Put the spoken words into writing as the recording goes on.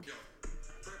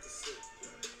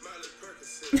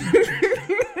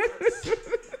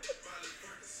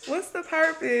What's the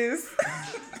purpose?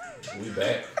 We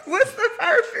back. What's the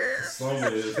purpose? Summer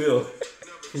is here.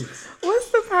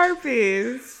 What's the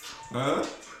purpose? Huh?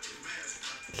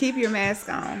 Keep your mask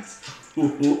on.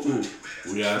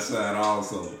 We outside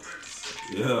also.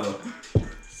 Yeah.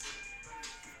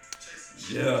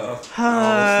 Yeah.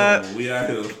 Awesome. We out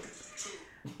here.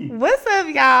 What's up,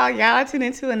 y'all? Y'all are tuned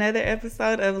into another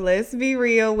episode of Let's Be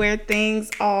Real, where things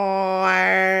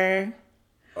are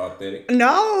Authentic.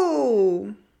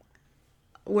 no.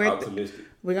 Optimistic.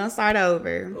 We're gonna start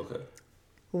over. Okay.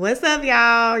 What's up,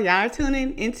 y'all? Y'all are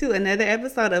tuning into another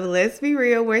episode of Let's Be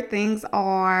Real, where things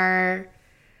are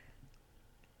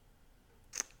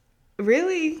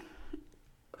really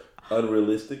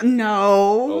Unrealistic.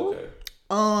 no. Okay.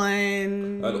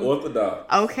 Unorthodox.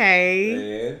 Unorthodox.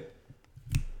 Okay. And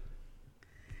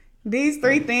These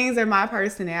three things are my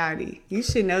personality. You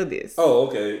should know this. oh,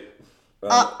 okay.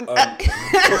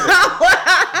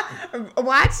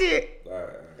 Watch it. All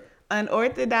right.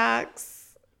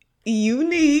 Unorthodox,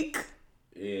 unique,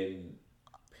 And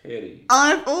petty.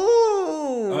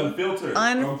 unfiltered. Unfiltered.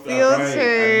 I knew that. I'm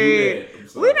sorry.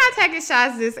 We're not taking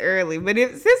shots this early, but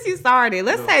since you started,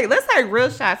 let's take real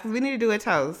shots because we need to do a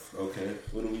toast. Okay.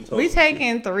 What are we talking? We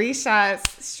taking 3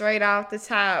 shots straight off the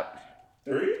top.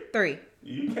 3? 3.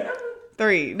 You counting?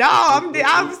 3. No,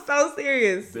 I'm so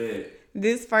serious. Bet.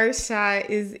 This first shot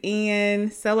is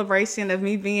in celebration of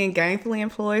me being gainfully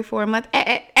employed for a month.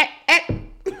 I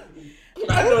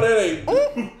know that ain't.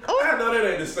 I know that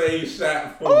ain't the same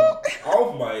shot from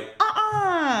off mic.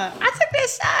 I took that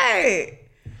shot.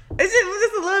 It was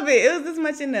just a little bit. It was this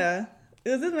much in there. It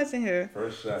was this much in here.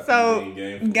 First shot. So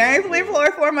gainfully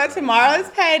employed for a month. Tomorrow's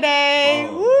payday.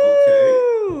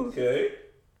 Oh, Woo! Okay.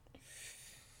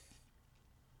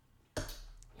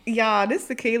 Y'all, this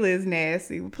tequila is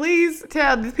nasty. Please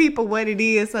tell the people what it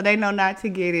is so they know not to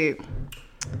get it.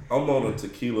 I'm on a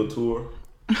tequila tour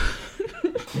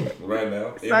right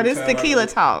now. So this tequila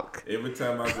talk. Every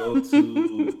time I go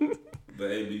to the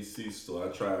ABC store,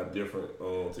 I try a different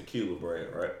tequila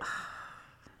brand, right?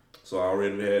 So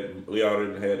we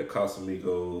already had the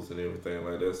Casamigos and everything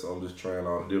like that. So I'm just trying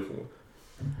all the different ones.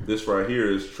 This right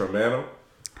here is Tremano.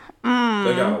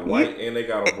 They got a white and they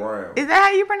got a brown. Is that how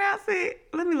you pronounce it?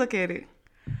 Let me look at it.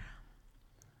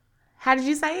 How did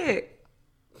you say it?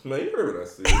 Man, you heard what I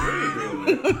said. What are you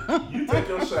doing, man? You take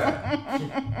your shot.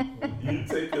 You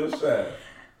take your shot.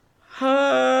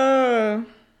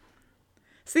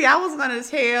 See, I was going to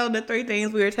tell the 3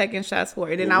 things we were taking shots for,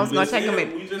 and then I was going to take them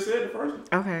in. We just said the first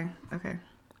one. Okay.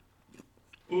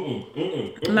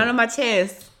 None of my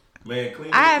chest. Man, clean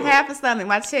I have up. half a stomach,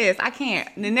 my chest. I can't.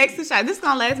 The next 2 shots, this is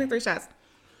going to last me 3 shots.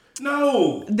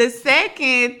 No. The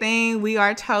second thing we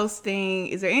are toasting,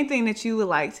 is there anything that you would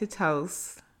like to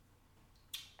toast?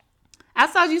 I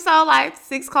saw you sold like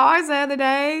 6 cars the other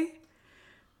day.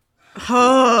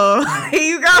 Oh, here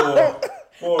you go.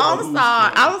 4 I'm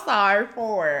sorry.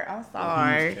 4. I'm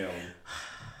sorry.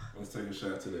 Let's take a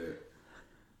shot to that.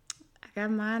 I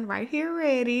got mine right here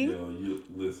ready. Yo, you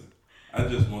listen. I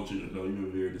just want you to know you're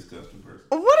a very disgusting person.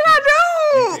 What did I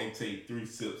do? You can't take 3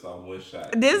 sips on one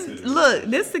shot.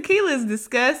 This tequila is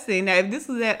disgusting. Now, if this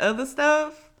was that other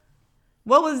stuff,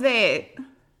 what was that?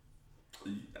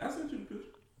 I sent you the picture.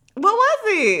 What was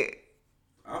it?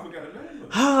 I forgot the name of it.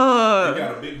 Oh, They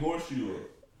got a big horseshoe up.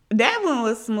 that one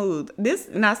was smooth. This,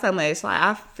 not so much. Like,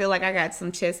 I feel like I got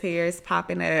some chest hairs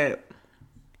popping up.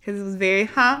 Because it was very,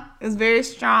 it was very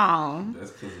strong.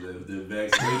 That's because of the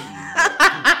vaccination.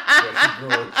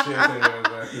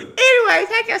 Anyway,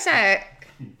 take your shot.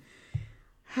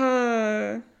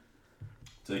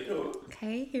 Take yours.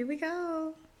 Okay, here we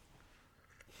go.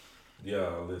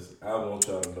 Y'all, listen, I want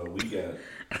y'all to know we got,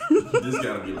 this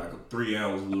got to be like a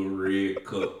 3-ounce little red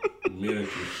cup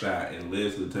miniature shot, and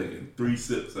Leslie taking 3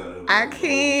 sips out of it. I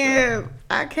can't.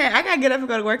 I got to get up and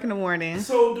go to work in the morning.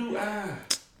 So do I.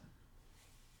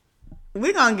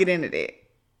 We're going to get into that.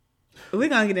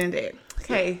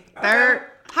 Okay, third.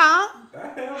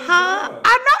 I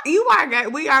know you are.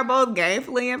 We are both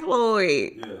gainfully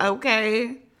employed. Yeah.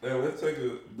 Okay. Now let's take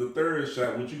the third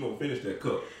shot. When you gonna finish that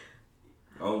cup?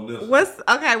 On this. What's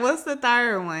the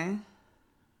third one?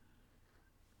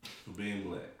 Being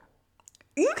black.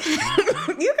 You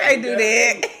can't do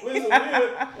that. Listen,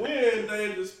 we're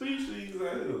endangered species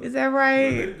out here. Is that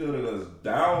right? They're gunning us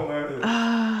down out here.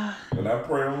 And I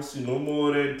pray I don't see no more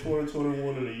of that in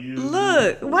 2021 in a year.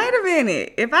 Look, wait a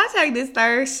minute. If I take this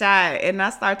third shot and I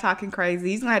start talking crazy,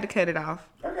 he's gonna have to cut it off.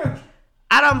 I got you.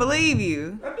 I don't believe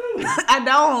you. I do. I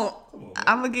don't. Come on,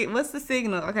 I'm gonna get. What's the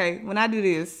signal? Okay, when I do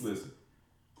this. Listen.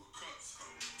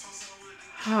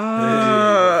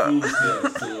 Oh, food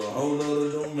stamps to a whole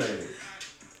nother domain.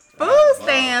 Food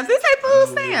stamps. They say food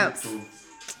stamps.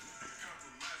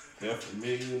 Half a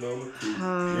million on the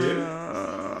food.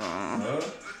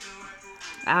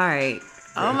 All right.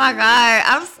 Oh my God,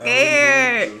 I'm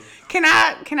scared. Can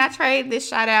I trade this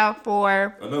shot out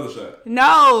for another shot?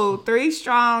 No, 3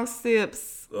 strong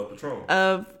sips of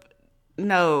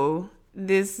Patron.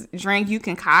 This drink you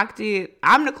concocted.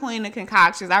 I'm the queen of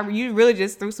concoctions. You really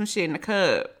just threw some shit in the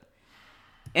cup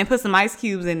and put some ice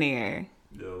cubes in there.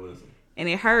 Yo, listen. And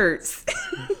it hurts.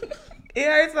 It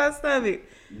hurts my stomach.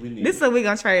 This is what we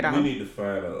gonna trade on. We need to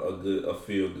find a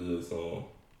feel good song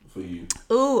for you.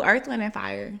 Ooh, Earth, Wind, and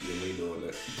Fire. Yeah, we ain't doing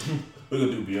that. We're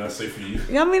gonna do Beyonce for you.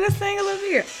 You want me to sing a little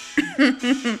bit?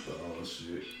 Oh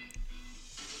shit.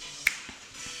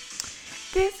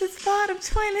 This is for them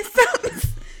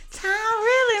 20-somethings. Time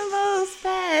really moves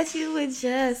fast. You were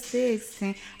just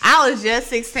 16. I was just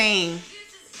 16.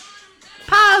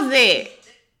 Pause it.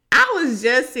 I was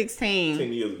just 16.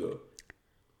 10 years ago.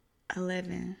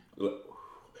 11.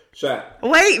 Shot.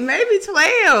 Wait, maybe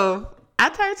 12. I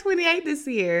turned 28 this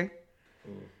year.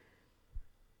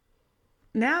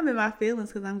 Now I'm in my feelings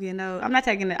because I'm getting old. I'm not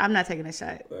taking a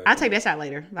shot. I'll take that shot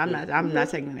later. I'm not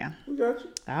taking it now. We got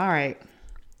you. All right.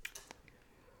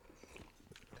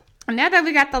 Now that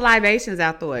we got the libations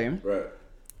out the way. Right.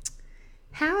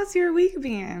 How's your week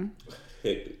been?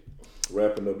 Hectic.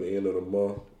 Wrapping up the end of the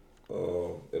month.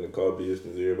 In the car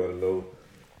business, everybody know.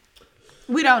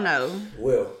 We don't know.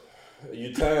 Well,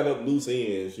 you tying up loose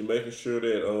ends. You're making sure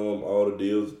that all the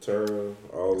deals are turned,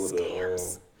 all of the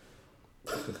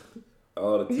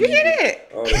all the T's, you hear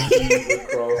that? all the T's are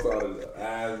crossed, all the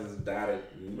I's is dotted.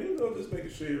 You know, just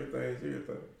making sure everything's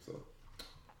everything. So.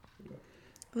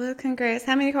 Well, congrats.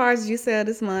 How many cars did you sell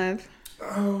this month?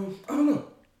 I don't know.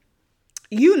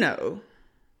 You know.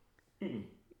 Mm-mm.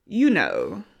 You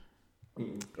know.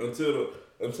 Mm-mm.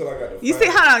 Until I got the. You see?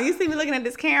 Hold on. You see me looking at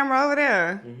this camera over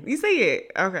there? Mm-hmm. You see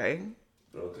it? Okay.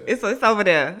 Okay. It's over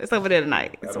there. It's over there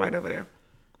tonight. It's right over there.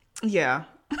 Yeah.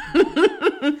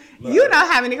 You know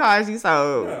how many cars you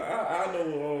sold. I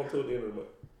know until the end of the month.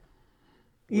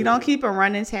 You don't keep a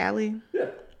running tally? Yeah.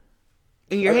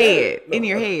 In your head. In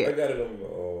your head. I got it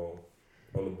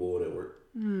on the board at work.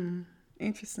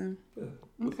 Interesting.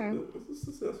 Yeah. Okay. It's a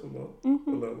successful month.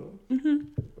 Mm-hmm. Another one.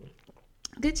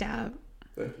 Mm-hmm. Good job.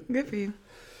 Thank you. Good for you.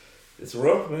 It's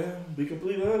rough, man. Be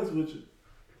completely honest with you.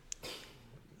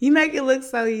 You make it look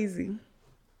so easy.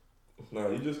 No,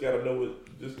 you just gotta know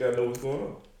what's going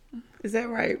on. Is that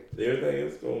right? Everything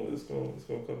is gonna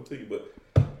come to you. But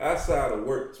outside of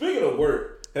work, speaking of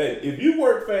work, hey, if you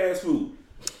work fast food,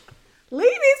 leave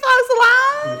these folks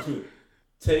alone.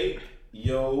 Take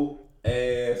your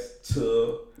ass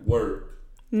to work.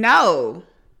 No.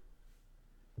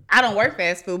 I don't work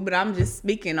fast food, but I'm just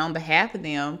speaking on behalf of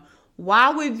them. Why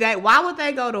would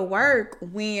they go to work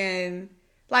when,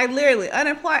 like, literally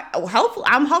unemployed? Hopefully,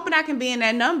 I'm hoping I can be in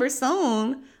that number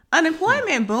soon.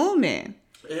 Unemployment booming.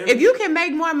 If you can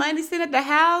make more money sitting at the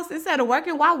house instead of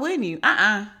working, why wouldn't you?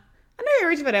 I know you're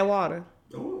reaching for that water.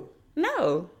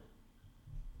 No,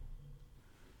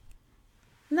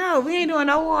 we ain't doing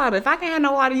no water. If I can't have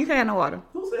no water, you can't have no water.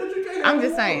 Who said you can't have I'm no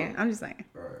just water? saying.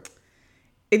 All right.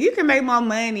 If you can make more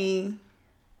money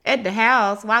at the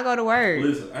house, why go to work?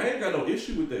 Listen, I ain't got no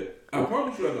issue with that. I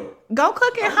promise you I don't. Go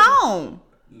cook at home.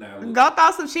 Nah, Go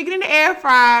throw some chicken in the air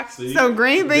fryer, some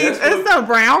green beans, and some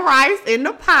brown rice in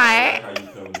the pot. How you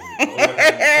coming in?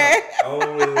 I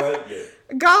don't really like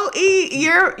that. Go eat.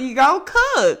 You go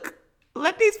cook.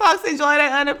 Let these folks enjoy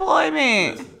their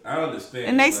unemployment. Listen, I understand.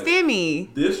 And they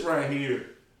stimmy. This right here,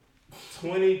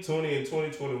 2020 and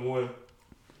 2021,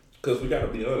 because we gotta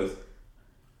be honest.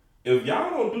 If y'all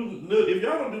don't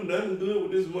do nothing good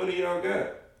with this money y'all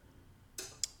got,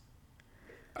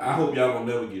 I hope y'all don't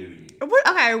never get it again.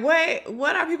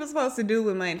 What are people supposed to do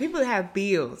with money? People have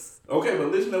bills. Okay,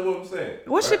 but listen to what I'm saying.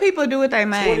 What should people do with their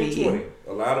money? 2020,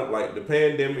 a lot of, like, the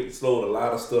pandemic slowed a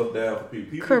lot of stuff down for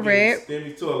people. People Correct.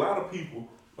 Stimmy to a lot of people,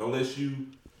 unless you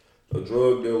a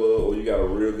drug dealer or you got a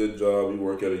real good job, you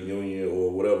work at a union or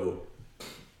whatever.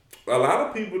 A lot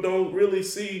of people don't really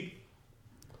see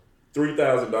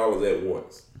 $3,000 at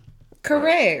once.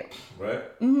 Correct.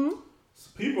 Right? Mm-hmm.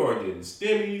 So people are getting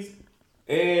stimmies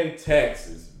and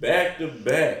taxes back to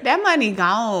back. That money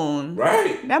gone.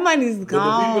 Right. That money's gone.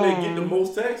 But the people that get the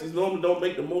most taxes normally don't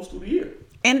make the most through the year.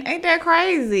 And ain't that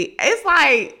crazy? It's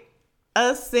like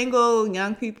us single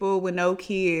young people with no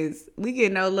kids. We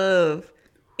get no love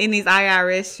in these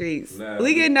IRS streets.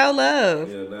 We get no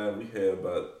love. Yeah, now we have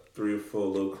about 3 or 4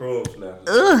 little crumbs now.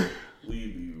 Ugh. We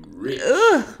be rich.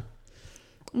 Ugh.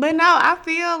 But no, I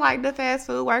feel like the fast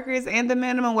food workers and the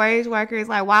minimum wage workers,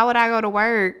 like, why would I go to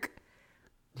work?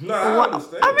 No, I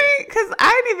understand. I mean, because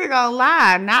I ain't even gonna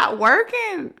lie, not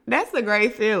working, that's a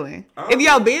great feeling. If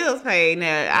your bills paid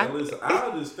now. Listen, I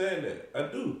understand that.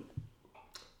 I do.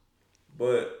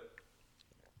 But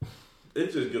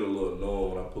it just get a little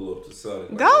annoying when I pull up to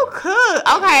Sonic. Go cook.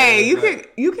 Okay,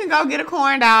 you can go get a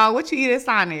corn dog. What you eat at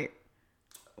Sonic?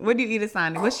 What do you eat at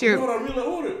Sonic? What's your... You know what I really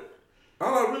ordered?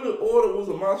 All I really ordered was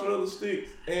a mozzarella stick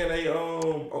and a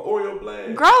Oreo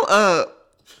blast. Grow up.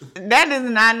 That is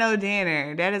not no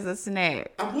dinner. That is a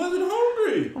snack. I wasn't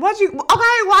hungry. Why'd you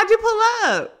pull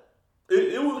up?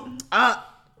 It was...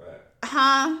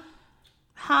 Huh?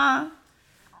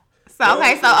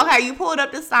 So you pulled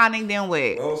up to Sonic, then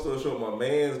what? Long story short, my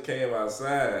mans came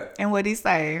outside. And what'd he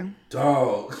say?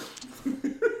 Dog.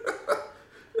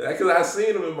 Because I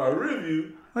seen him in my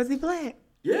review. Was he black?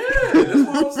 Yeah, that's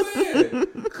what I'm saying.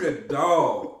 Good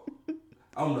dog.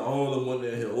 I'm the only one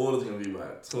that here. Order's gonna be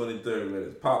about 20, 30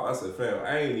 minutes. Pop, I said, fam,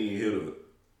 I ain't even here to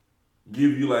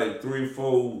give you like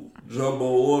 3-4 jumbo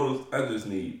orders. I just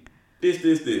need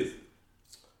this.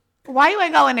 Why you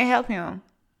ain't going to help him?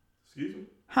 Excuse me?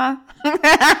 Huh?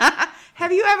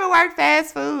 Have you ever worked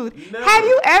fast food? Never. Have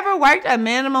you ever worked a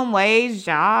minimum wage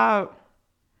job?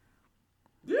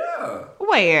 Yeah.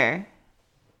 Where?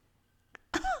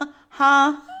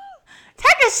 Huh?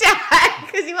 Take a shot,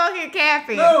 because you won't get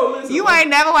caffeine. No, listen. You ain't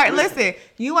never worked. Listen,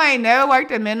 you ain't never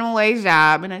worked a minimum wage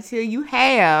job, and until you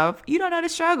have, you don't know the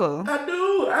struggle. I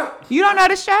do. You don't know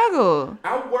the struggle.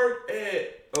 I worked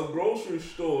at a grocery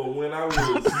store when I was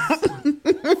 15.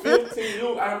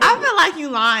 I feel like you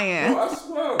lying. No, I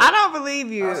swear. I don't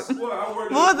believe you. I swear. I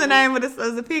worked. What was the name of this?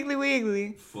 Was it Piggly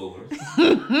Wiggly? Fuller.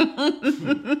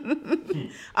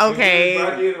 Okay,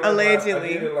 allegedly.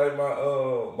 I did it like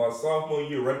my sophomore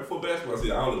year, right before basketball.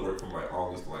 I only worked from like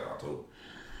August to like October.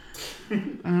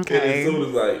 Okay. And as soon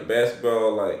as like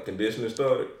basketball, like conditioning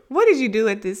started. What did you do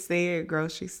at this said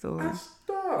grocery store? I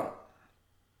stopped.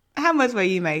 How much were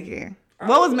you making?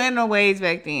 What was minimum wage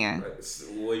back then? Like,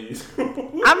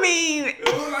 I mean, it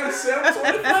was like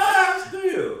 $7.25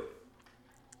 still.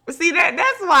 See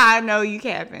that's why I know you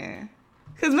capping.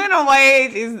 Cause minimum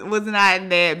wage was not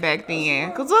that back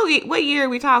then. Cause what year are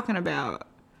we talking about?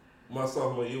 My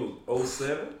sophomore year was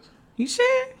 07. You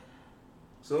sure?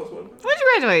 So When'd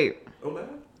you graduate? 09.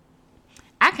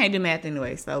 I can't do math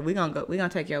anyway, so we're gonna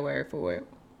take your word for it.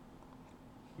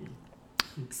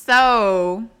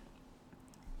 So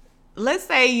let's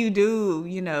say you do,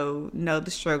 know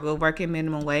the struggle of working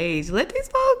minimum wage. Let these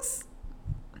folks.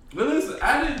 But listen,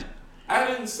 I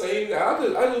didn't say that.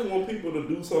 I just want people to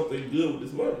do something good with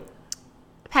this money.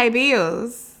 Pay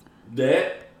bills.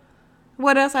 That.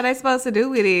 What else are they supposed to do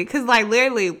with it? Cause like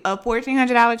literally a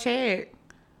 $1,400 check.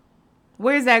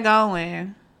 Where's that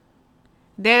going?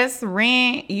 That's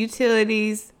rent,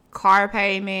 utilities, car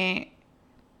payment.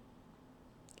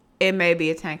 It may be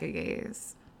a tank of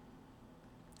gas.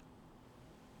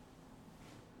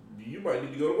 You might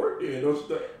need to go to work there, don't you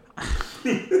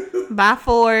think? By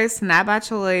force, not by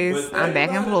choice. I'm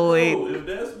back employed. Know, if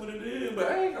that's what it is, but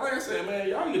like I said, man,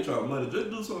 y'all get y'all money. Just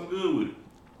do something good with it.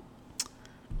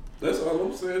 That's all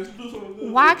I'm saying. Just do something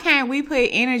good. Why can't we put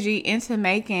energy into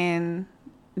making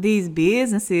these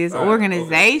businesses,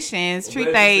 organizations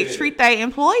treat their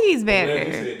employees better? I'm glad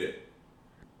you said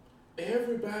that.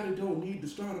 Everybody don't need to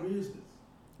start a business.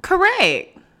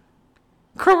 Correct.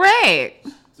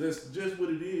 That's just what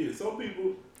it is. Some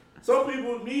people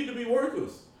need to be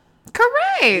workers.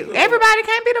 Correct. Everybody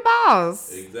can't be the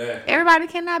boss. Exactly. Everybody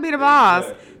cannot be the boss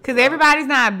because everybody's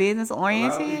not business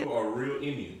oriented. A lot of people are real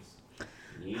Indians.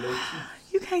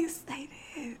 You can't say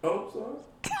that. Oh, sorry.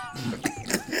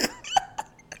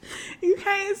 You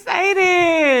can't say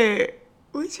that.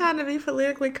 We trying to be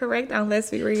politically correct on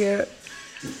Let's Be Real. Turn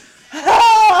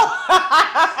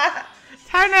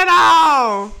it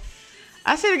off.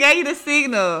 I should have gave you the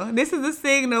signal. This is the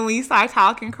signal when you start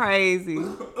talking crazy.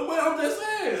 Well, I'm just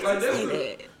saying.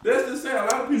 Like, that's the saying. A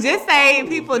lot of people just say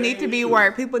people need to be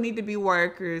People need to be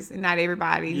workers, and not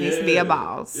everybody needs to be a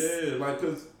boss. Yeah,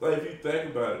 because if you think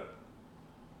about it,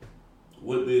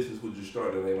 what business would you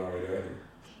start that ain't already out here?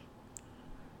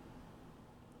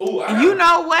 Oh, you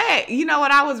know what? You know what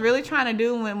I was really trying to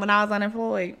do when I was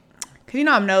unemployed? Because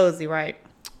I'm nosy, right?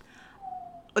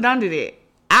 But don't do that.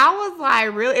 I was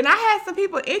like, really, and I had some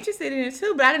people interested in it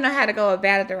too, but I didn't know how to go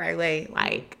about it the right way.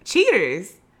 Like,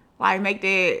 cheaters. Like, make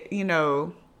that, You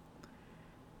got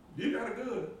it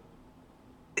good.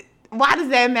 Why does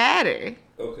that matter?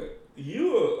 Okay.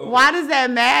 Why does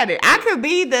that matter? I could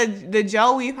be the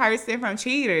Joey person from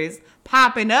Cheaters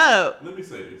popping up. Let me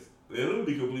say this. And let me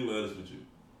be completely honest with you.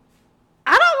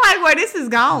 I don't like where this is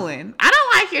going. I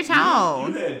don't like your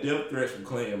tone. You had death threats from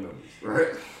Klan members,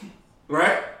 right?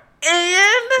 Right?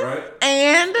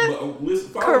 And But,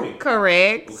 listen, follow me.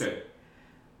 Correct. Okay.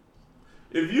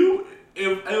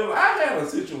 If I had a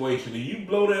situation and you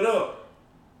blow that up,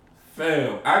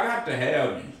 fam, I got to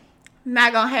have you.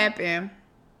 Not gonna happen.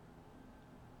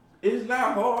 It's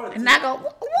not hard. Not gonna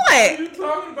What what? are you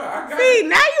talking about? See,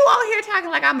 now you out here talking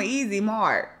like I'm an easy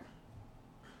mark.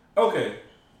 Okay.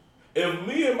 If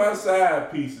me and my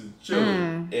side pieces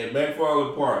chilling at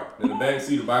McFarland Park in the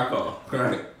backseat of my car,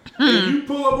 right? And you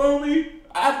pull up on me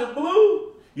out the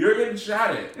blue, you're getting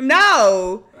shot at.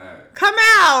 No. Right. Come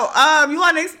out. You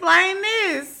want to explain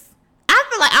this? I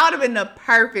feel like I would have been the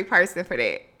perfect person for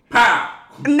that. Pow!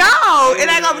 No, it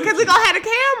ain't gonna because we gonna have the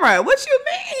camera. What you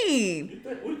mean?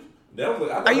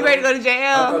 Are you ready to go to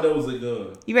jail? I thought that was a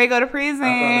gun. You ready to go to prison?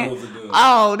 I thought that was a gun.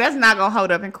 Oh, that's not gonna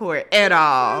hold up in court at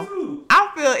all. Dude. I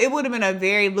feel it would have been a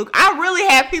very I really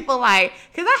had people like,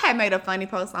 because I had made a funny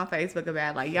post on Facebook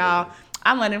about like, y'all,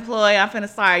 I'm unemployed. I'm finna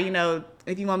start,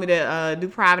 if you want me to do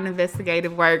private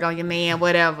investigative work on your man,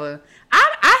 whatever.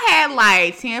 I had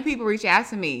like 10 people reach out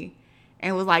to me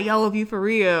and was like, yo, if you for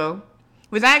real,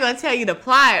 which I ain't gonna tell you the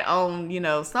plot on,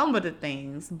 some of the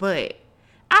things, but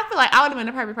I feel like I would have been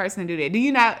the perfect person to do that. Do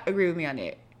you not agree with me on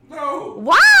that? No.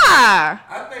 Why?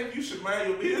 I think you should mind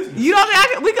your business. You don't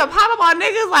think we could pop up on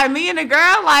niggas like me and the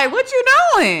girl? Like, what you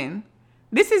doing?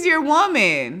 This is your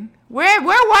woman. Where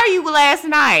were you last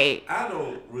night? I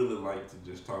don't really like to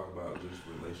just talk about just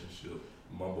relationship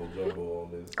mumbo jumbo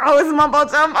on this. Oh, it's mumbo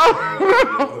jumbo.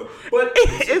 But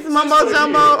it's mumbo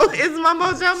jumbo. It's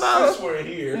mumbo jumbo. Since we're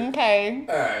here. Okay.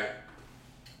 All right.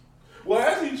 Well,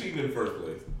 how's he cheating in the first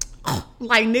place?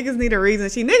 Like, niggas need a reason.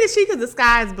 Niggas cheat because the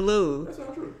sky is blue. That's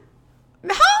not true.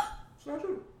 Huh? It's not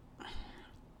true.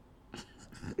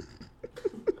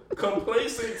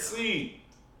 Complacency.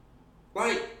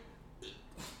 Like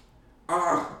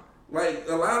a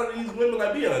lot of these women,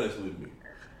 like, be honest with me.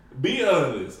 Be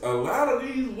honest. A lot of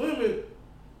these women.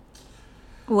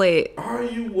 Wait. Are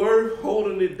you worth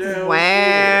holding it down?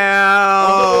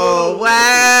 Wow. For?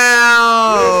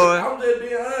 Wow. I'm just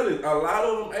being honest. A lot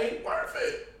of them ain't worth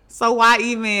it. So why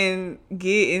even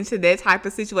get into that type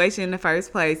of situation in the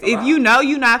first place? If you know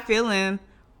you're not feeling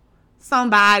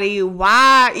somebody,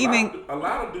 why even? A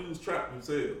lot of dudes trap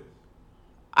themselves.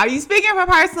 Are you speaking from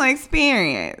personal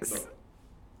experience? No.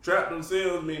 Trap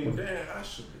themselves meaning, damn, I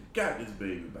should have got this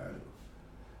baby by now.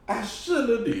 I should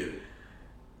have did it.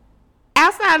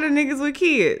 Outside of niggas with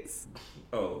kids.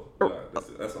 Oh, God,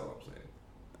 that's all I'm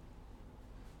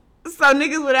saying. So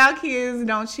niggas without kids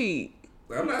don't cheat.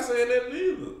 I'm not saying that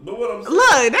neither. But what I'm saying.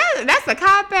 Look, that's a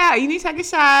cop out. You need to take a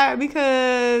shot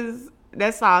because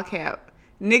that's all cap.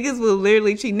 Niggas will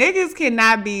literally cheat. Niggas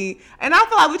cannot be, and I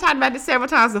feel like we talked about this several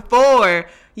times before.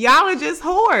 Y'all are just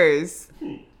whores.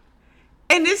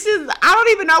 And this is, I don't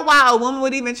even know why a woman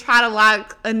would even try to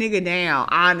lock a nigga down,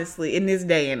 honestly, in this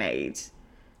day and age.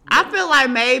 I feel like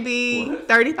maybe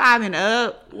 35 and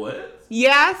up. What?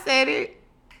 Yeah, I said it.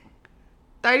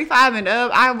 35 and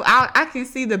up, I can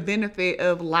see the benefit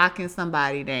of locking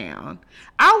somebody down.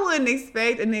 I wouldn't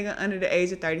expect a nigga under the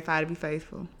age of 35 to be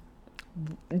faithful.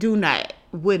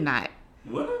 Would not.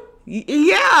 What?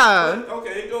 Yeah.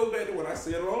 Okay, it goes back to what I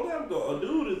said a long time ago. A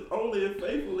dude is only as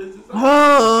faithful as his options.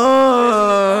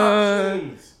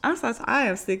 I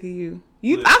am sick of you.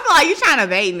 I feel like you're trying to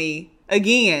bait me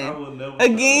again. I will never.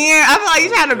 Again, I feel like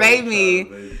you're trying to bait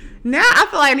me. Now I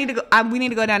feel like we need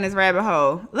to go down this rabbit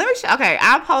hole. Let me show. Okay,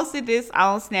 I posted this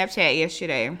on Snapchat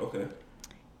yesterday. Okay.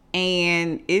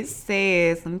 And it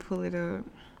says, let me pull it up.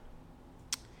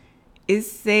 It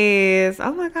says,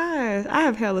 oh my gosh, I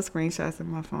have hella screenshots in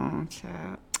my phone,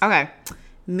 child. Okay.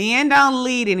 Men don't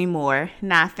lead anymore.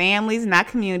 Not families, not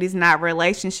communities, not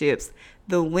relationships.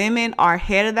 The women are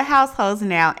head of the households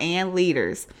now and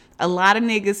leaders. A lot of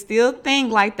niggas still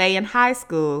think like they in high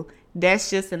school. That's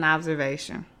just an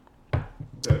observation.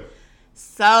 Okay.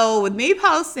 So with me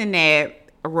posting that,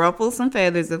 ruffled some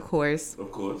feathers, of course. Of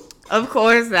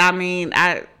course. I mean,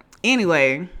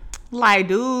 anyway, like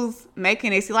dudes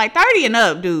making it, like 30 and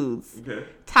up dudes. Okay.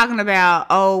 Talking about,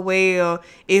 oh, well,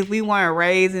 if we weren't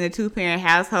raised in a 2-parent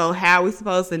household, how are we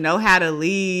supposed to know how to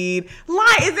lead?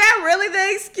 Like, is that really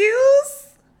the excuse?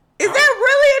 Is that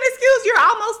really an excuse? You're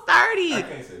almost 30. I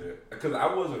can't say that. Because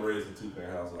I wasn't raised in a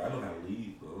 2-parent household. I know how to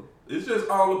lead, though. It's just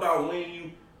all about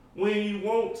when you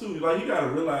want to. Like, you got to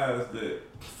realize that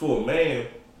for a man.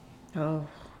 Oh.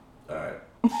 All right.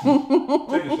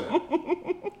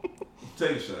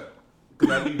 Take a shot.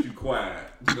 Because I need you quiet.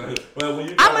 Well, when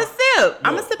you I'm a sip.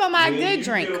 I'm a sip on my good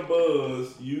drink. When you get a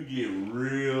buzz, you get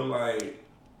real, like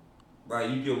like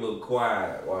you get a little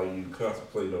quiet while you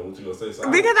contemplate on what you gonna say.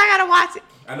 So because I gotta watch it.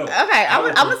 I know. Okay, I'm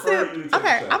a prefer sip. you to take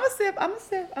Okay, a shot.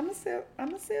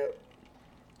 I'm a sip.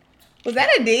 Was that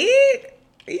a dig?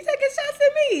 Are you taking shots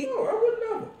at me? No, I would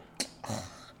never.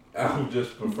 I would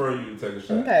just prefer you to take a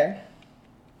shot. Okay.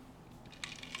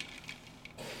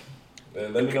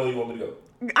 And let me know where you want me to go.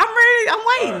 I'm ready. I'm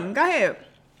waiting. Right. Go ahead.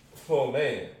 For a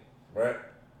man, right?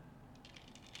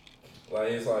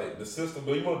 Like it's like the system.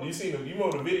 But you know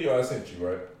the video I sent you,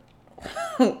 right?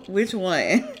 Which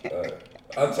one?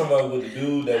 I'm talking about with the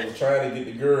dude that was trying to get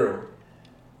the girl,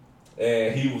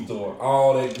 and he was doing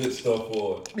all that good stuff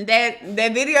for her. That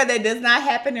video that does not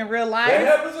happen in real life. That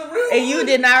happens in real life. And you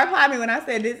did not reply me when I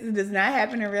said this does not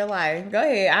happen in real life. Go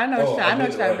ahead. I know what you're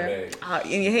talking about.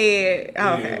 In your head.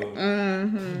 Oh, okay. Yeah.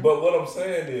 Mm-hmm. But what I'm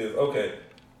saying is, okay,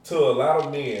 to a lot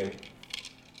of men,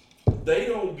 they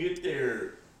don't get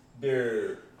their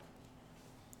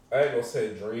I ain't gonna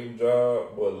say dream job,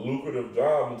 but lucrative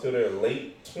job until their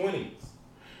late 20s,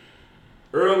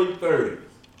 early 30s,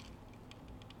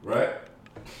 right?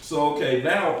 So okay,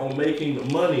 now I'm making the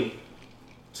money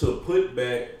to put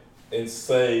back and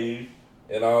save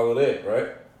and all of that, right?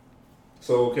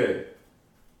 So okay,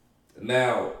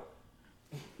 now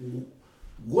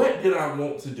what did I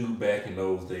want to do back in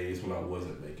those days when I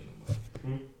wasn't making the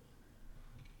money?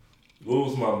 What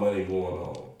was my money going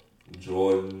on?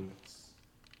 Jordans,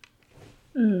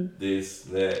 this,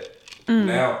 that.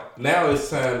 Now it's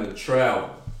time to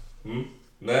travel.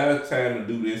 Now it's time to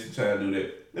do this and time to do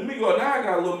that. Let me go. Now I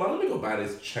got a little money. Let me go buy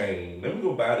this chain. Let me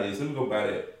go buy this. Let me go buy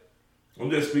that.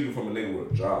 I'm just speaking from a nigga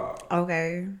with a job.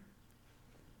 Okay.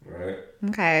 Right?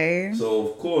 Okay. So,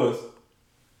 of course,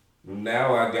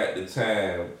 now I got the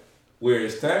time where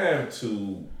it's time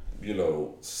to,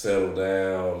 settle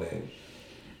down and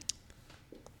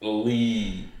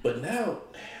leave. But now,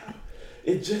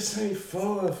 it just ain't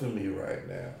fun for me right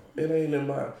now. It ain't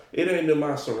in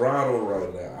my Serato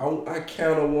right now. I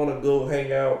kind of want to go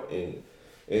hang out and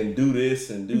do this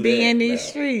and do that. Be in these now.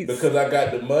 streets. Because I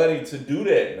got the money to do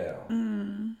that now.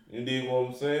 You dig what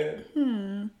I'm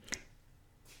saying?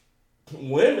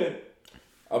 Women,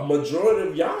 a majority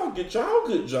of y'all get y'all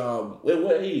good job at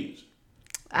what age?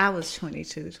 I was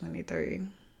 22, 23.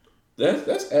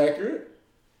 That's accurate.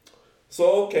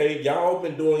 So, okay, y'all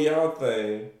been doing y'all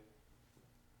thing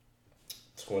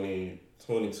 20,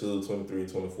 22, 23,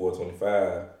 24,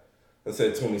 25. Let's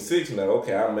say 26 now.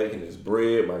 Okay, I'm making this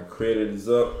bread. My credit is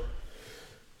up.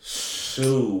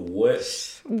 Shoot, what?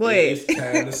 It's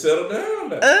time to settle down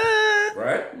now.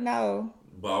 Right? No.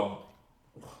 But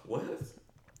what?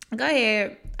 Go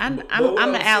ahead. I'm an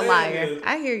outlier.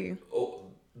 I hear you.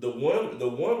 The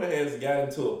woman has gotten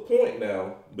to a point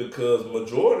now because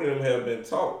majority of them have been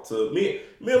taught to me.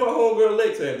 Me and my homegirl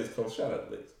Lex had this conversation. Shout out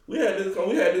to Lex. We had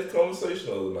this conversation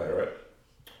the other night, right?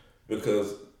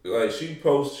 Because like she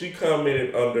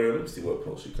commented under. Let me see what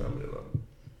post she commented on.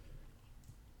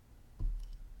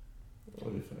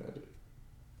 Let me find it.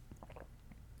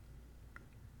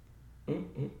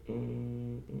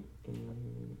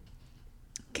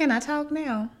 Can I talk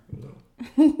now? No.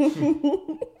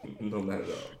 No, not at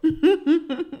all.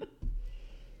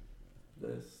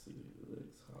 Let's see. Lex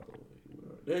Holloway.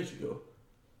 There you go.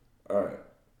 All right.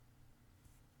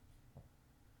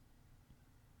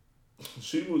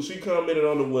 She commented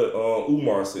on what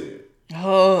Umar said.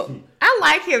 Oh, I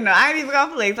like him though. I ain't even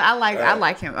gonna flex. I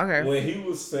like him. Okay. When he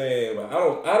was saying,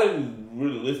 I didn't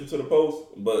really listen to the post,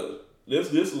 but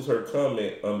this was her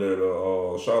comment under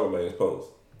the Charlamagne's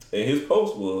post, and his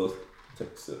post was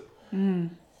take a sip.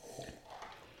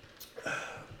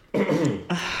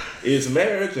 Is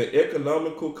marriage an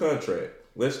economical contract?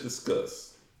 Let's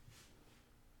discuss.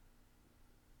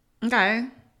 Okay.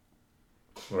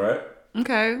 Right?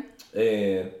 Okay.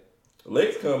 And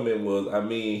Lex comment was,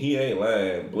 he ain't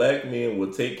lying. Black men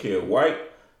will take care of white,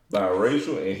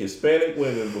 biracial, and Hispanic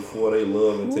women before they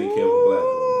love and take care of a black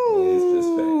woman. And it's just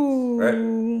facts.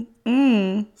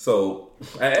 Right? So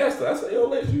I asked her, I said, yo,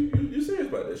 Lex, you serious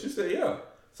about that? She said, yeah.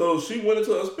 So she went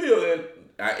into a spiel and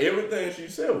everything she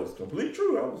said was complete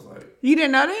true. I was like, you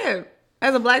didn't know that?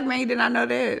 As a black man, you did not know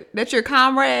that? That your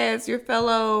comrades, your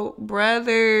fellow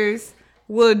brothers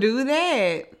will do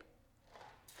that?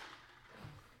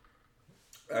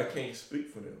 I can't speak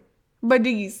for them. But do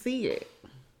you see it?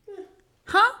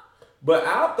 Huh? But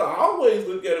I always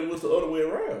look at it was the other way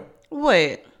around.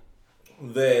 What?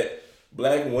 That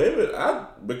black women,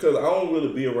 because I don't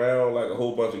really be around like a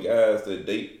whole bunch of guys that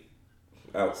date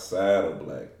outside of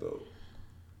black though.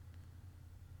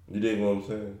 You dig what I'm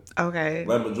saying? Okay.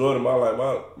 Like majority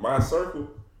of my circle,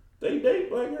 they date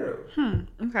black girls.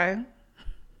 Okay.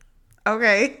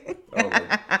 Okay.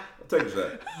 I Take a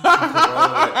shot.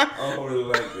 I don't really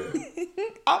like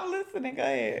that. I'm listening. Go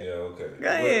ahead. Yeah, okay. Go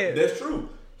ahead. That's true.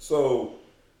 So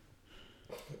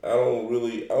I don't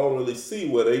really see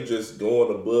where they just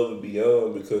going above and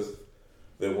beyond because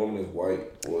that woman is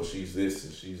white or she's this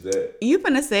and she's that. You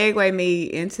finna segue me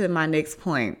into my next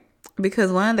point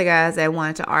because one of the guys that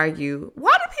wanted to argue.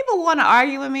 Why do people want to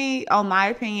argue with me? On my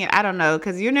opinion, I don't know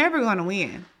because you're never going to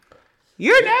win.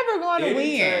 You're never going to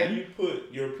win. Anytime you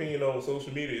put your opinion on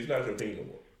social media, it's not your opinion no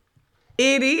more.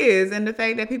 It is, and the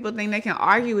fact that people think they can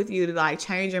argue with you to like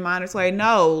change your mind or sway.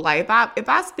 No, like if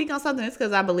I speak on something, it's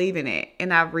because I believe in it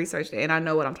and I've researched it and I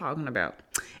know what I'm talking about.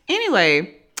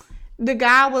 Anyway, the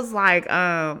guy was like,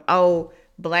 "Oh,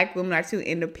 black women are too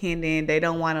independent. They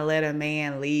don't want to let a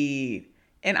man lead."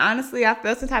 And honestly, I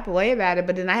felt some type of way about it,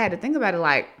 but then I had to think about it.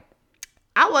 Like,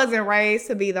 I wasn't raised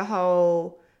to be the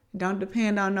whole don't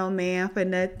depend on no man for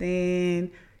nothing.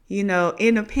 You know,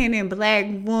 independent black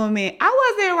woman.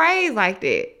 I wasn't raised like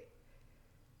that.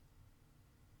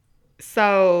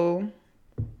 So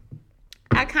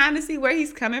I kind of see where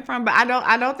he's coming from, but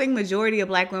I don't think majority of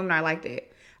black women are like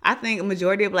that. I think a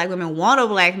majority of black women want a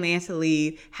black man to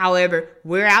lead. However,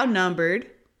 we're outnumbered.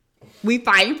 We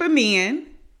fighting for men.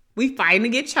 We fighting to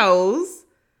get chose.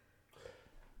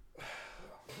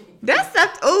 That's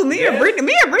stuff. Oh, me and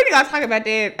Brittany gonna talk about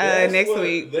that next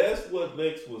week. That's what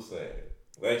Lex was saying.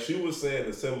 Like she was saying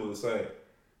the similar same.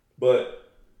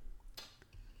 But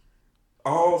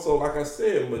also, like I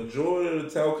said, majority of the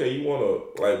time, okay, you want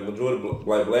to, like, majority of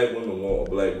black women want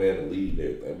a black man to lead and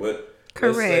everything. But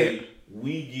correct. Let's say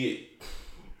we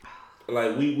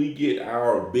get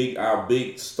our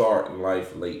big start in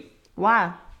life late.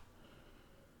 Why?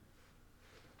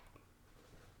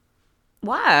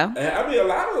 Why? And I mean, a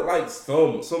lot of, like,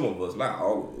 some of us, not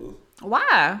all of us.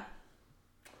 Why?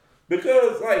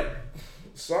 Because, like,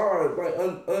 sorry, like,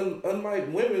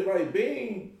 unlike women, like,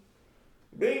 being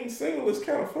single is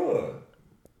kind of fun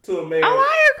to a man.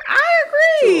 Oh, I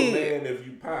agree. To a man, if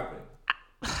you popping,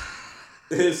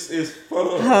 it's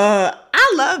fun.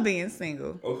 I love being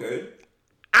single. Okay,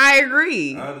 I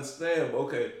agree. I understand.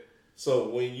 Okay, so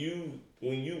when you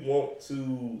want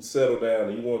to settle down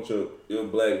and you want your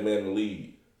black man to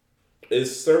lead,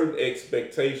 it's certain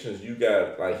expectations you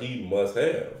got. Like he must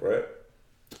have, right?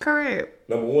 Correct.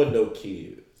 Number one, no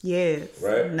kids. Yes.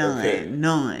 Right? None. Okay.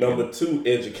 None. Number two,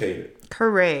 educated.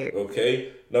 Correct.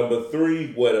 Okay. Number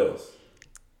three, what else?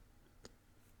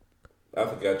 I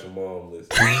forgot your mom list.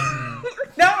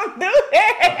 Don't do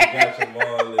that. I forgot your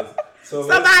mom list. So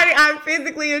somebody I'm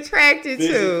physically attracted to.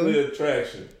 Physically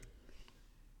attraction.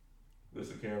 This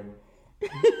the camera.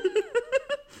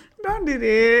 Don't do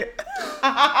that.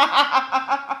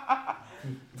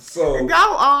 So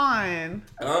go on.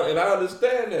 And I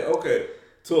understand that. Okay.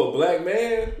 To a black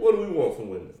man, what do we want from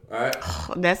women? All right.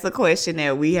 That's a question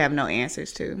that we have no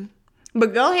answers to.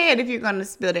 But go ahead if you're going to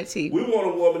spill that tea. We want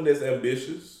a woman that's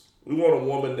ambitious. We want a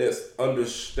woman that's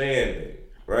understanding,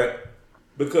 right?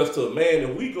 Because to a man,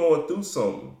 if we going through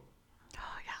something,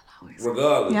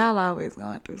 y'all always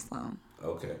going through something.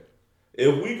 Okay.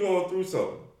 If we going through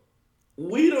something,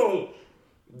 we don't,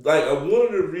 like, one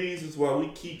of the reasons why we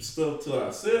keep stuff to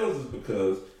ourselves is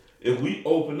because if we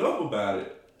open up about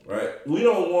it, right, we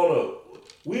don't want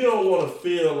to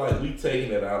feel like we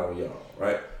taking it out on y'all,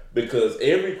 right? Because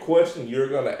every question you're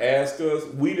going to ask us,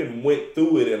 we done went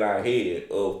through it in our head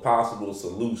of possible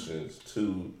solutions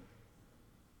to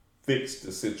fix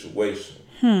the situation.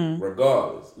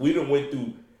 Regardless. We done went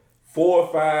through 4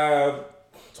 or 5,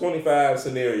 25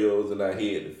 scenarios in our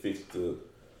head to fix the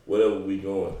whatever we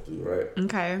going through, right?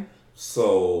 Okay.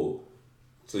 So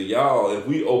y'all, if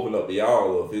we open up to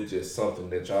y'all, if it's just something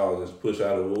that y'all just push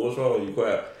out of, what's wrong with you,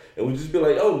 quiet, and we just be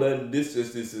like, oh, nothing, this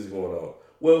is going on.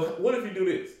 Well, what if you do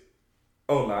this?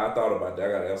 Oh, no, I thought about that.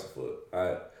 I got an answer for it. All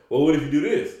right. Well, what if you do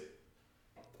this?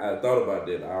 I thought about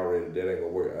that. That ain't going to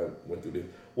work. I went through this.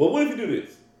 Well, what if you do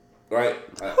this? Right?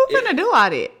 Who finna do all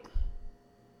that?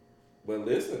 But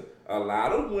listen, a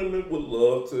lot of women would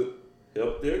love to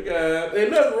help their guys.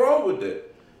 Ain't nothing wrong with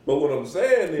that. But what I'm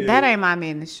saying is... that ain't my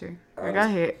ministry. Go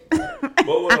ahead. But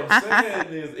what I'm saying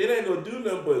is, it ain't going to do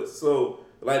nothing but... So,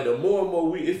 like, the more and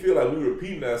more it feel like we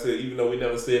repeating ourselves, even though we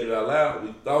never said it out loud,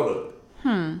 we thought of it.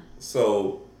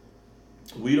 So,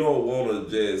 we don't want to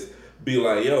just be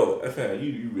like, yo, I found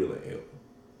you really ain't helping.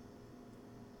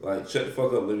 Like, shut the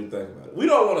fuck up, let me think about it. We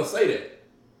don't want to say that.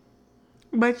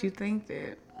 But you think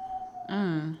that.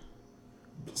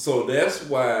 So that's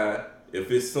why, if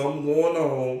it's something going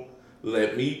on,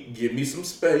 give me some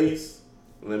space.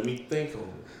 Let me think on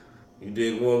it. You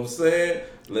dig what I'm saying?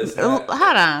 Hold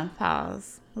on.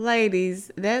 Pause.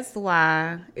 Ladies, that's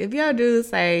why if your dude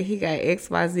say he got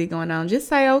XYZ going on, just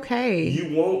say okay.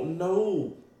 You won't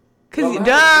know. Cause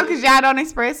y'all don't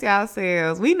express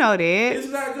yourselves. We know that. It's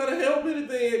not gonna help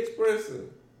anything expressing.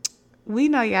 We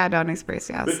know y'all don't express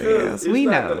yourselves. Because we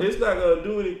know. It's not gonna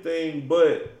do anything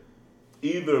but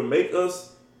either make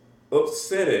us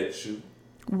upset at you.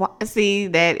 See,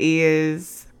 that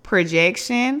is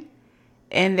projection.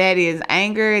 And that is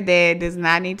anger that does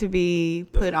not need to be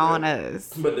put on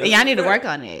us. And y'all need to work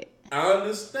on it. I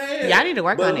understand. Y'all need to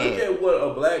work on it. But look at what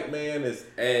a black man is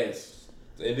asked.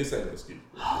 And this ain't no excuse.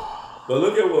 But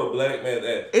look at what a black man is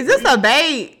asked. Is this a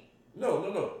bait? No.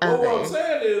 Okay. What I'm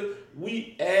saying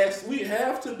is, we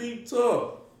have to be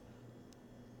tough.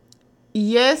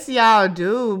 Yes, y'all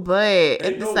do, but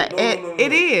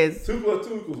it is. 2 +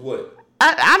 2 = what?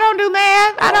 I don't do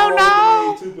math. I don't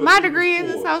know. My degree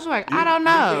is in social work. I don't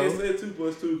know. You can't say 2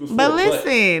 + 2 = 4. But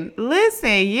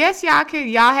listen. Yes,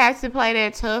 y'all have to play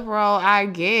that tough role, I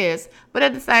guess. But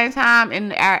at the same time,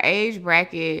 in our age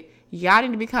bracket, y'all need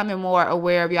to be becoming more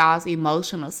aware of y'all's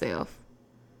emotional self.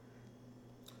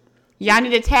 Y'all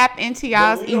need to tap into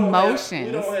y'all's emotions.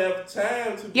 We don't have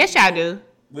time to. Yes, y'all do.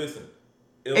 Listen.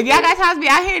 If y'all got time to be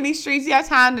out here in these streets, you have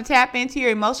time to tap into your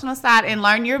emotional side and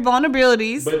learn your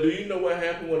vulnerabilities. But do you know what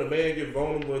happens when a man get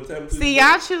vulnerable and tap into? See,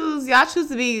 y'all choose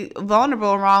to be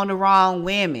vulnerable around the wrong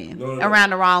women.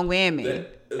 Around the wrong women.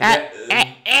 That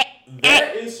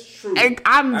is true.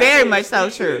 I'm very much so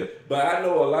true. But I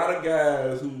know a lot of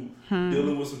guys who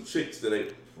dealing with some chicks that they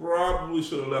probably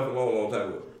should have left alone a long time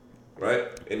ago. Right?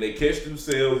 And they catch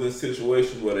themselves in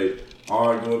situations where they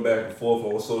arguing back and forth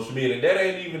on social media, and that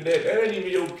ain't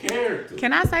even your character.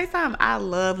 Can I say something? I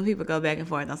love when people go back and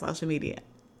forth on social media.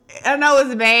 I know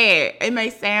it's bad. It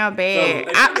may sound bad.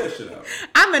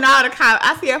 I'm in all the comments.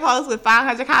 I see a post with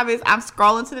 500 comments. I'm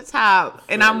scrolling to the top,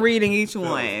 and I'm reading each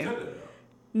one.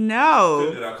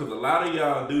 No. Because a lot of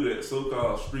y'all do that,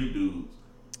 so-called street dudes.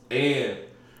 And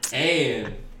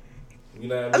you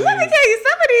know what I mean? Let me tell you,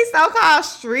 some of these so-called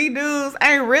street dudes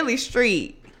ain't really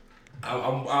street.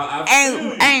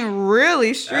 Ain't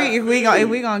really street if we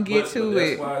gonna get to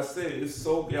it. That's why I said it's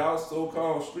y'all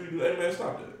so-called street dudes. Hey man,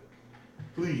 stop that.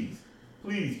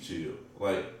 Please chill.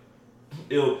 Like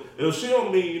if she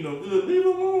don't mean good, leave her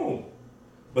alone.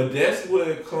 But that's where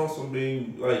it comes from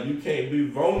being like you can't be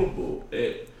vulnerable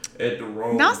at the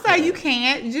wrong Don't say time. You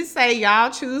can't. Just say y'all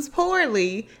choose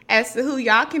poorly as to who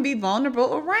y'all can be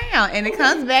vulnerable around. And it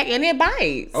comes back and it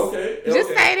bites. Okay. Just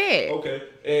say that. Okay.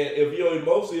 And if you're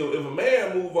emotional, if a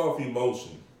man move off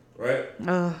emotion, right?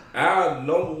 Our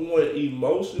number one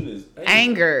emotion is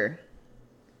anger.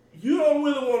 You don't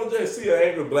really want to just see an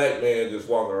angry black man just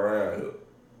walking around here.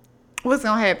 What's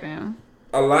going to happen?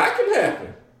 A lot can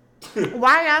happen.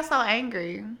 Why y'all so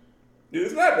angry?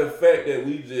 It's not the fact that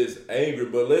we just angry,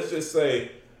 but let's just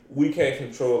say we can't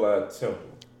control our temper.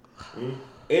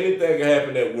 Anything can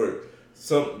happen at work.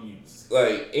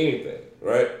 Anything,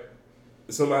 right?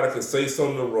 Somebody could say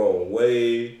something the wrong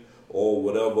way or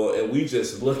whatever, and we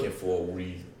just looking for a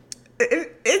reason. Is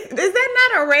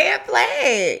that not a red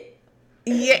flag?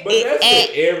 Yeah, but that's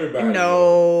what everybody.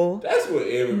 No, that's what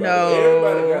everybody.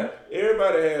 No.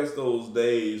 Everybody has those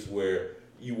days where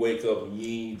you wake up and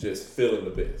you ain't just feeling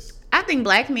the best. I think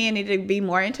black men need to be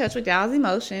more in touch with y'all's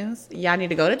emotions. Y'all need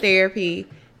to go to therapy.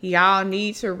 Y'all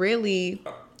need to really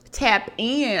tap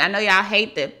in. I know y'all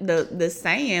hate the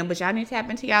saying, but y'all need to tap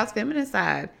into y'all's feminine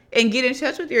side and get in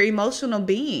touch with your emotional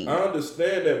being. I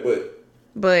understand that,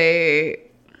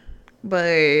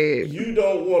 but you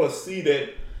don't want to see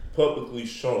that publicly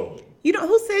shown.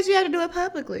 Who says you have to do it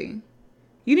publicly?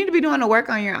 You need to be doing the work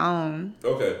on your own.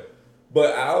 Okay.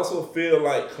 But I also feel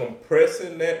like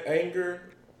compressing that anger,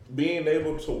 being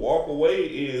able to walk away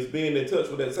is being in touch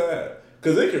with that side.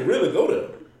 Because it can really go there.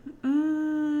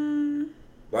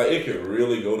 Like, it can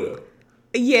really go there.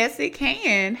 Yes, it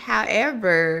can.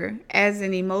 However, as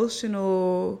an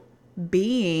emotional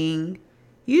being,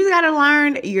 you got to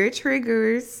learn your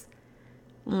triggers,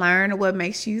 learn what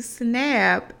makes you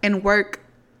snap, and work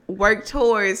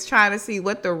towards trying to see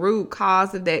what the root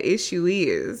cause of that issue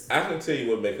is. I can tell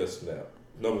you what makes us snap.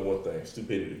 Number one thing,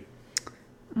 stupidity.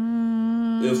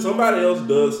 If somebody else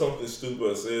does something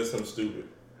stupid or says something stupid,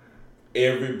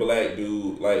 every black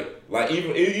dude, like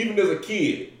even as a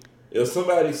kid, if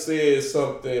somebody says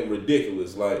something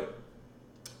ridiculous, like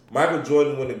Michael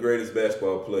Jordan was the greatest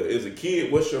basketball player, as a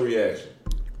kid, what's your reaction?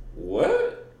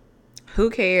 What? Who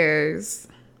cares?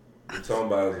 You're talking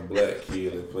about as a black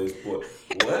kid that plays sports.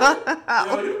 What?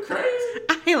 Yo, you crazy?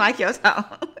 I ain't like your tone.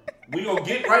 We gonna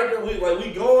get right there. We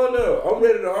going there. I'm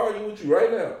ready to argue with you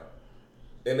right now.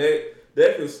 And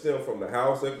that could stem from the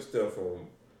house. That could stem from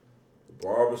the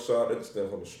barbershop, they can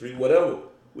stand on the street, whatever.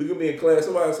 We can be in class,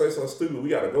 somebody say something stupid, we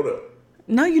gotta go there.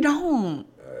 No, you don't.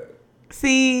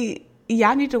 See,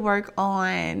 y'all need to work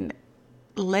on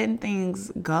letting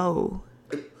things go.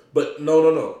 But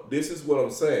no. This is what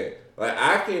I'm saying. Like,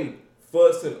 I can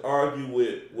fuss and argue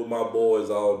with my boys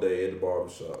all day at the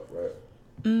barbershop, right?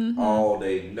 Mm-hmm. All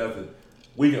day, nothing.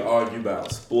 We can argue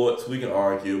about sports. We can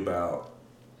argue about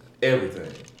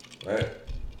everything, right?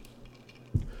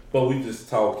 But we just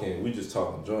talking junk. We just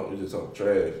talking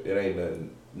trash. It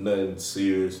ain't nothing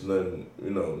serious. Nothing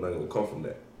gonna come from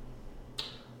that.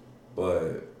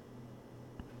 But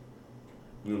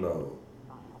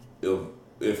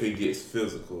if it gets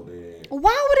physical, then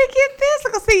why would it get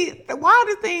physical? See, why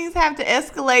do things have to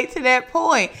escalate to that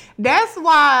point? That's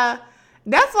why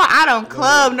I don't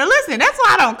club. No, listen, that's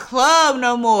why I don't club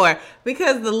no more.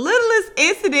 Because the littlest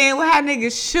incident will have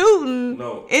niggas shooting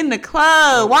in the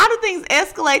club. Why do things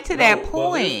escalate to that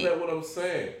point? Isn't that what I'm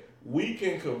saying? We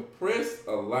can compress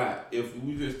a lot if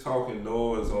we just talking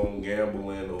noise on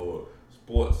gambling or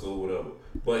sports or whatever.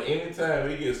 But anytime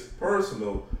it gets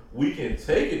personal, we can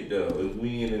take it though if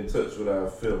we ain't in touch with our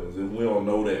feelings. If we don't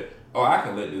know that, I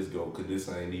can let this go because this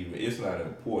ain't even, it's not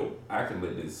important. I can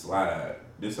let this slide.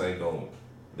 This ain't going,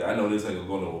 I know this ain't gonna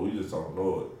go nowhere. We just talking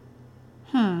noise.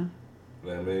 You know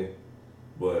what I mean?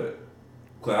 But,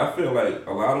 cause I feel like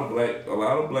a lot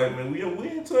of black men, we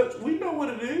in touch. We know what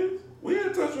it is. We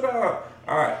in touch with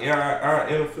our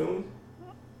inner feelings.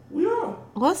 We are.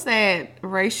 What's that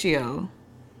ratio?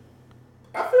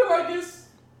 I feel like it's,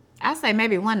 I say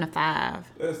maybe 1 to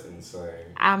 5. That's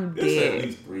insane. I'm dead. It's at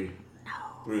least 3. No.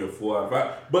 3 or 4 or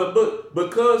 5. But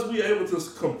because we able to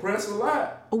compress a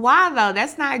lot. Why though?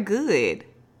 That's not good.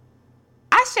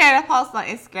 I shared a post on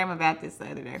Instagram about this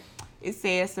the other day. It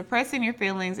says suppressing your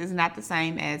feelings is not the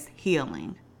same as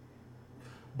healing.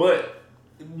 But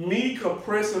me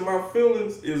compressing my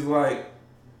feelings is like,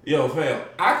 yo fam,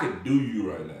 I could do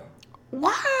you right now.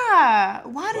 Why?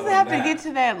 Why does it have to get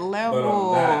to that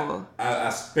level? But I'm not. I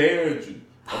spared you.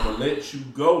 I'm gonna let you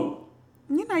go.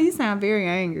 You know, you sound very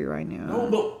angry right now. No,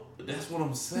 but that's what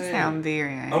I'm saying. You sound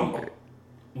very angry.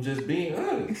 I'm just being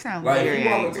honest. You sound like very if you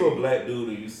walk angry. into a black dude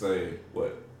and you say,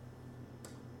 "What?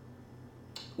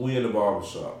 We in the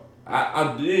barbershop.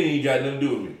 I they ain't got nothing to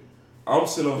do with me. I'm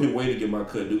sitting over here waiting to get my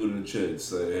cut. Dude in the check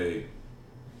say, hey,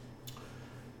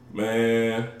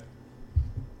 man."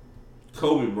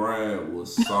 Kobe Bryant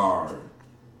was sorry,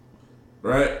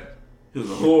 right? He was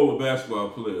a horrible basketball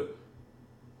player.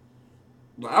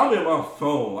 But I'm in my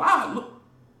phone.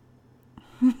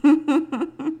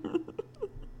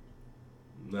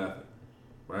 Nothing,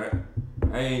 right?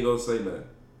 I ain't gonna say nothing.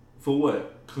 For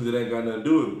what? Because it ain't got nothing to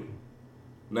do with me.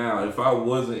 Now, if I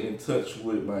wasn't in touch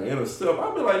with my inner self,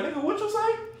 I'd be like, nigga, what you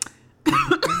say?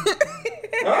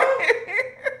 Huh?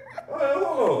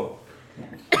 Hold on.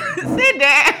 Sit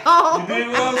down. You dig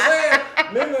what I'm saying?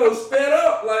 Nigga stand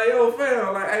up like, yo,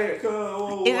 fam, like, hey,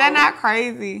 come. Is that not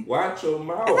crazy? Watch your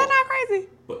mouth. Is that not crazy?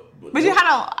 But you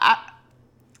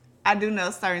I do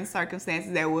know certain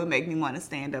circumstances that would make me want to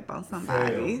stand up on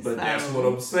somebody. But that's what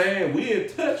I'm saying. We in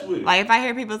touch with it. Like, if I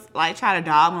hear people, like, try to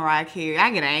dog Mariah Carey,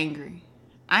 I get angry.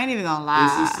 I ain't even gonna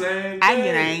lie. It's the same thing. I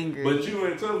get angry. But you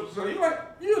in touch with, so you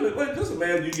like, just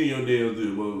imagine you get your deal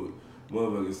due.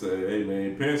 Motherfucker say, hey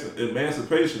man,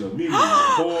 emancipation of me is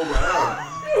horrible album.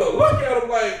 You look at him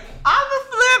like, I'ma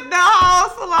flip the whole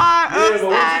salon upside but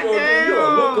what you gonna do? You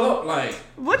gonna look up like,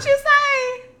 what you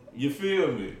say? You feel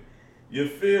me?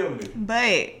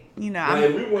 But, you know, like,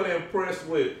 if we weren't impressed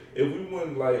with, if we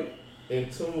weren't like in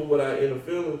tune with our inner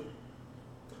feelings,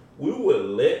 we would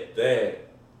let that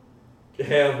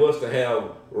have us to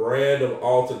have random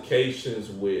altercations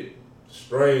with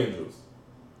strangers.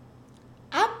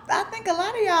 I think a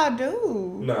lot of y'all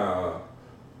do.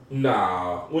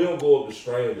 Nah. We don't go up to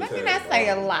strangers. Let me not say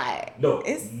a lot. No,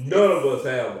 none of us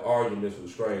have arguments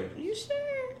with strangers. You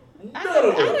sure? None of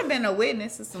us. I'd have been a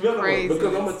witness to some crazy.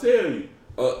 Because I'm gonna tell you,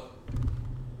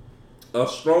 a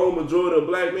strong majority of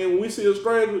black men, when we see a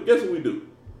stranger, guess what we do?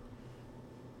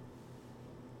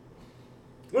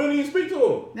 We don't even speak to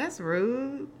them. That's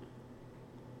rude.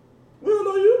 We don't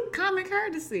know you. Common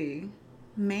courtesy,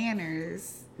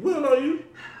 manners. We don't know you.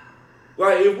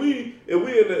 Like if we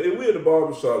in the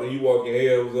barbershop and you walk in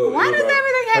here, what's up? Why does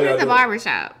everything happen in the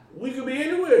barbershop? We could be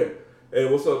anywhere. Hey,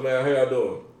 what's up, man? How y'all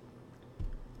doing?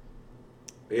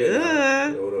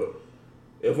 Yeah, hold up.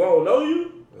 If I don't know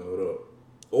you, hold up.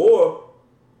 Or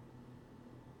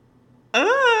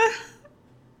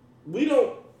we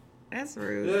don't. That's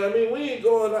rude. Yeah, I mean, we ain't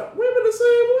going out. Women the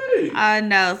same way.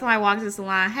 No. Somebody walks in the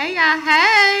salon. Hey, y'all.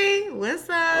 Hey, what's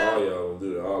up? All y'all don't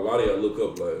do that. A lot of y'all look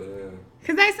up like,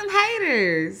 Because they some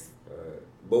haters.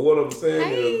 But what I'm saying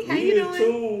Hey, is, how we you in doing?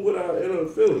 tune with our inner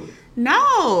feelings.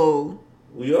 No.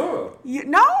 We are.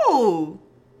 No.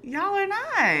 Y'all are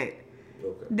not. Okay.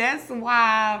 That's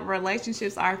why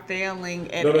relationships are failing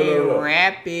at No. a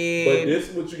rapid. But this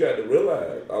is what you got to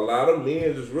realize. A lot of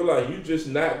men just realize you just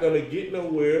not gonna get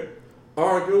nowhere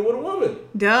arguing with a woman.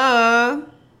 Duh.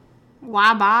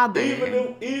 Why bother?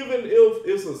 Even if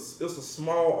it's a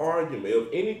small argument, if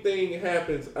anything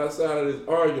happens outside of this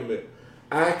argument,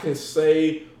 I can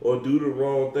say or do the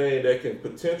wrong thing that can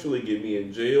potentially get me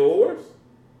in jail or worse.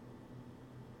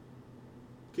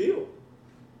 Killed.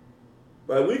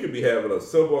 Like we could be having a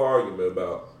simple argument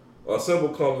about a simple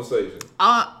conversation.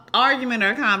 Argument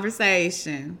or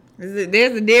conversation.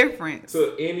 There's a difference.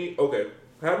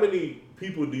 How many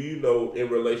people do you know in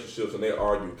relationships and they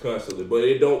argue constantly, but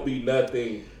it don't be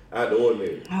nothing out of the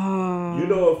ordinary? Oh. You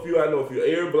know a few, I know a few.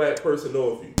 Every black person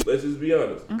know a few. Let's just be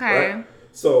honest. Okay. Right?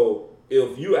 So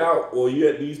if you out or you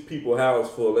at these people's house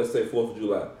for, let's say, 4th of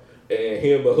July, and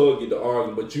him or her get to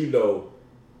arguing, but you know,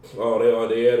 oh,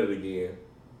 they at it again,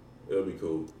 it'll be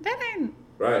cool. That ain't...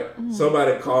 Right?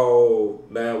 Somebody call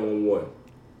 911.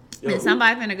 And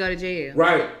somebody finna go to jail.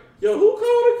 Right. Yo, who called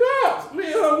the cops?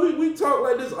 Man, we talk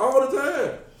like this all the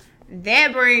time.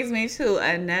 That brings me to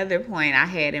another point I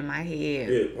had in my head.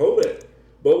 Yeah, hold that.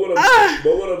 But what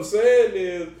I'm saying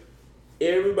is,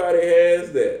 everybody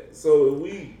has that. So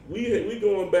we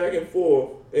going back and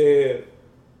forth, and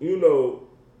you know,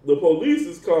 the police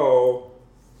is called.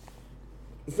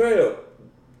 Fam,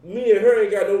 me and her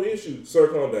ain't got no issue. Sir,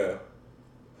 calm down.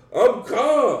 I'm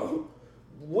calm.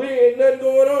 We ain't nothing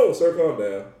going on. Sir, calm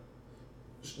down.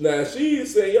 Now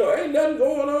she's saying, yo, ain't nothing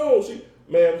going on.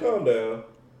 Ma'am, calm down.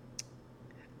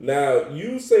 Now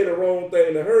you say the wrong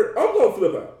thing to her, I'm gonna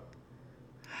flip out.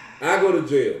 I go to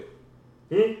jail.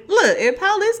 Look, if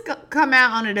police come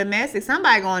out on a domestic,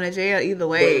 somebody going to jail either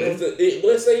way.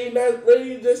 Let's say you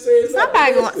just said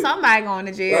somebody going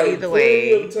to jail either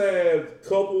way. Plenty of times,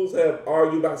 couples have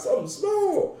argued about something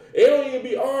small. It don't even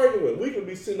be arguing. We could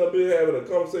be sitting up here having a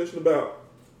conversation about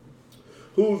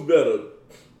who's better,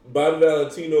 Bobby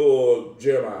Valentino or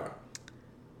Jeremiah.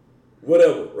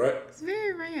 Whatever, right? It's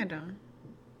very random.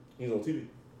 He's on TV.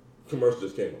 Commercial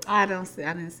just came on. I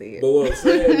didn't see it. But what I'm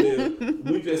saying is,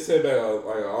 we just sit back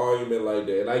like an argument like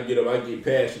that, and I get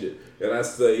passionate, and I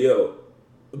say, yo,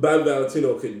 Bobby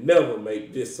Valentino could never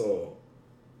make this song.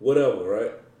 Whatever,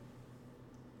 right?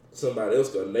 Somebody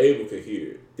else, a neighbor could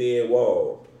hear it. Thin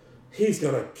wall. He's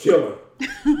gonna kill her.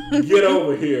 Get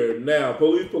over here now.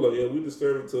 Police pull up. Yeah, we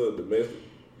disturbed to a domestic.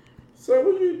 So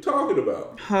what are you talking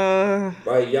about?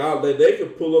 Like y'all, they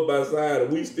could pull up outside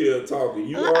and we still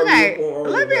talking.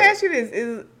 Let me ask you this: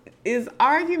 Is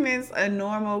arguments a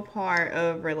normal part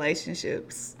of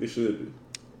relationships? It should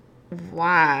be.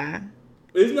 Why?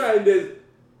 It's not even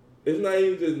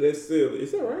just necessarily.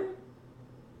 Is that right?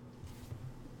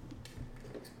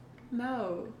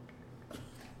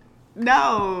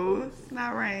 No, it's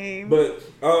not rain. But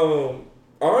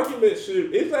arguments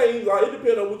should. It's not even like it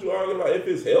depends on what you're arguing about. If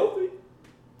it's healthy,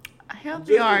 a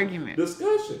healthy argument,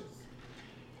 discussions.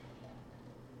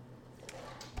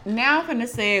 Now I'm finna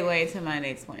segue to my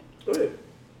next point. Go ahead.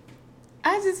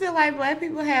 I just feel like black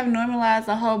people have normalized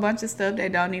a whole bunch of stuff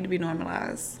that don't need to be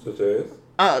normalized. Such as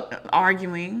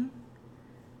arguing,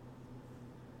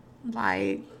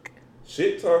 like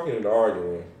shit talking and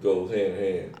arguing goes hand in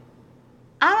hand.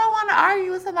 I don't want to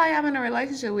argue with somebody I'm in a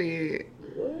relationship with.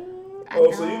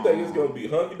 So you think it's gonna be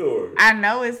hunky dory? I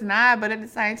know it's not, but at the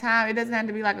same time, it doesn't have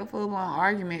to be like a full blown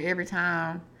argument every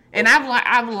time. And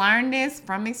I've learned this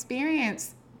from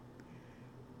experience.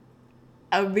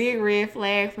 A big red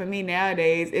flag for me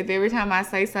nowadays, if every time I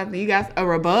say something, you got a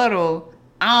rebuttal,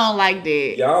 I don't like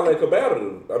that. Y'all ain't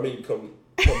compatible. I mean, compatible.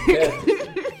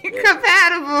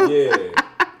 Compatible. Yeah.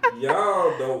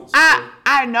 Y'all don't.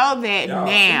 I know that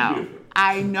now.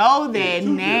 I know that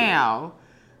now.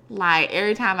 Like,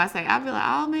 every time I say, I'll be like,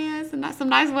 oh, man, it's some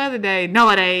nice weather day. No,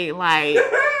 it ain't. Like,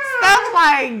 stuff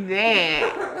like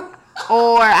that.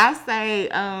 Or I say,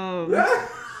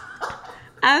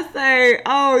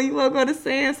 oh, you want to go to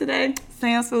Sam's today?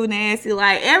 Sam's food nasty.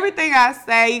 Like, everything I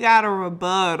say, you got a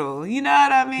rebuttal. You know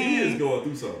what I mean? He is going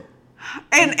through something.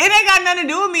 And it ain't got nothing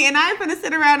to do with me, and I ain't finna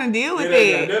sit around and deal with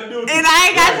it. And I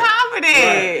ain't got time for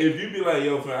that. Right. If you be like,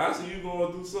 yo, fam, I see you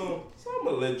going through something, so I'm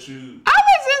gonna let you. I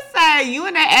would just say, you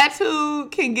and that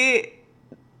attitude can get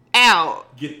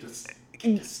out. Get this.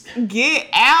 Get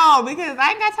out, because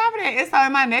I ain't got time for that. It's all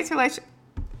in my next relationship.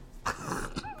 I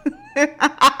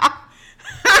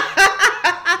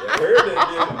heard that,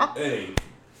 yeah. Hey,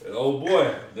 oh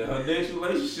boy, her next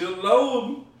relationship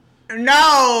low.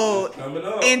 No. It's coming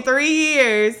up. In 3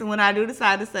 years, when I do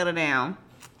decide to settle down,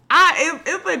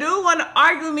 If a dude want to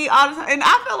argue with me all the time, and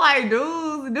I feel like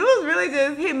dudes really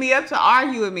just hit me up to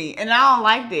argue with me, and I don't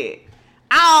like that.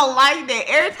 I don't like that.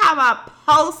 Every time I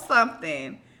post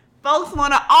something, folks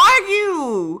want to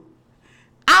argue.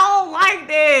 I don't like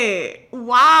that.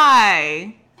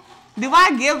 Why? Do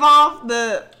I give off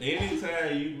the...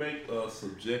 Anytime you make a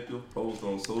subjective post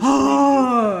on social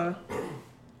media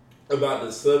about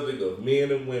the subject of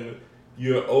men and women,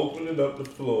 you're opening up the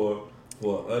floor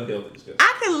for unhealthy discussion.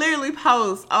 I could literally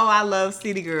post, oh, I love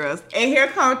city girls. And here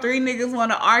come 3 niggas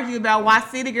want to argue about why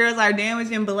city girls are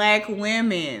damaging black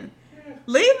women.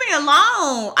 Leave me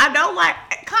alone. I don't like,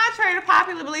 contrary to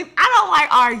popular belief, I don't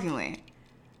like arguing.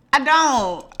 I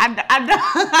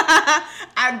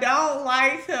don't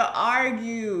like to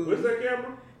argue. Where's that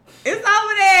camera? It's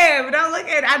over there, but don't look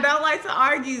at it. I don't like to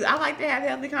argue. I like to have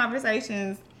healthy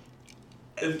conversations.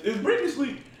 Is Brittany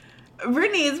asleep?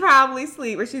 Brittany is probably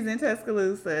asleep, or she's in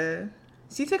Tuscaloosa.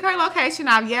 She took her location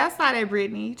off. Yeah, I saw that,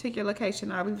 Brittany. You took your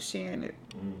location off. We were sharing it.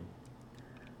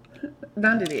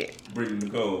 Don't do that. Brittany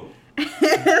Nicole.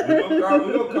 We're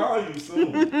gonna call you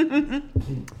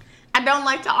soon. I don't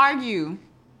like to argue.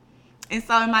 And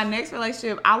so in my next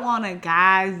relationship, I want a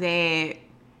guy that ain't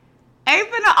finna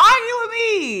argue with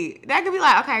me. That could be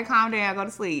like, okay, calm down, go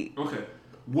to sleep. Okay.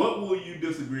 What will you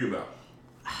disagree about?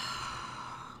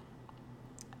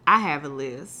 I have a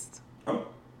list.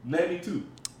 Name me 2.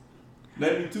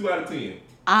 Name me 2 out of 10.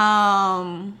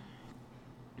 I'm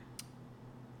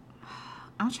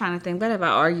trying to think. What have I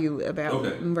argued about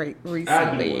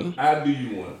recently? I'll do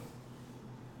you one.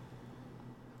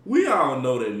 We all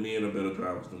know that men are better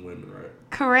drivers than women, right?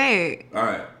 Correct. All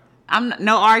right. I'm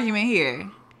no argument here.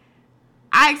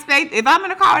 If I'm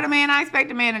in a car with a man, I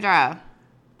expect a man to drive.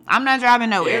 I'm not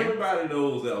driving nowhere. Everybody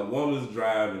knows that a woman's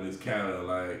driving is kind of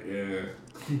like, it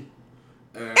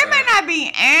may not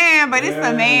be but it's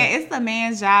the man. It's the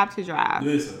man's job to drive.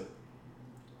 Listen,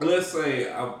 let's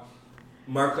say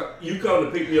you come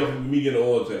to pick me up from me getting an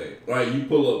oil change. Right? You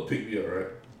pull up, pick me up, right?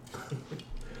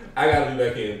 I gotta be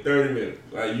back here in 30 minutes.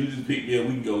 Like, you just pick me up,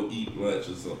 we can go eat lunch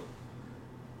or something.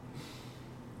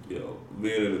 Yo,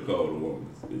 men in the car with a woman,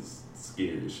 it's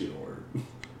scary as shit on work.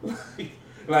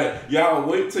 like, y'all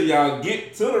wait till y'all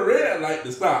get to the red light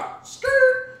to stop.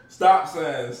 Stop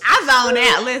signs. I zone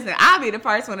out. Listen, I'll be the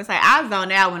first one to say I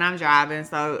zone out when I'm driving,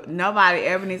 so nobody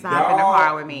ever needs to hop in the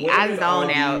car with me. I zone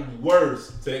out. The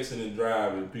worst texting and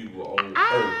driving people on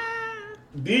earth.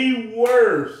 The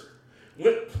worst.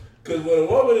 Because when a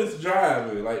woman is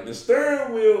driving, like, the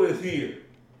steering wheel is here.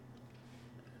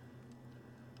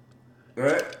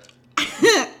 Right?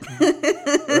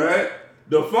 Right?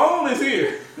 The phone is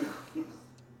here.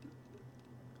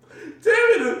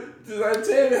 Tell me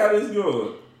how this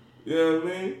going. You know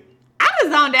what I mean? I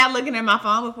just zoned out looking at my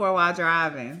phone before while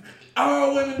driving.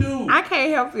 All women do. I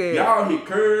can't help it. Y'all hit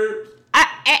curbs.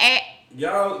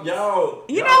 Y'all.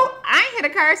 You know, I ain't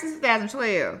hit a curb since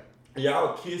 2012.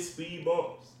 Y'all kiss speed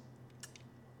bumps.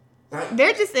 Like,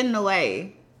 they're just in the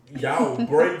way. Y'all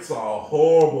brakes are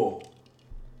horrible.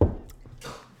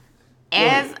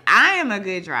 As I am a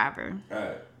good driver. All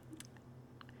right.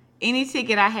 Any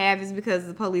ticket I have is because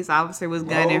the police officer was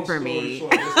gunning for me.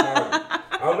 Short,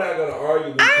 I'm not gonna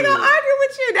argue with you. I ain't gonna argue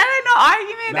with you. That ain't no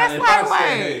argument. Now, that's my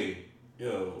way. Hey,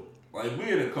 yo, like,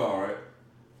 we in the car, right?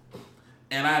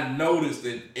 And I noticed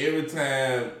that every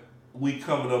time we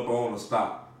coming up on a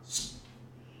stop.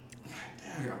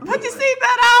 Put your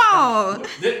seatbelt on.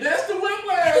 That's the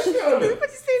whiplash coming. Put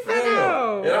your seatbelt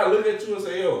on. And I look at you and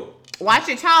say, yo. Watch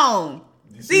your tone.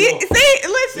 Listen.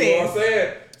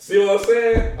 See what I'm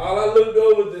saying? All I looked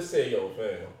over was just say, yo,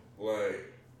 fam.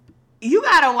 Like. You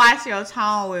gotta watch your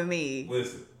tone with me.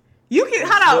 Listen. You can,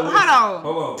 hold on.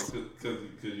 Cause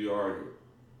you argue.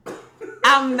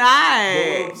 I'm not.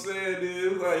 But what I'm saying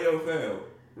is, like, yo, fam,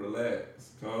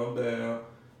 relax, calm down.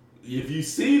 If you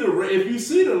see the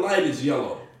light is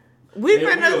yellow, and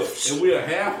we're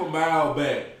half a mile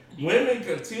back, women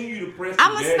continue to press.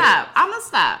 I'ma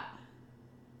stop.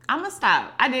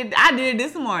 I did it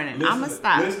this morning. I'ma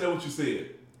stop. Listen to what you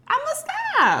said. I'ma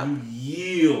stop. You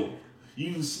yield.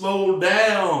 You slow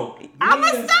down. I'ma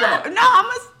stop. No,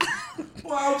 I'ma stop.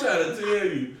 Well, I'm trying to tell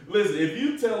you. Listen, if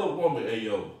you tell a woman, hey,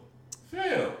 yo,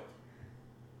 fam,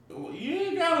 you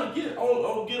ain't gotta get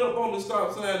up on the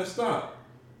stop sign and stop.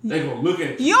 They gonna look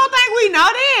at you. You don't think we know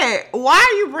that? Why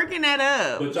are you bringing that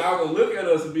up? But y'all gonna look at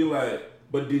us and be like,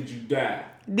 but did you die?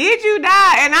 Did you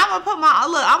die? And I'm gonna put my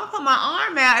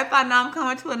arm out if I know I'm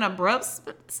coming to an abrupt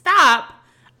stop.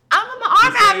 I'm gonna put my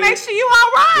arm out and make sure you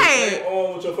all right. You ain't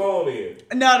on with your phone in.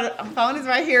 No, the phone is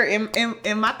right here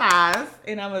in my thighs,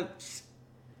 and I'm a.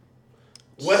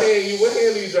 What hand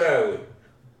are you driving?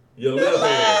 Your left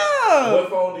hand. What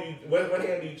phone do you? What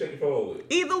hand do you check your phone with?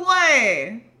 Either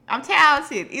one. I'm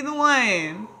talented. Either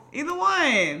one. Either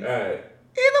one. All right.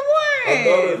 Either one.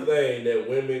 Another thing that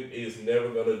women is never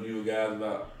gonna do with guys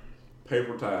about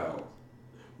paper towels.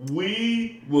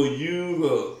 We will use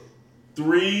a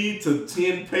 3 to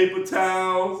 10 paper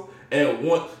towels at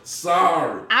once.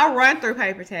 Sorry. I run through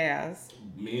paper towels.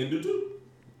 Men do too.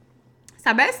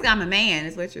 So basically, I'm a man,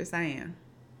 is what you're saying.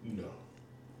 No.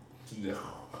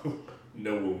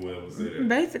 No one will ever say that.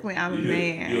 Basically, I'm a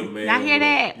man. You're a man. Y'all hear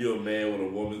that? You're a man with a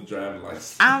woman's driving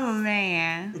license. I'm a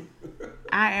man.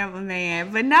 I am a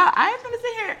man. But no, I ain't gonna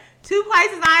sit here. 2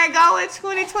 places I ain't go in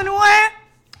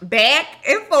 2021. Back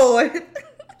and forth.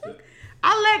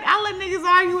 I let niggas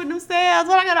argue with themselves.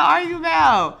 What I gotta argue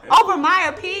about? Over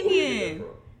my opinion.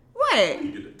 What?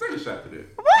 Take a shot to that.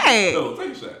 What? No,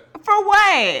 take a shot. For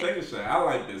what? Take a shot. I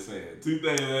like that saying. 2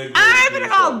 things I ain't finna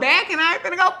go back and I ain't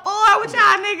finna go forward with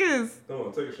y'all niggas. Come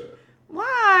on, take a shot.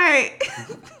 Why?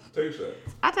 Take a shot.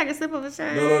 I'll take a sip of a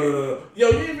shot. No. Yo,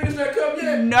 you ain't finished that cup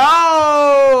yet?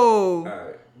 No.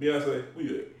 Alright. Beyonce, we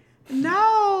good.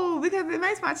 No, because it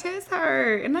makes my chest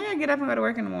hurt. And I gotta get up and go to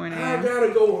work in the morning. I gotta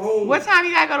go home. What time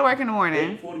you gotta go to work in the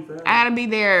morning? 8:45. I gotta be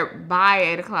there by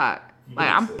 8 o'clock. Like,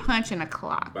 I'm punching a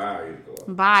clock. By 8 o'clock.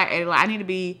 By 8 o'clock. I need to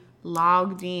be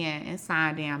logged in and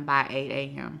signed in by 8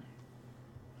 a.m.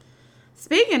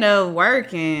 Speaking of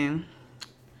working,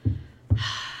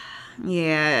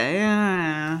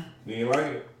 yeah. You ain't like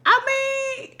it?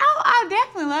 I mean, I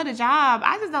definitely love the job.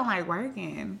 I just don't like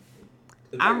working.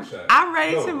 I'm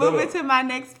ready to move into my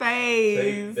next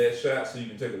phase. Take that shot so you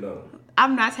can take another one.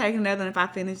 I'm not taking another one if I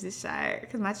finish this shot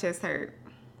because my chest hurt.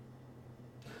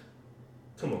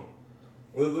 Come on.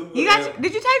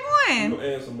 Did you take one?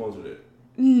 We'll add some more to that.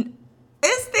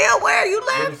 It's still where you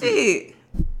left it.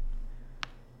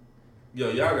 Yo,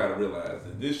 y'all gotta realize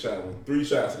that this shot was 3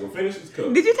 shots to go finish this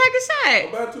cup. Did you take a shot?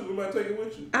 I'm about to. We might take it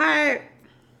with you. All right.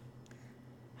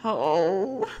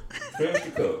 Oh. Finish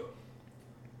the cup.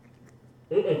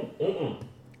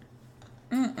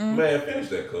 Man, finish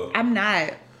that cup. I'm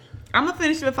not. I'm gonna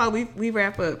finish it before we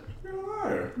wrap up. You're a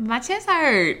liar. My chest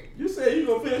hurt. You said you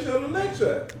gonna finish on the next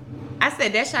shot. I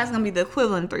said that shot's gonna be the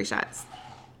equivalent of 3 shots.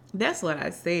 That's what I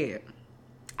said.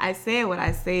 I said what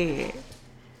I said.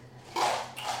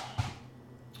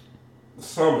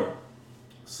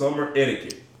 Summer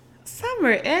etiquette.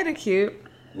 Summer etiquette.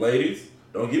 Ladies,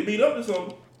 don't get beat up to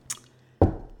something.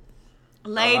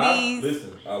 Ladies.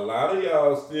 A lot of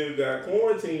y'all still got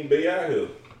quarantine day out here.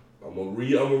 I'm gonna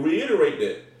reiterate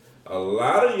that. A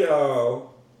lot of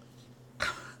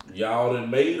y'all done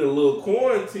made a little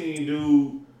quarantine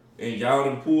dude and y'all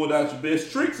done pulled out your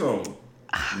best tricks on them.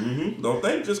 Mm-hmm. Don't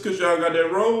think just because y'all got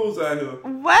that rose out here.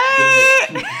 What?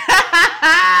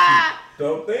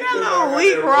 Don't think that little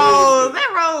weak rose.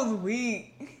 That rose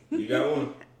weak. You got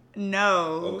one?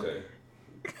 No. Okay.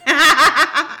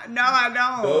 No, I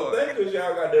don't. Don't think because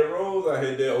y'all got that rose out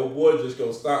here that old boy just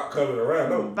gonna stop coming around.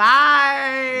 No.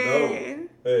 Bye. No.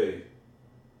 Hey.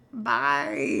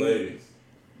 Bye. Ladies,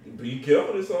 be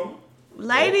careful or something.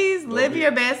 Ladies, live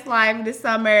your best life this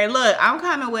summer. Look, I'm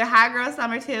coming with Hot Girl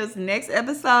Summer Tips next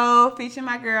episode featuring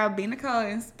my girl B. Nicole,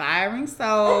 Inspiring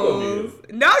Souls.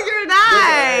 No, you're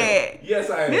not. Yes,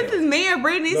 I am. This is me and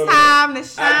Brittany's time to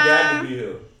shine. I got to be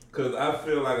here because I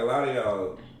feel like a lot of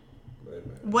y'all.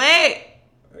 What?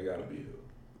 I gotta be here.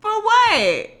 For what?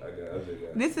 I just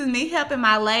got. This is me helping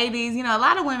my ladies. You know, a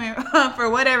lot of women, for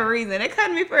whatever reason, they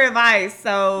come to me for advice.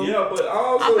 So yeah, but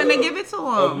also I'm gonna give it to them.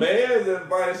 A man's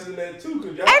advice in that too,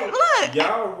 cause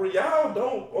y'all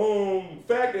don't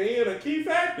factor in a key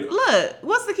factor. Look,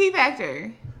 what's the key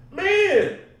factor?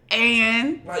 Man.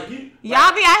 And like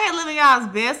y'all be out here living y'all's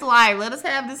best life. Let us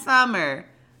have this summer.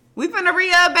 We finna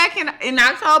re-up back in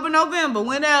October, November,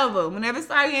 whenever it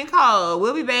start getting cold.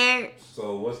 We'll be back.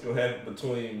 So what's gonna happen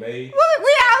between May?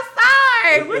 We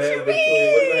outside. What you mean?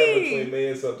 What's gonna happen between May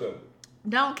and September?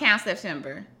 Don't count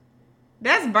September.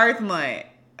 That's birth month.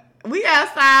 We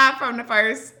outside from the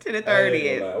 1st to the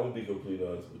 30th. I'm gonna be completely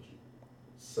honest with you.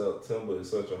 September is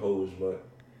such a Hoj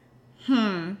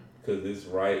month. Because it's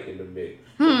right in the mix.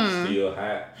 It's still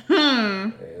hot.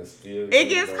 And still it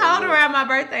gets cold around my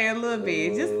birthday a little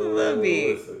bit. Just a little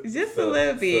bit. Just a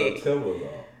little bit. September's off.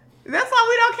 That's why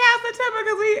we don't count September,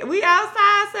 because we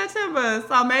outside September.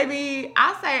 So maybe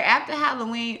I say after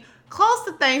Halloween, close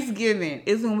to Thanksgiving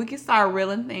is when we can start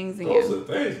reeling things in. Close to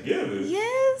Thanksgiving?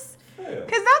 Yes.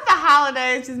 Because don't the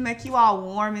holidays just make you all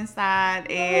warm inside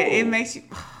and it makes you...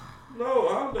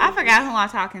 No, I forgot who I'm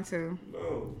talking to.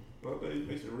 No. Holidays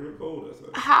makes it real cold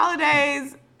outside.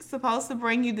 Holidays supposed to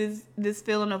bring you this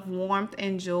feeling of warmth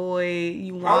and joy.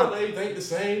 You want Holidays ain't the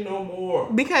same no more.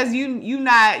 because you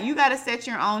gotta set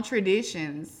your own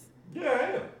traditions. Yeah,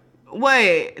 I am.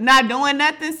 What? Not doing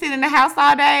nothing, sitting in the house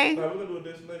all day? Nah, we're gonna do a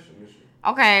destination this year.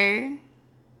 Okay.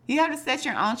 You have to set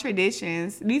your own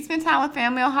traditions. Do you spend time with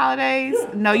family on holidays? Yeah.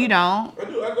 No, you don't. I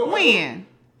do. I go. When?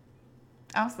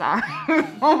 I'm sorry.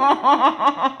 That's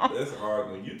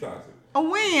hard when you toxic.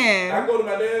 When? I go to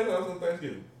my dad's house on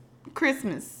Thanksgiving.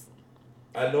 Christmas.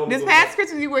 I know. This past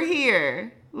Christmas you were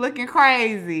here, looking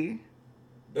crazy.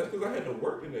 That's because I had to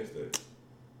work the next day.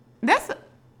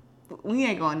 We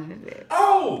ain't going into that.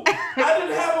 Oh, I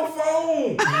didn't have a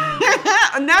phone.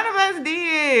 None of us I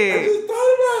did. just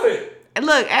thought about it.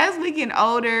 Look, as we get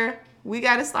older, we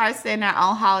got to start setting our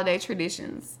own holiday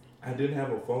traditions. I didn't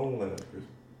have a phone last Christmas.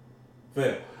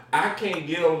 Fam, I can't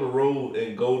get on the road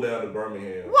and go down to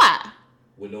Birmingham Why?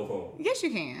 with no phone. Yes, you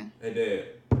can. Hey, Dad.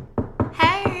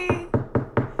 Hey,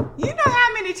 you know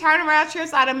how many turnaround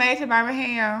trips I'd have made to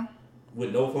Birmingham?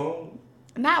 With no phone?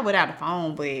 Not without a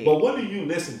phone, But but what do you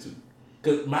listen to?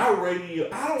 Because my radio,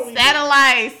 I don't even...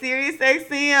 satellite, Sirius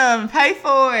XM, pay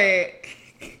for it.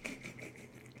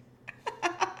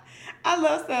 I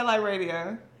love satellite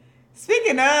radio.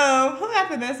 Speaking of, who got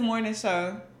the best morning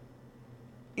show,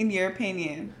 in your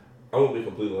opinion? I'm going to be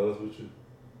completely honest with you.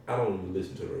 I don't even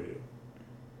listen to the radio.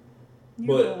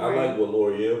 You're But boring. I like what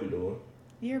L'Oreal be doing.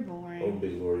 You're I'm a boring.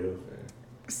 big L'Oreal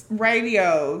fan.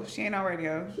 Radio. She ain't on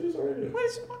radio. She's on radio.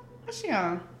 What's she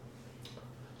on?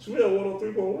 She be on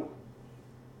 103.1.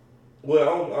 Well, I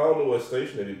don't know what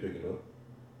station they be picking up.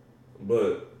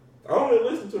 But I don't even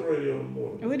listen to the radio in the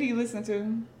morning. What do you listen to?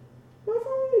 My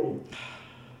phone.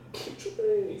 What you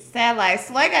mean? Satellite.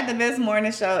 Sway got the best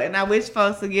morning show, and I wish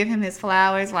folks would give him his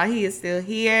flowers while he is still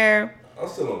here. I'm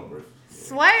still on the breakfast.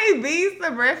 Sway beats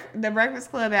the Breakfast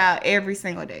Club out every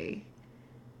single day.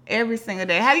 Every single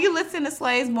day. Have you listened to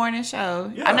Sway's morning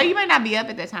show? Yeah. I know you may not be up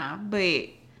at that time, but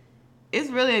it's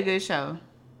really a good show.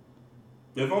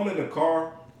 If I'm in the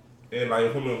car, and like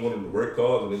if I'm in one of the work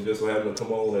cars, and it just so happen to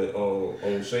come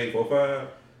on Shade 45,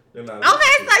 then I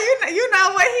Okay, so you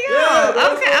know what he on.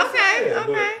 that's Okay, what I'm okay, saying.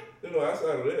 okay. But,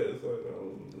 outside of that, it's like I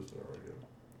don't listen to the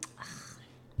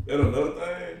radio. And another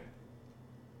thing.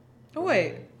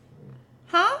 Wait.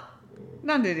 Huh?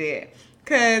 Don't do that.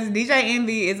 Cause DJ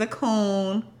Envy is a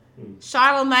coon.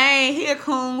 Charlamagne, he a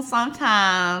coon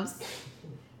sometimes.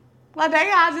 Like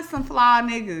they all just some flawed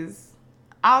niggas.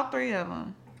 All three of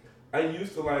them. I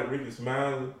used to like Ricky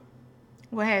Smiley.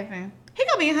 What happened? He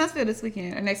gonna be in Huntsville this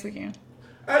weekend or next weekend.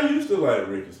 I used to like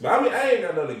Ricky Smiley. I mean, I ain't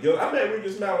got nothing to go. I met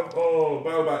Ricky Smiley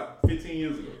about 15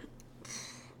 years ago.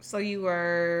 So you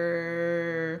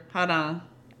were, hold on.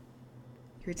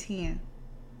 You're 10.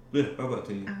 Yeah, I was about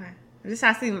 10. Okay. Just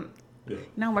I see. Yeah.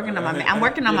 No, I'm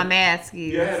working on my math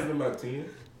skills. Yeah, I had to be about 10. It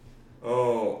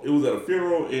was at a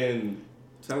funeral in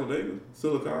Talladega,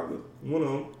 Silicaca. One of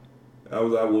them. I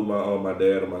was out with my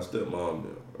dad and my stepmom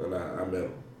there, and I met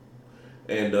him.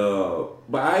 And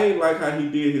but I ain't like how he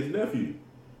did his nephew.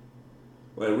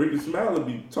 Like Ricky Smiley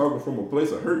be talking from a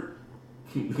place of hurt.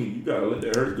 You gotta let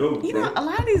that hurt go, You bro. know, a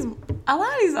lot of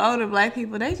these older black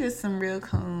people, they just some real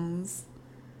coons.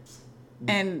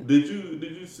 And Did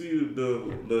you see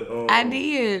the I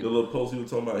did. the little post he was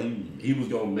talking about? He was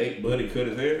gonna make Buddy cut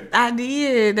his hair. I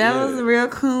did. That Yeah. was real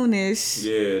coonish.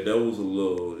 Yeah, that was a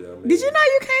little. I mean, Did you know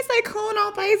you can't say coon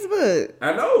on Facebook?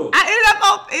 I know. I ended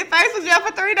up in Facebook jail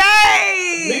for 3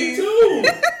 days. Me too.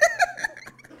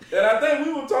 And I think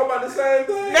we were talking about the same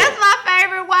thing. That's my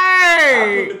favorite I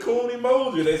word. put the coon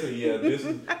emoji. They said, "Yeah, this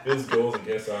goes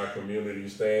against our community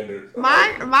standards."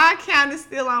 My account is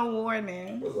still on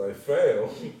warning. I was like, "Fam,"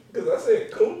 because I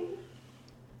said coon.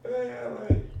 Man,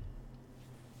 like,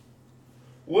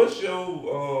 what's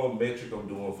your metric I'm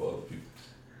doing for other people?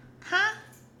 Huh?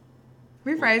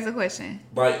 Rephrase the question.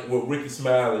 Like what Ricky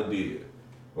Smiley did.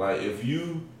 Like if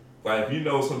you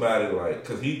know somebody like,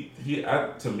 cause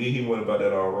to me he went about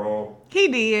that all wrong. He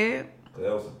did. 'Cause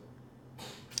that was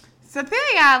So fill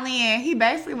y'all in. He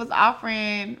basically was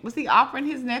he offering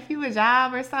his nephew a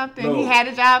job or something? No. He had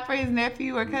a job for his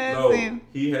nephew or cousin? no,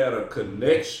 he had a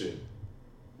connection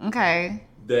Okay.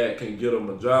 that can get him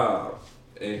a job,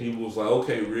 and he was like,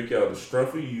 "Okay, Rick, out the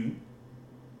strength of you,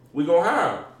 we gonna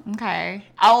hire him." Okay.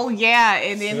 Oh yeah,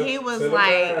 and then he was Send him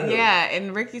like, down here. yeah,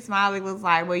 and Ricky Smiley was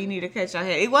like, well, you need to cut your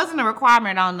hair. It wasn't a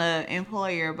requirement on the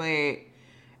employer, but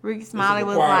Ricky Smiley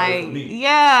was requirement like, for me.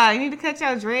 yeah, you need to cut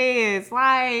your dreads.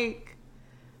 Like,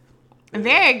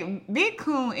 very big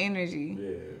coon energy.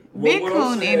 Yeah. Big what I'm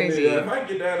coon saying is, energy. if I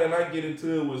get down and I get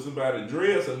into it with somebody,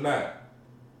 dress or not,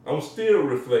 I'm still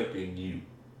reflecting you.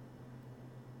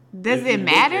 Does it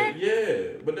matter?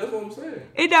 Yeah, but that's what I'm saying.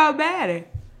 It don't matter.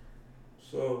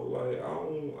 So like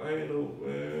I ain't no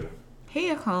man.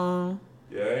 He'll come.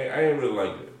 Yeah, I ain't really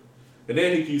like that. And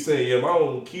then he keeps saying, yeah, my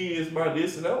own kids, my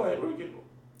this and that. I'm like, Ricky.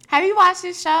 Have you watched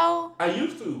this show? I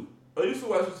used to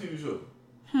watch the TV show.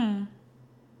 And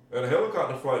a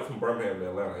helicopter flight from Birmingham to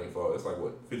Atlanta ain't far. It's like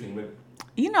what, 15 minutes?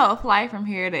 You know, a flight from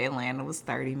here to Atlanta was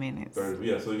 30 minutes. 30,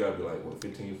 yeah, so you gotta be like, what,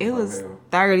 15 It was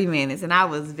 30 minutes, and I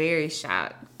was very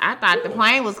shocked. I thought the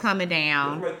plane was coming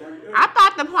down. Like 30, I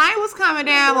thought the plane was coming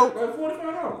down. like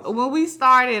 $45. When we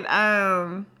started,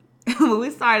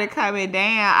 coming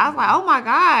down, I was like, oh my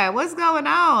God, what's going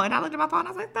on? And I looked at my phone, I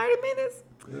was like, 30 minutes?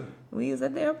 Yeah. We was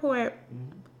at the airport.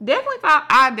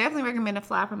 I definitely recommend a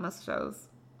fly from Muscle Shoals.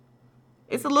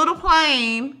 It's a little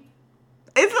plane.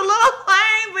 It's a little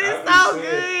plane, but it's so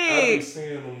good. I be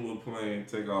seeing them little plane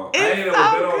take off. It's I ain't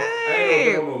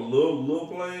never been on a little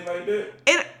plane like that.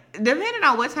 It depending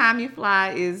on what time you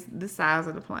fly is the size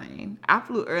of the plane. I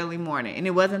flew early morning, and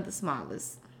it wasn't the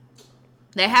smallest.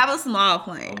 They have a small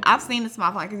plane. I've seen the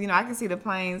small plane because I can see the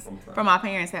planes from my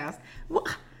parents' house.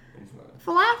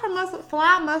 Fly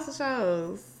Muscle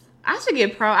Shoals. I should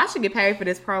get paid for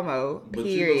this promo. But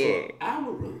period. I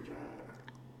would really drive.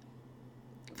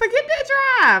 Forget that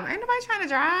drive. Ain't nobody trying to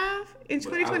drive in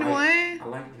 2021. I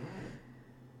like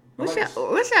driving. What's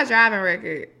your driving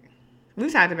record? We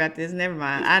talked about this. Never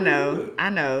mind. I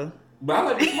know. But I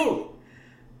like to smoke.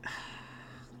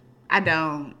 I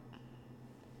don't.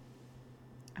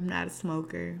 I'm not a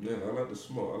smoker. Yeah, I like to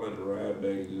smoke. I like to ride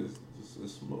back and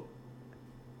just smoke.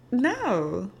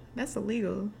 No, that's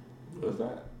illegal. What's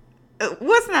that?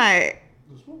 What's not?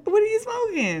 What are you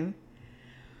smoking?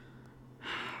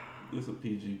 It's a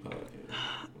PG podcast.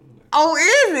 Oh,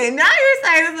 is it? Now you're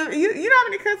saying you know how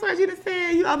many cuss words you just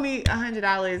said? You owe me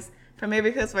 $100 from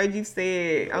every cuss word you've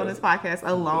said on this podcast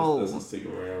alone. That's a sick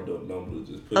round up number.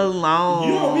 Just put alone.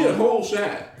 You owe me a whole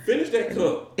shot. Finish that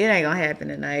cup. It ain't gonna happen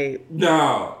tonight.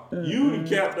 Nah, you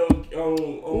capped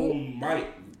on Mike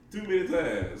too many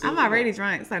times. So I'm already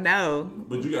drunk, so no.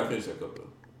 But you gotta finish that cup though.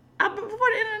 Before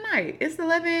the end of the night. It's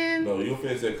 11. No, you'll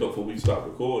finish that cup before we stop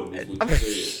recording. That's what you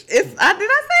said. Did I say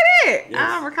that? Yes.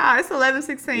 I don't recall. It's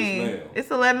 11:16. Yes, ma'am. It's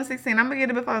 11:16. I'm gonna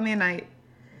get it before midnight.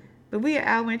 But we are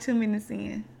hour and 2 minutes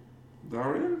in.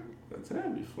 Already? That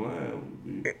time be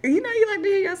flying. You know you like to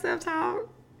hear yourself talk.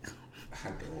 I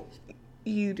don't.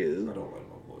 You do. I don't like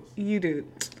my voice. You do.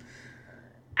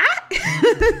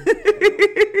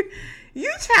 You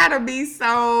try to be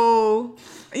so.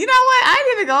 You know what? I ain't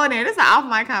even going there. This is an off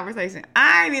mic conversation.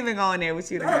 I ain't even going there with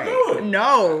you tonight.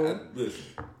 No. Listen.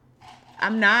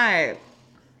 I'm not.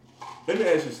 Let me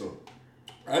ask you something.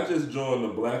 I just joined the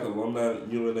Black Alumni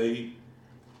UNA.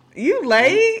 You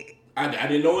late? I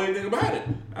didn't know anything about it.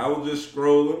 I was just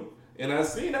scrolling and I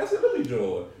said, let me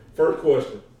join. First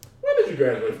question. When did you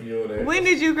graduate from UNA? When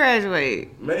did you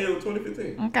graduate? May of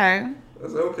 2015. Okay. I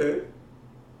said, okay.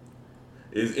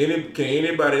 Can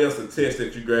anybody else attest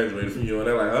that you graduated from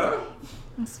UNA? Like, huh?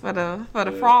 It's for the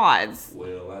frauds.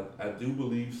 Well, I do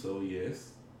believe so,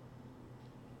 yes.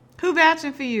 Who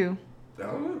vouching for you? I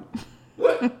don't know.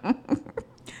 What?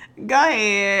 Go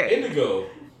ahead. Indigo.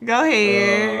 Go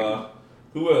ahead.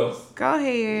 Who else? Go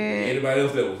ahead. Anybody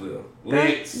else that was there?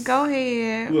 Lex. Go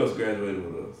ahead. Who else graduated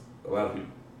with us? A lot of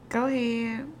people. Go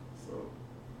ahead. So,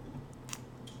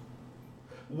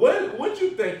 what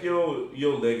you think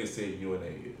your legacy at UNA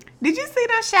is? Did you see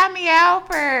them shout me out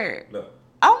for? No.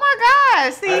 Oh my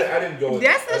gosh! See, I didn't go.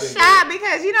 That's a shot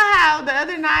because you know how the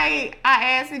other night I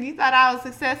asked if you thought I was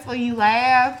successful. You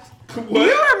laughed. What?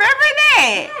 You remember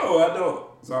that? No, I don't.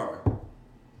 Sorry.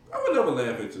 I would never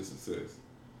laugh at your success.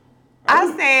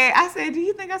 I said, do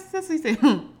you think I'm successful? You said,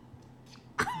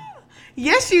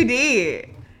 Yes, you did.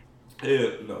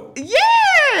 Yeah, no.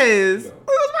 Yes. No.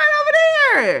 We was right over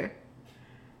there.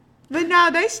 But no,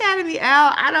 they shouted me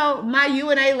out. My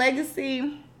UNA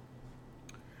legacy.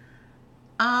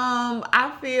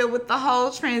 I feel with the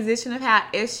whole transition of how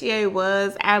SGA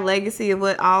was, our legacy of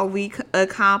what all we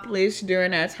accomplished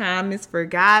during our time is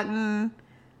forgotten.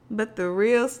 But the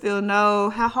real still know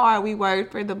how hard we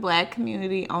worked for the Black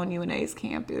community on UNA's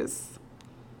campus.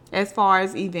 As far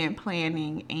as event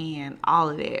planning and all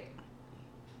of that.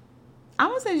 I'm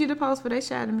going to send you the post where they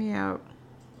shouted me out.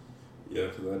 Yeah,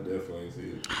 because I definitely see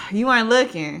it. You weren't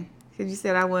looking because you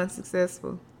said I wasn't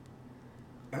successful.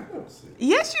 I never see it.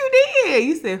 Yes, you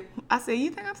did. I said,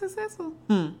 you think I'm successful?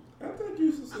 I think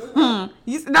you successful.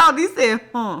 You said,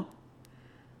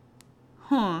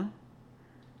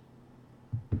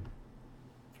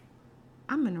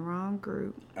 I'm in the wrong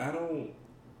group. I don't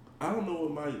know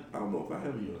if I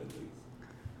have a UNA legacy.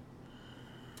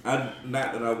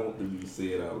 Not that I want to be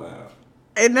said out loud.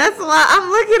 And that's why I'm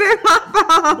looking at my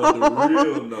But phone. the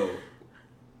real no.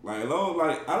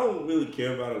 I don't really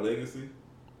care about a legacy.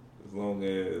 As long as,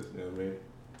 you know what I mean,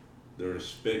 the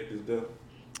respect is there.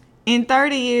 In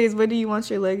 30 years, what do you want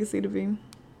your legacy to be?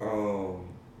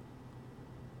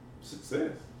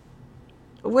 Success.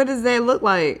 What does that look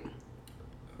like?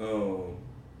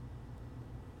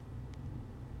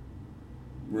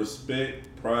 Respect,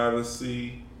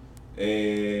 privacy,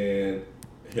 and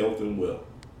health and wealth.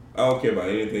 I don't care about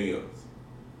anything else.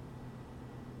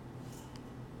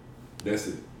 That's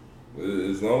it.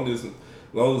 As long as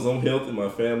I'm healthy, my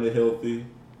family healthy,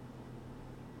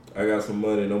 I got some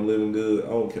money and I'm living good, I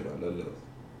don't care about nothing else.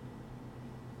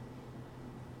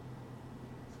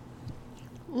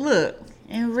 Look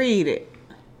and read it.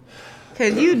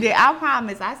 Cause you did. I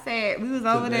promise. I said we was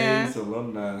over there. Today's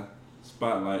alumni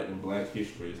spotlight in Black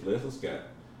history is Leslie Scott.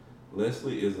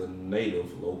 Leslie is a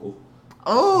native local.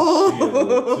 Oh. She is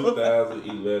a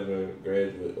 2011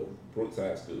 graduate of Brooks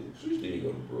High School. She did go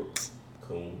to Brooks.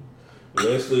 Cool.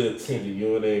 Leslie attended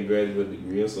UNA and graduate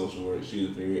degree in social work. She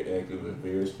is very active in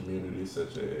various communities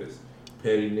such as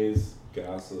pettiness,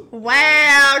 gossip.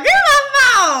 Wow. Give me my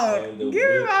phone. Give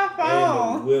me my And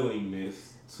phone. the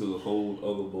willingness to hold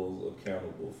other bulls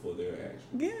accountable for their actions.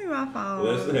 Give me my phone.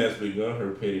 Leslie has begun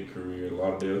her petty career in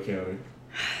Lauderdale County,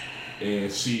 and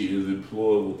she is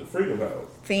employed with the Freedom House.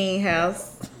 Fiend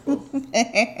House. You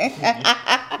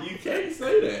can't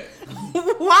say that.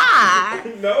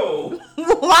 Why? No.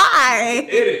 Why?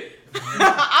 Edit. I'm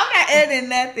not editing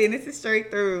nothing. This is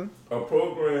straight through. A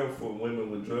program for women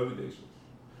with drug addictions.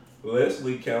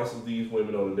 Leslie counsels these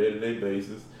women on a day-to-day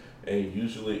basis and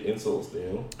usually insults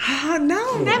them. Oh,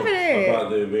 no, never that. About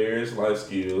their various life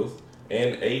skills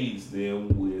and aids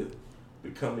them with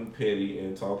becoming petty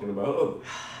and talking about others.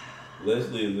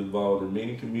 Leslie is involved in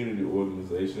many community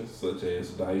organizations such as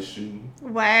dice shooting,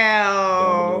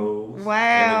 Wow. dominoes,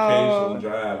 Wow. and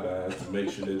occasional drive-bys to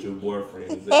make sure that your boyfriend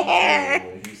is at the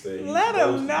when he says he's Let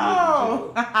supposed him to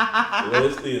know. be at the jail.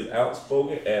 Leslie is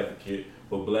outspoken advocate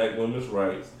for Black women's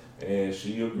rights, and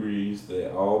she agrees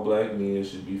that all Black men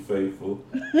should be faithful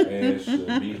and should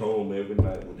be home every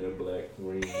night with their Black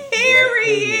rings,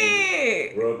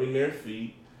 Period. rubbing their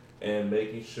feet and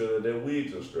making sure their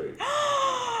wigs are straight.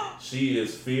 She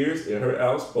is fierce in her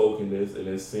outspokenness and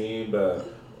is seen by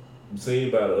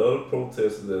the other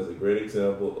protesters as a great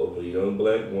example of a young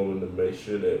Black woman to make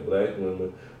sure that Black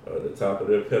women are at the top of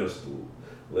their pedestal.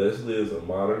 Leslie is a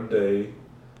modern day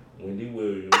Wendy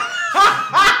Williams.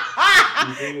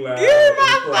 Speaking loud Give me and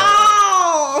my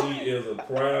proud. phone. She is a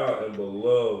proud and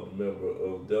beloved member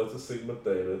of Delta Sigma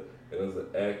Theta and is an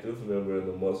active member in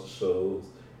the Muscle Shoals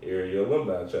area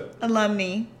alumni chapter.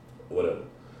 Alumni. Whatever.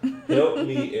 Help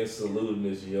me in saluting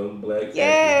this young Black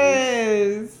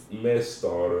Yes. activist, mess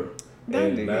starter, Don't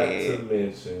and do not that. to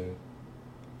mention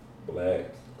Black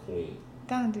Queen.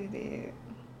 Don't do that.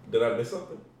 Did I miss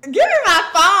something? Give me my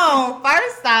phone,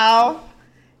 first off.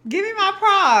 Give me my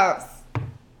props.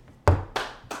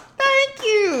 Thank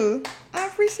you. I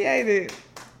appreciate it.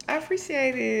 Petty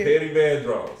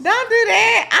Vandross. Don't do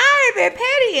that. I ain't been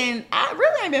petty and I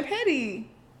really ain't been petty.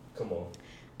 Come on.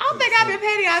 I don't think I've been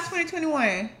petty all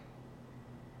 2021.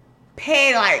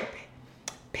 Petty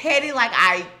like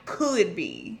I could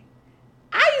be.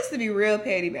 I used to be real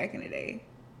petty back in the day.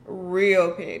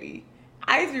 Real petty.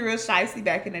 I used to be real shicey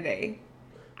back in the day.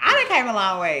 I done came a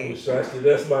long way. Shiesty,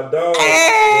 that's my dog.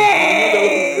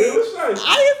 Hey! You know, real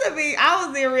shiesty. I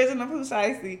was the original Pooh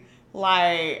Shiesty.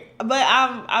 But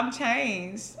I'm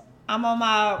changed. I'm on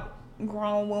my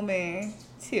grown woman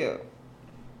tip.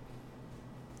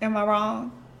 Am I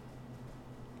wrong?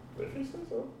 If you say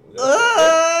so.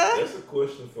 That's a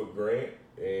question for Grant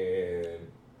and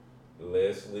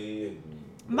Leslie. And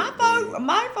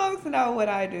My folks know what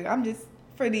I do. I'm just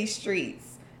for these streets.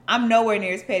 I'm nowhere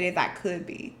near as petty as I could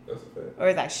be. That's a fact. Or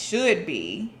as I should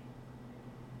be.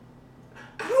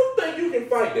 I don't think you can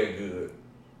fight that good.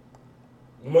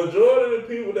 Majority of the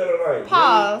people that are like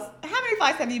Pause. How many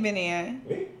fights have you been in?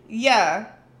 Me? Yeah.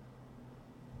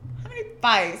 How many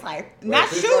fights? Not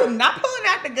fist shooting, fight? not pulling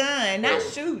out the gun, not Oh.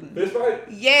 shooting. Fist fight?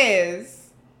 Yes.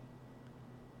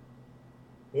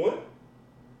 One?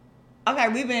 Okay,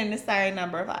 we've been in the same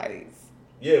number of fights.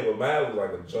 Yeah, but mine was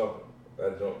like a jumper. I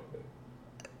jumped.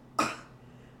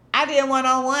 I did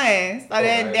one-on-one, so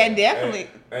that definitely,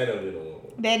 I ain't never did no one.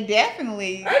 that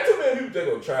definitely. I ain't too many people that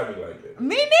gonna try me like that.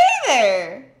 Me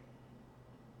neither.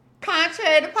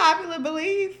 Contrary to popular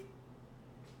belief.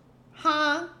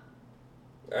 Huh?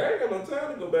 I ain't got no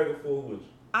time to go back and forth with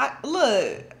you.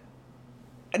 Look,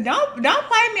 Don't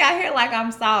play me out here like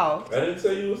I'm soft. I didn't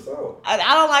say you were soft. I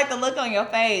don't like the look on your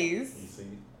face. You see,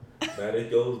 now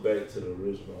it goes back to the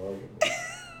original argument.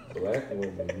 Black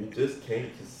women, you just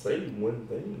can't just say one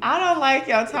thing. I don't like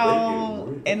your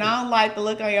tone, and I don't like the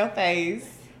look on your face.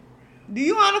 Do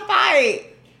you want to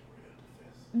fight?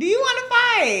 Do you want to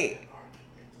fight?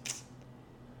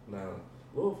 Now,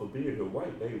 Lord forbid, her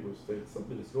white neighbors think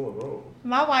something is going wrong.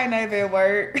 My white neighbor at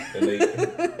work. And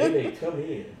they come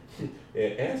in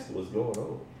and ask what's going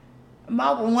on.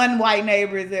 My one white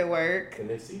neighbor is at work. And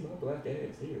they see my black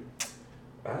ass here.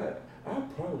 I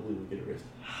probably would get arrested.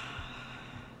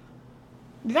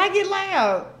 Did I get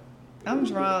loud? I'm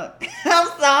drunk. I'm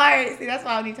sorry. See, that's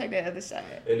why I need to take that other shot.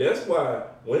 And that's why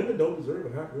women don't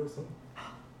deserve a hot girl summer.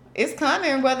 It's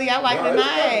coming, whether y'all like it or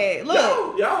not.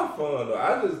 Look. Y'all fun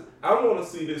though. I want to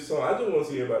see this song. I just want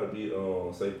to see everybody be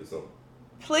safe or something.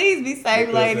 Please be safe,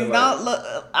 Because ladies. like, Don't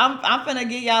look. I'm finna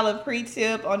give y'all a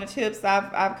pre-tip on the tips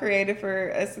I've created for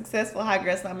a successful hot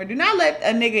girl summer. Do not let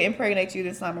a nigga impregnate you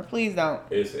this summer. Please don't.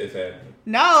 It's happening.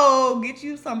 No, get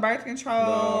you some birth control.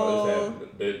 No,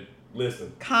 it's happening.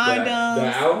 Listen, condoms,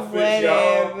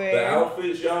 the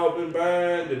outfits y'all been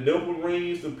buying, the nipple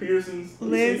rings, the piercings.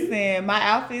 Listen, my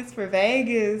outfits for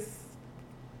Vegas.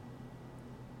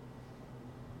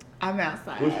 I'm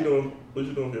outside. What you doing? What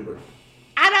you doing for your birthday?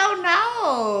 I don't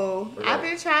know. Okay. I've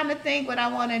been trying to think what I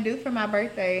want to do for my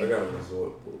birthday. I got a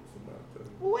resort booked for my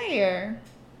birthday. Where?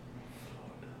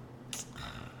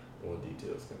 More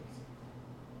details coming.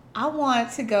 I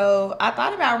want to go. I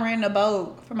thought about renting a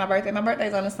boat for my birthday. My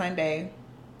birthday's on a Sunday.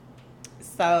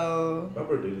 So. My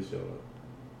birthday this year,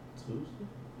 Tuesday.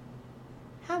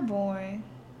 How boring.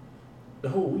 The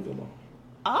whole week I'm off.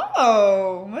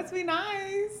 Oh, must be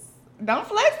nice. Don't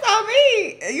flex on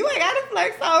me. You ain't got to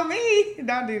flex on me.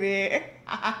 Don't do that.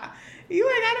 You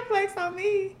ain't got to flex on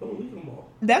me. The whole week I'm off.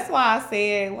 That's why I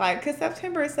said, like, because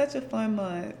September is such a fun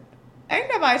month. Ain't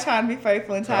nobody trying to be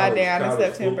faithful and tied down in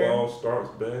September. Football starts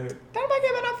back. Don't nobody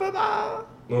give me no football.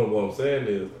 No, what I'm saying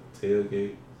is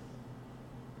tailgate.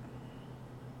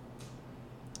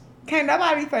 Can't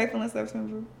nobody be faithful in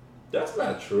September. That's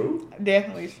not true.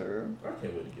 Definitely true. I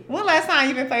can't wait to get When last time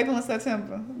you been faithful in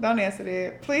September? Don't answer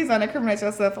that. Please don't incriminate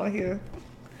yourself on here.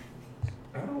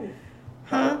 I don't.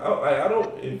 Huh? I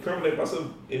don't incriminate myself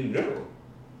in general.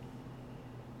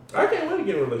 I can't wait to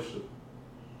get in a relationship.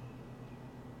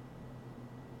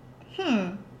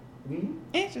 Mm-hmm.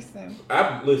 Interesting.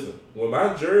 Listen, when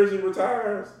my jersey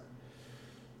retires.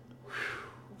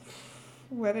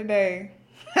 What a day.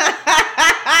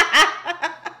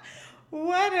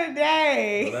 What a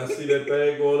day. When I see that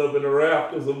thing going up in the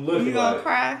rafters, I'm looking You gonna like,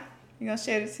 cry? You gonna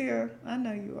shed a tear? I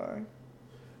know you are.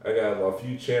 I got a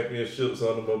few championships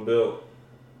under my belt,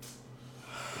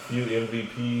 a few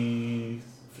MVPs,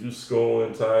 a few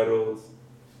scoring titles,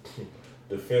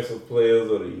 defensive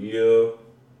players of the year.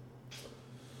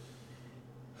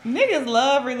 Niggas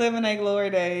love reliving their glory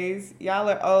days. Y'all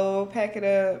are old. Pack it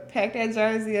up. Pack that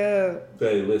jersey up.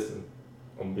 Hey, listen,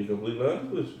 I'm gonna be completely honest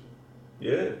with you.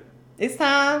 Yeah. It's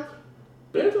time.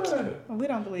 Bedtime. We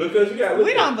don't believe Because you. You got.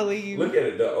 We don't believe you. Look at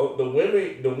it.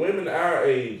 The women our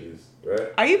ages,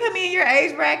 right? Are you putting me in your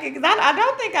age bracket? Because I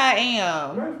don't think I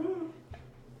am. Right.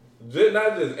 Just,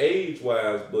 not just age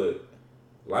wise, but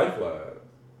life wise.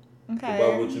 Okay.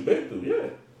 About what you've been through, yeah.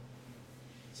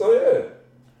 So yeah.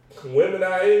 Women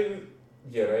our age,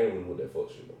 yeah, they ain't really with that fuck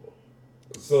shit no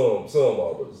more. Some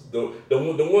are, but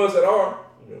the ones that are,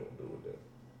 you don't do with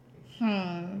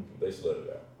them. They slut it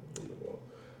out. Leave them alone.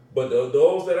 But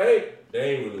those that ain't, they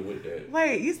ain't really with that.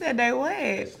 Wait, you said they what?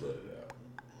 They slut it out.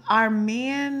 Are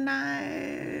men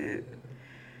not?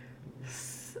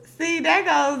 See, that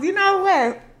goes. You know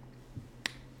what?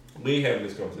 We ain't having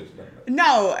this conversation now.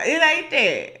 No, it ain't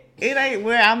that. It ain't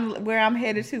where I'm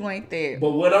headed to. Ain't that?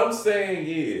 But what I'm saying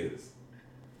is,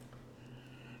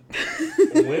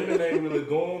 women ain't really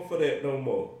going for that no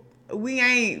more. We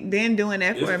ain't been doing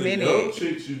that for a minute. Young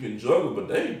chicks you can juggle, but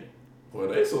they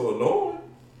so annoying.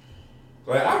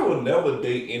 Like I would never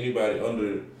date anybody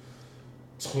under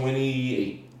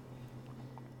 28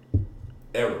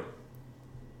 ever.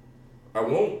 I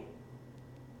won't.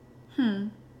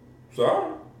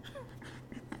 Sorry.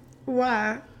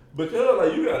 Why? Because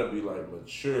like you gotta be like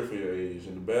mature for your age,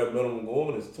 and the bare minimum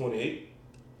woman is 28.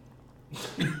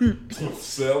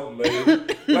 27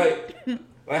 maybe. Like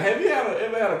have you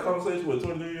ever had a conversation with a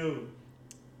 23-year-old?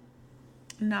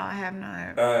 No, I have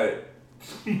not.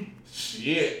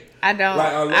 Shit. I don't.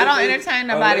 I don't entertain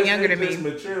nobody younger than me.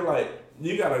 Mature, like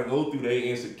You gotta go through their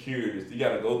insecurities. You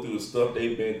gotta go through the stuff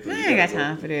they've been through. I ain't got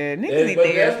time for that. Niggas need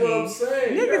therapy. That's what I'm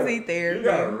saying. Niggas need therapy. You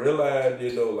gotta realize,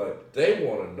 you know, like, they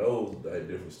want to know like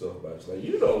different stuff about you. Like,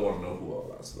 you don't want to know who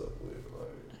all I slept with.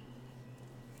 Like,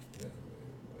 yeah, man,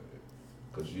 like,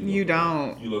 cause you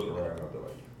don't. You look around and they're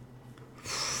like,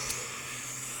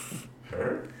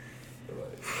 her?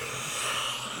 Like,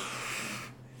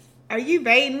 are you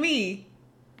baiting me?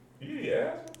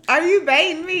 Yeah. Are you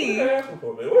baiting me? What are you asking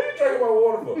for, man? What are you drinking my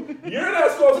water for? You're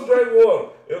not supposed to drink water.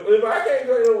 If I can't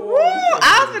drink the water,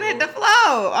 I was gonna hit the flow.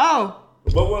 Oh.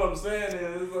 But what I'm saying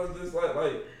is, it's just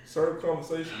like certain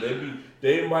conversations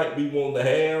they might be wanting to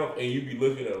have, and you be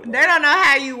looking at them. They don't know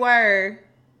how you were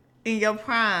in your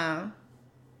prime.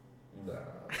 Nah.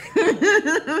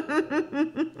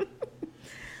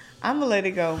 I'm gonna let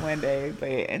it go one day, but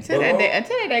until that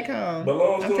day comes,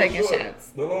 I'm taking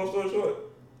shots. But long story short,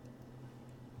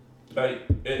 like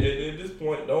at this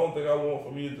point, the only thing I want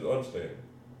from you is understanding,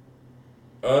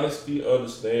 honesty,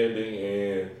 understanding,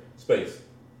 and space,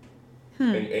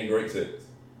 and great sex.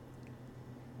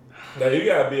 Now you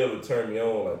gotta be able to turn me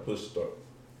on like push start.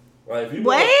 Like if you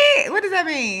what does that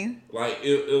mean? Like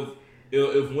if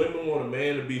women want a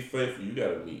man to be faithful, you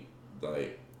gotta meet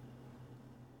like.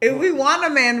 If we want a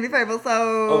man to be faithful,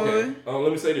 so okay.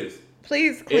 Let me say this.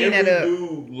 Please clean that up. Every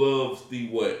dude loves the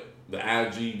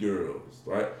IG girls,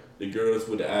 right? The girls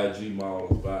with the IG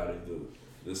model body,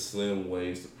 the slim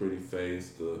waist, the pretty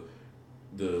face,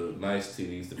 the nice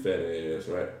titties, the fat ass,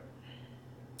 right?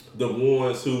 The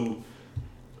ones who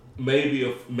maybe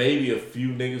a few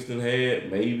niggas done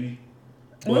had, maybe.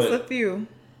 What's a few?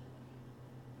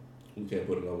 We can't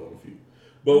put a number on a few.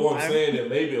 But what I'm saying that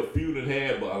maybe a few done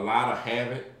had, but a lot of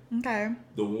haven't. Okay.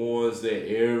 The ones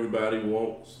that everybody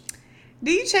wants.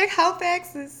 Do you check hoe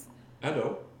faxes? I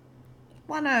don't.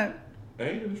 Why not? I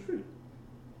ain't in the street.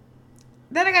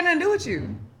 That ain't got nothing to do with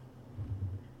you.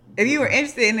 If you were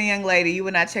interested in a young lady, you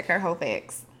would not check her hoe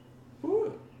fax.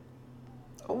 What?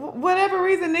 Whatever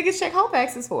reason niggas check hoe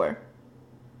faxes for.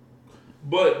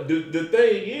 But the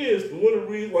thing is, one of the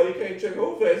reasons why you can't check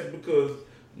hoe faxes is because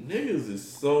niggas is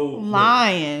so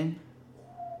lying.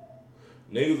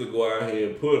 Niggas will go out here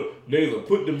and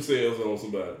put themselves on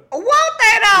somebody. Won't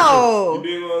they though? You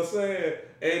dig what I'm saying?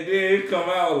 And then it come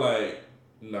out like,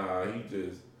 nah,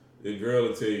 the girl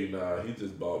will tell you, nah, he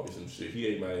just bought me some shit. He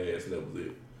ate my ass and that was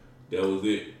it. That was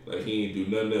it. Like, he ain't do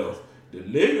nothing else. The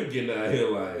nigga getting out here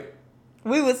like,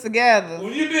 we was together.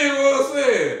 Well, you dig what I'm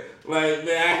saying? Like,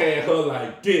 man, I had her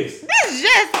like this.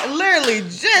 This literally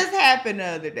just happened the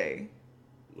other day.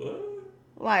 What?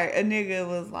 Like, a nigga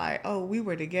was like, oh, we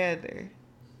were together.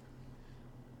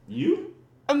 You?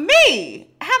 Me?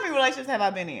 How many relationships have I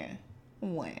been in?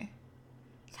 One.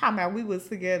 Talking about we was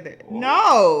together. What?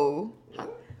 No.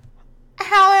 What?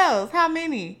 How else? How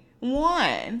many?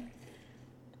 One.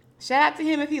 Shout out to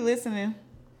him if he listening.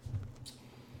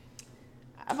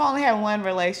 I've only had one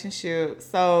relationship.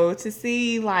 So to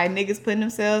see like niggas putting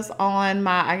themselves on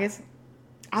I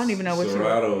don't even know what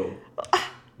Serato.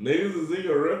 Niggas is in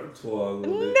your repertoire.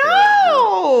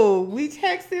 No. We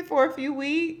texted for a few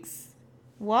weeks.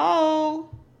 Whoa.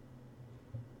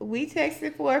 We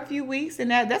texted for a few weeks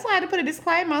and that's why I had to put a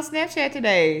disclaimer on Snapchat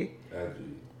today.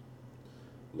 Actually,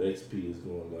 Lex P is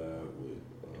going live with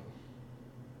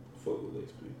fuck with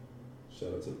Lex P.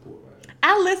 Shout out to the Port Miami.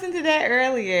 I listened to that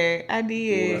earlier. I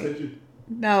did. I sent you?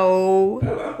 No. I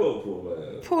fuck with Port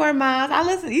Miami. Poor Miles. I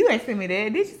listened. You ain't sent me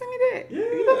that. Did you send me that? Yeah.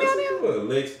 You put me on there?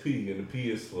 Lex P and the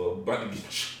P is for about to get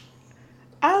you.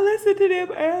 I listened to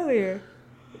them earlier.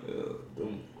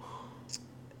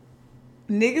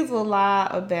 Niggas will lie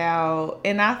about,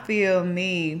 and I feel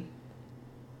me.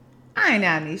 I ain't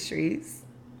out in these streets.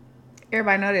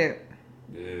 Everybody know that.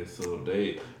 Yeah, so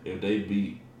if they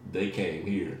beat, they came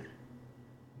here.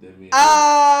 That means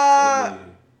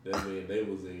they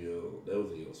was in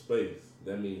your space.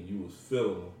 That means you was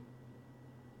feeling them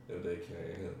if they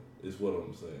came here. Is what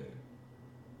I'm saying.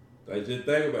 Like, just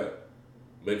think about it.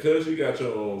 Because you got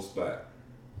your own spot,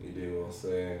 you dig what I'm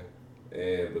saying?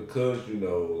 And because you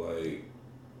know, like,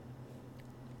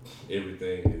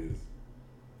 everything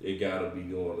it gotta be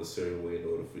going a certain way in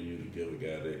order for you to give a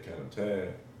guy that kind of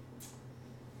time.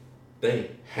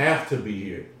 They have to be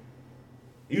here.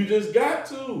 You just got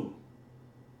to.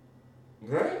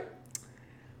 Right?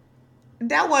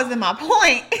 That wasn't my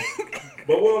point.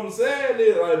 But what I'm saying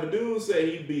is, like, the dude said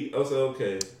he beat. I said,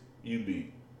 okay, you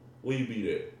beat. Where you beat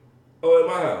at? Oh, at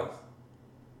my house.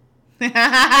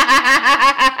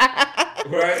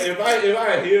 Right? If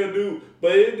I hear a dude,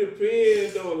 But it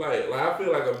depends though. Like I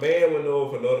feel like a man would know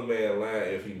if another man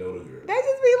lying if he know the girl. They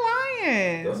just be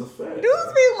lying. That's a fact.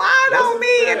 Dudes be lying on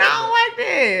me, and I don't like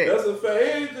that. That's a fact.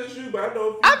 It ain't just you, but I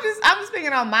know. I'm just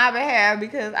speaking on my behalf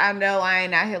because I know I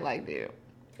ain't out here like that.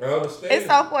 I understand. It's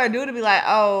so for a dude to be like,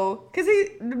 oh, because the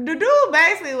dude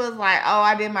basically was like, oh,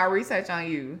 I did my research on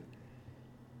you.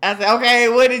 I said, okay,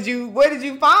 what did you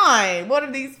find? What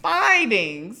are these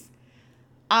findings?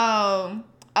 Oh,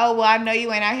 well, I know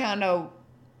you ain't out here on no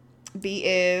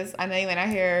BS. I know you ain't out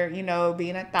here,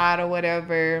 being a thought or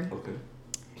whatever. Okay.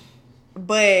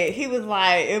 But he was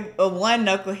like, if a one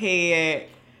knucklehead,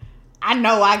 I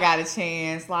know I got a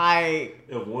chance. Like,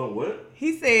 if one what?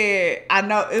 He said, I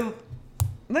know if.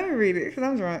 Let me read it because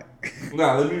I'm drunk.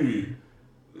 Nah, let me read it.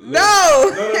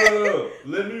 No.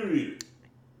 Let me read it.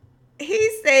 He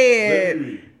said. Let me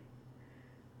read it.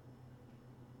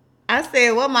 I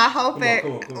said, what my whole fact?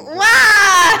 Come on.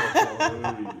 Why?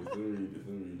 Let me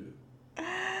read it.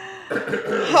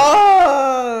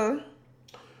 Oh.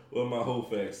 What my whole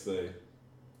facts say.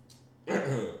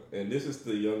 And this is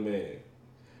the young man.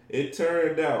 It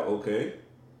turned out, okay,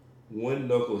 one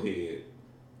knucklehead,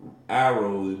 eye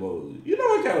roll emoji. You know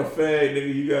what kind of fag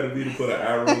nigga you gotta be to put an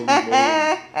eye roll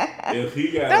emoji? If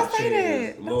he got Don't a say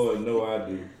chance, that. Lord, no, I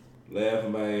do.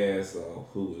 Laughing my ass off.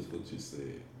 Who is what you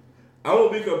said? I'm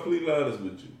gonna be completely honest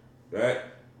with you, right?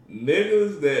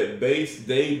 Niggas that base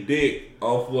they dick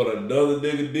off what another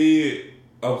nigga did,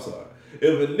 I'm sorry.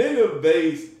 If a nigga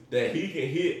base that he can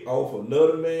hit off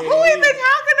another man. Who even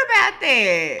talking about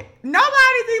that?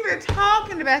 Nobody's even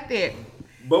talking about that.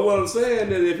 But what I'm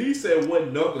saying is if he said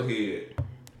one knucklehead,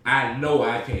 I know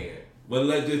I can. But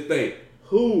let's just think,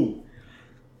 who,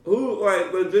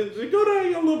 like, just go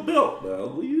down your little belt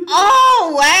now.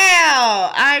 Oh,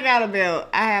 wow. I ain't got a belt.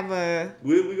 I have a...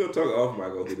 We gonna talk off mic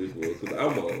over this one, because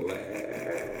I'm gonna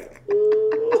laugh.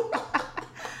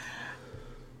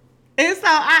 And so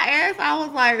I asked, I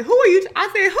was like, who are you? I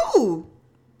said, who?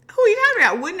 Who are you talking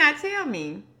about? Would not tell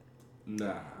me.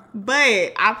 Nah.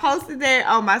 But I posted that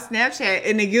on my Snapchat,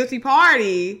 and the guilty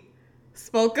party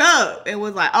spoke up and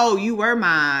was like, oh, you were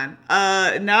mine.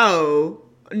 No.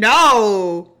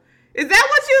 Is that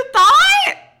what you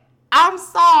thought? I'm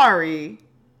sorry.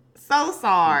 So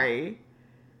sorry.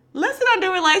 Listen, I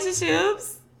do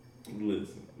relationships.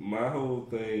 Listen, my whole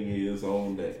thing is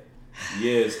on that.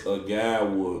 Yes, a guy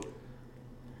would,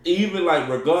 even like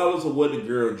regardless of what the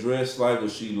girl dressed like,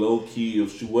 if she low key,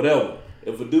 if she whatever.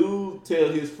 If a dude tell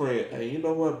his friend, hey, you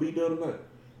know what, beat the other night?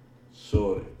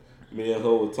 Shorty. Me and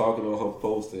her were talking on her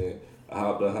post and I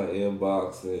hopped on her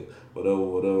inbox and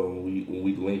whatever, when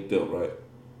we linked up, right?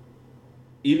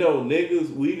 You know,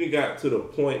 niggas, we even got to the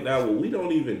point now where we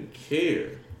don't even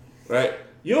care, right?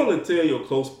 You only tell your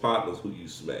close partners who you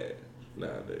smash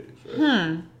nowadays,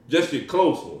 right? Just your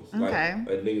close ones, Okay.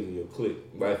 like niggas in your clique.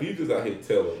 Like if you just out here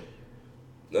telling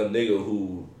a nigga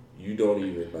who you don't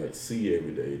even like see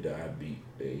every day that I beat,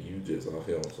 and you just out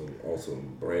here on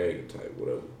some bragging type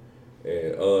whatever,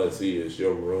 and odds is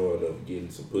your run of getting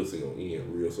some pussy on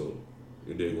end real soon.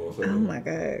 You dig what I'm saying? Oh my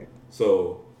God.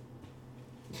 So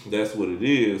that's what it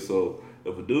is. So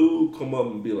if a dude come up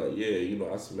and be like, yeah, you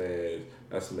know, I smashed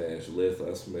left,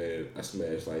 I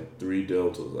smashed like 3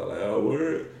 deltas. I like, oh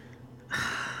word.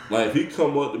 Like if he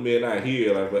come up to me and I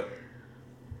hear like, but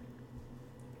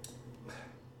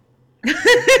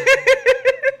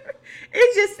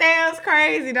it just sounds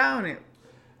crazy, don't it?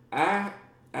 I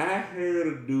heard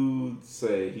a dude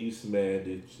say he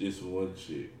smashed this one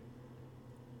chick.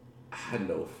 I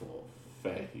know for a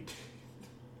fact he did.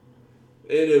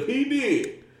 And if he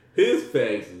did, his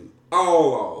facts is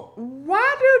all off.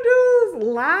 Why do dudes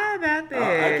lie about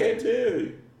that? I can't tell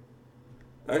you.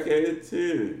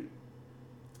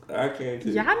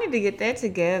 Y'all need to get that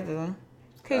together.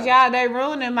 Because y'all, they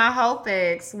ruining my whole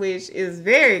facts, which is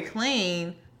very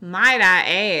clean, might I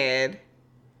add.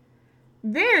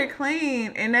 Very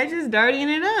clean, and they just dirtying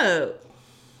it up.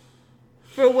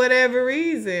 For whatever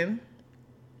reason.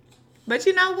 But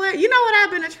you know what? You know what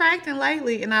I've been attracting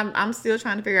lately, and I'm still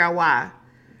trying to figure out why.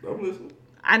 I'm listening.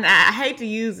 I hate to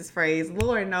use this phrase.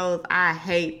 Lord knows I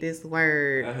hate this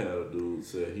word. I had a dude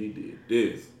say he did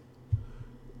this.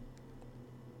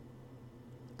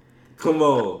 Come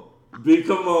on.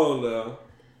 Come on now.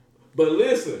 But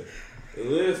listen. I'm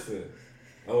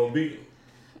gonna be.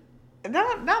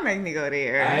 Don't make me go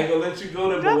there. I ain't gonna let you go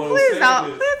there. Don't, but please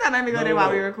don't make me go there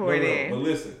while we recording. No. But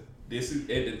listen, this is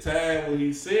at the time when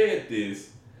he said this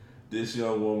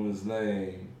young woman's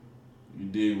name. You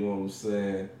dig what I'm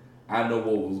saying? I know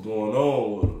what was going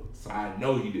on with her, so I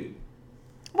know he didn't.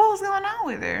 What was going on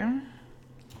with her?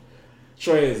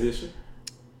 Transition.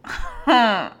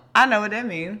 I know what that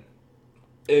means.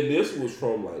 And this was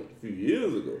from like a few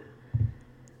years ago.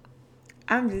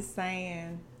 I'm just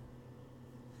saying.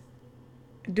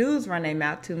 Dudes run their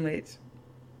mouth too much.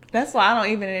 That's why I don't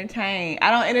even entertain.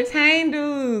 I don't entertain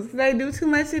dudes. They do too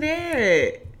much of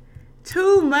that.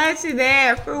 Too much of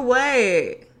that for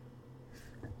what?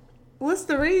 What's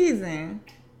the reason?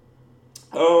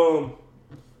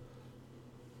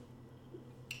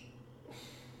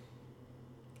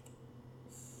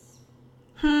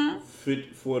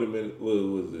 40 minutes, what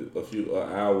was it?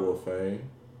 An hour of fame.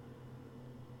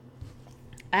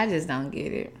 I just don't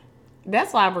get it.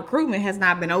 That's why recruitment has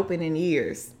not been open in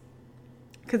years.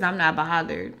 Because I'm not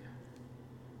bothered.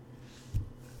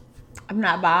 I'm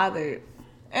not bothered.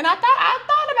 And I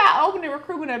thought about opening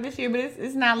recruitment up this year, but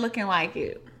it's not looking like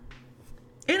it.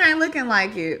 It ain't looking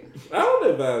like it. I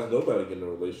don't advise nobody getting in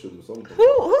a relationship with something.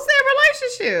 Who said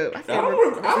relationship? I said I don't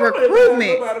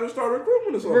recruitment. advise nobody to start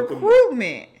recruitment or something.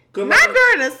 Recruitment. Not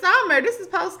during the summer. This is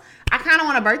I kind of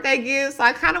want a birthday gift, so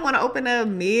I kind of want to open up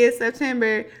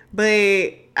mid-September,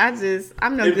 but I'm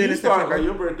no good in September. Like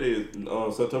your birthday is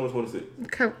September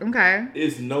 26th. Okay.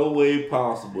 It's no way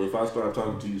possible if I start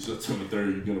talking to you September 3rd,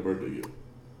 you're getting a birthday gift.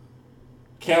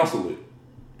 Cancel it.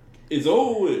 It's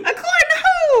over with. According to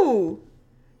who?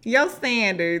 Your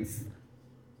standards.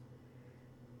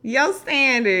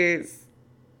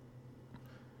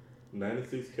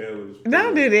 96 calories.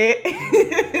 Don't do that.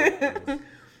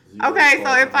 Okay,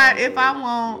 so if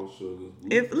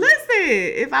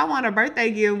I want a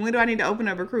birthday gift, when do I need to open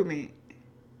up recruitment?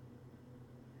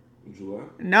 July?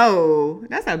 No,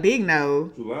 that's a big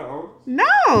no. July, August?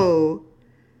 No.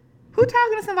 Who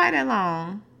talking to somebody that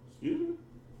long? Excuse me?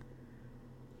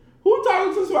 Who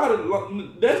talking to somebody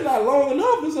that's not long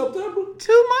enough in September?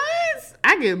 2 months?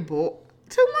 I get bored.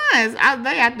 2 months.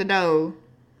 They at the door.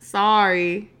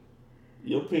 Sorry.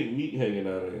 Your pink meat hanging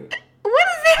out of here. What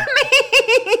does that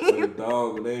mean? Like a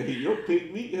dog and then your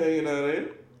pink meat hanging out of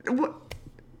here.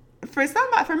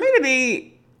 For me to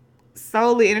be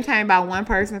solely entertained by one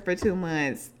person for 2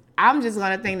 months, I'm just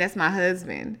gonna think that's my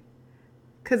husband.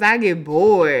 Cause I get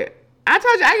bored. I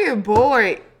told you I get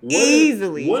bored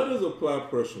easily. What does apply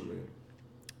pressure mean?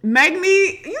 Make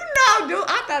me, dude,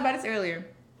 I thought about this earlier.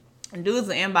 Dudes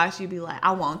will inbox you, be like,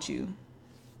 I want you.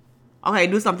 Okay,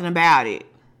 do something about it.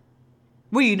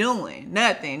 What are you doing?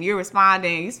 Nothing. You're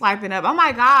responding. You swiping up. Oh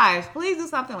my gosh, please do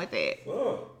something with that.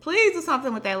 Oh. Please do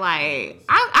something with that. Like,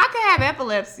 I could have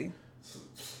epilepsy.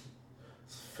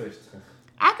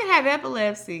 I could have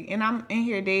epilepsy and I'm in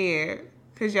here dead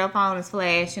because your phone is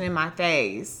flashing in my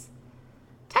face.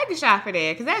 Take a shot for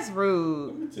that because that's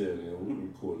rude. Let me tell you, we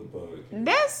recording podcast.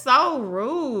 That's so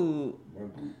rude. My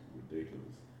group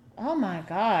ridiculous. Oh my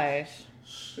gosh.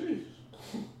 Sheesh.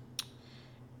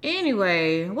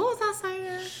 Anyway, what was I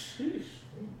saying? Sheesh.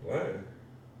 I'm lying.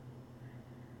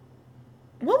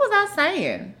 What was I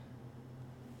saying?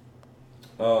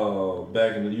 You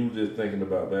were just thinking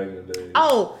about back in the day.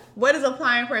 Oh, what is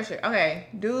applying pressure? Okay,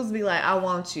 dudes be like, I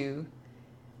want you.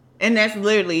 And that's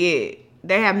literally it.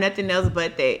 They have nothing else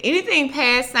but that. Anything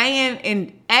past saying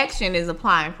and action is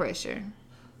applying pressure.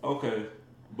 Okay,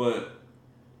 but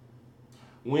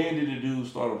when did the dude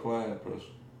start applying pressure?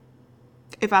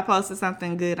 If I posted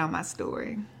something good on my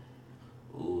story.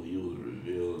 Oh, you was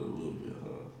revealing a little bit,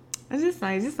 huh? Just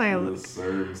like a little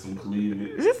serving some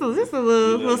cleavage. Just a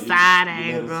little side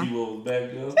angle. See what was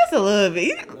back there? Just a little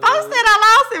bit. Folks said I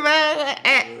lost it, man.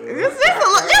 Just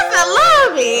a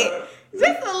little bit.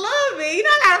 Just a little bit.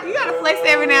 You gotta flex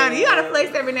every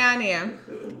now and then.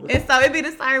 And so it be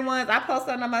the same ones. I post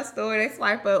something on my story, they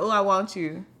swipe up, oh, I want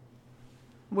you.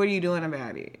 What are you doing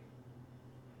about it?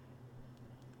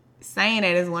 Saying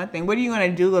that is one thing. What are you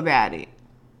gonna do about it?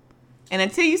 And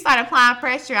until you start applying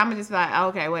pressure, I'm just like,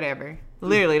 okay, whatever.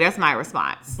 Literally, that's my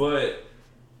response. But,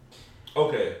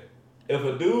 okay, if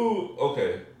a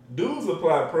dudes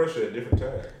apply pressure at different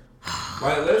times.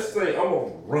 Like, let's say I'm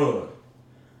on a run,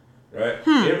 right?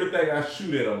 Everything I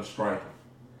shoot at, I'm striking.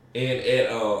 And at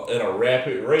a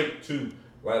rapid rate, too.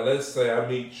 Like, let's say I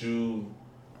meet you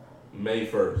May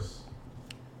 1st.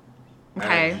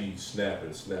 Okay. IG, snap,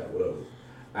 whatever.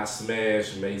 I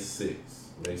smash May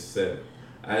 6th, May 7th.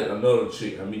 Another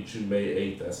chick, I meet you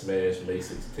May 8th, I smash May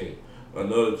 16th.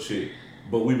 Another chick,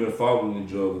 but we've been following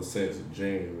each other since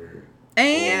January.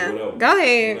 And whatever, go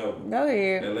ahead. whatever. Go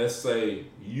ahead. And let's say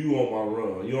you on my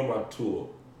run, you on my tour.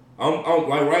 I'm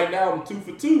like right now I'm 2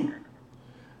 for 2.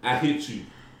 I hit you,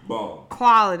 bomb.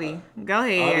 Quality. Go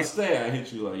ahead. I understand I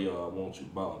hit you like, yo, I want you,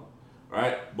 bomb.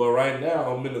 Right? But right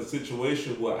now I'm in a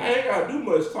situation where I ain't gotta do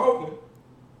much talking.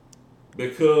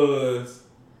 Because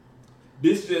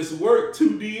this just worked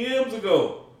 2 DMs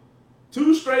ago.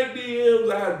 2 straight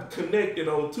DMs I connected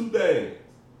on 2 days.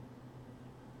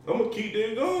 I'm gonna keep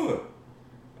that going.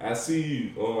 I see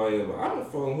you on my inbox. I've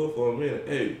been following her for a minute.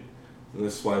 Hey,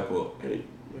 let's swipe up. Hey,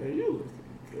 man, you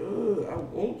looking good. I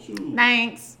want you.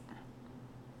 Thanks.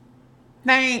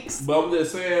 But I'm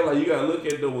just saying, like, you gotta look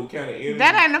at what kind of energy.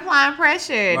 That ain't applying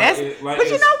pressure. But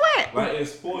you know what? Like in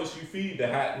sports, you feed the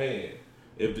hot man.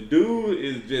 If the dude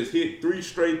is just hit 3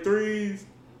 straight threes,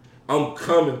 I'm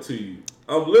coming to you.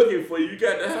 I'm looking for you. You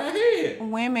got the hot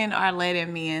hand. Women are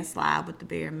letting men slide with the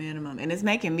bare minimum, and it's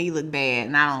making me look bad,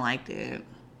 and I don't like that.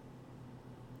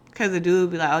 Cause the dude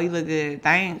be like, "Oh, you look good,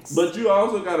 thanks." But you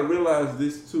also gotta realize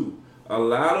this too. A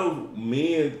lot of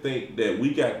men think that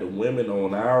we got the women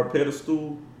on our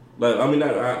pedestal. Like, I mean,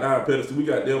 not our pedestal. We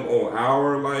got them on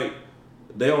our, like,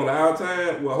 they on our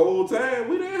time. Well, whole time,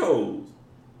 we their hoes.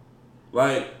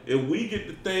 Like, if we get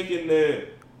to thinking that,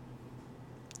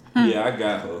 yeah, I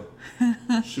got her.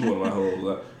 She one of my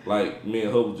hoes. Like, me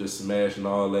and her was just smashing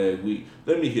all last week.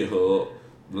 Let me hit her up.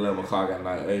 11 o'clock at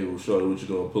night. Hey, well, shorty, what you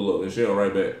doing? Pull up. And she don't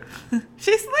right back.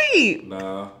 She sleep.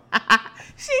 Nah.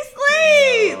 She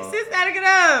sleep. Sis gotta get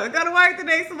up. Go to work the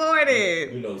next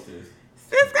morning. You know, sis.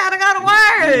 Sis gotta go to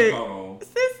work.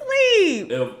 Sis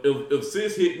sleep. If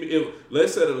sis hit me,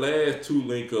 let's say the last 2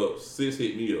 link ups, sis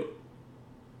hit me up.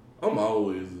 I'm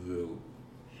always available.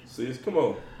 Sis, come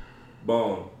on.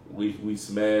 Boom. We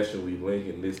smash and we link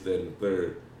and this, that, and the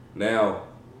third. Now,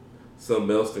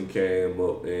 something else then came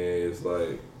up and it's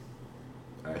like,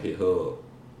 I hit her up.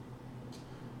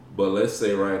 But let's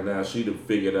say right now she done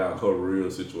figured out her real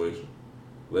situation.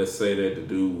 Let's say that the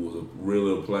dude was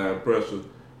really applying pressure,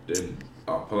 then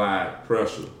applied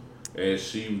pressure, and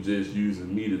she was just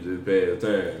using me to just pass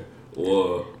time.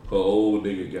 Or her old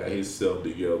nigga got himself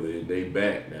together and they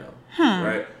back now,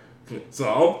 right? So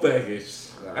I'm thinking,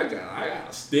 I got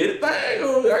a steady thing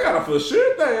over here. I got a for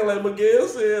sure thing, like Miguel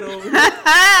said over here.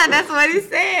 That's what he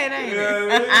said, ain't it?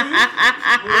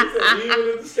 Even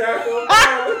if the sky goes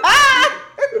down.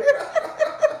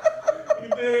 You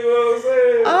dig what I'm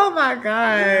saying? Oh my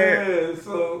God. Yeah,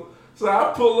 so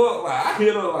I pull up, like, I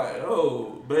hit her like,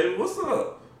 oh, baby, what's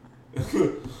up?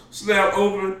 Snap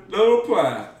open, no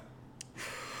reply.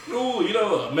 Ooh, you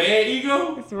know, man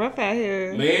ego? It's rough out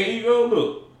here. Man ego,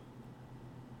 look.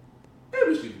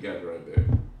 Maybe she got it right there.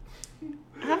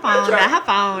 Her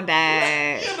phone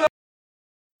died.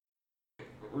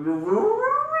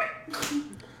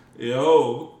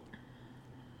 Yo.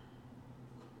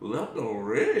 Left on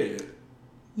red.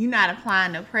 You not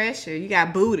applying the pressure. You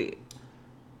got booted.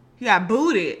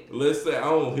 Let's say I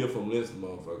don't hear from this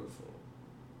motherfucker for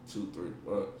 2-3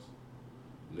 months.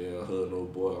 Then her no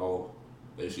boy off.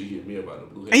 And she hit me about the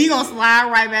blue. And you gonna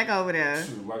slide right back over there.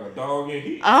 She was like a dog in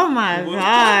heat. Oh my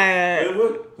God.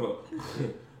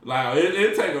 Like,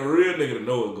 it take a real nigga to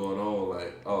know what's going on.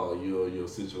 Like, oh, your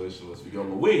situation must be going.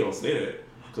 But we ain't gonna say that.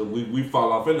 Cause we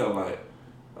fall off in there like,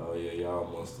 oh yeah, y'all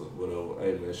must have, whatever.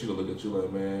 Hey man, she gonna look at you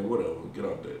like, man, whatever, get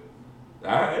off that.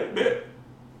 Alright, bet.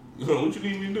 What you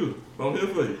need me to do? I'm here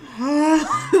for you.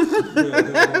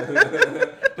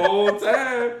 Whole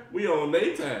time, we on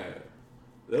their time.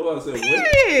 That's why I said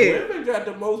women got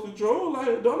the most control.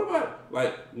 Like, don't nobody,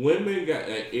 like, women got,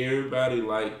 like, everybody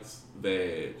likes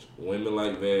vag. Women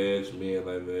like vag, men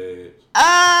like vag.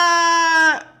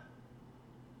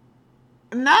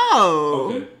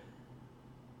 No. Okay.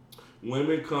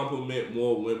 Women compliment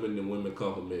more women than women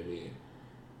compliment men.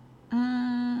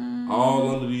 All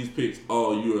under these pics,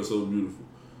 oh, you are so beautiful.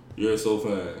 You're so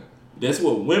fine. That's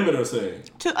what women are saying.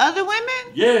 To other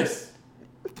women? Yes.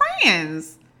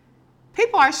 Friends.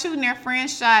 People are shooting their friend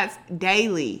shots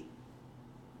daily.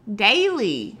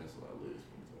 Daily. That's what I lesbians.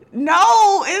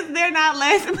 No, they're not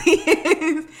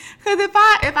lesbians. Because if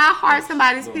I heart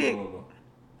somebody's pic,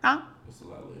 huh? That's a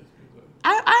lot of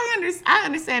lesbians. I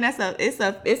understand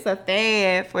it's a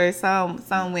fad for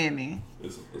some women.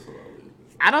 It's a lot of lesbians.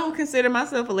 I don't consider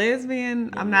myself a lesbian.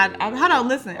 No, I'm not. no, Hold on,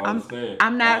 listen.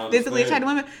 I'm not physically attracted to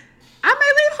women. I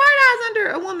may leave hard eyes under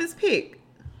a woman's pic.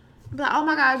 But oh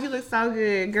my God, you look so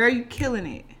good, girl. You killing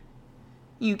it.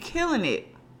 You killing it.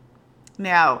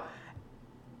 Now,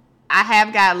 I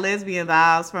have got lesbian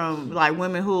vibes from like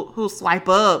women who swipe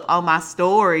up on my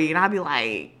story, and I'll be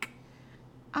like,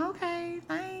 okay,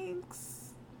 thanks.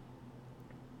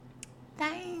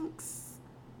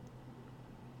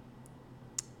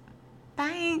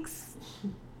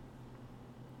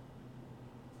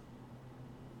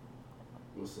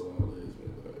 What's all lesbians?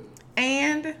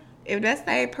 And if that's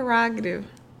their prerogative,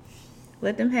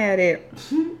 let them have it.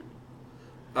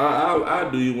 I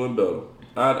do you one better.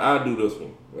 I do this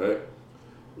one, right?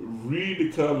 Read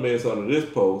the comments under this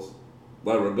post,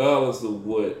 like regardless of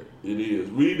what it is.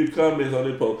 Read the comments on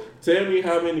this post. Tell me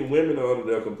how many women are under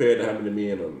there compared to how many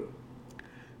men are under there.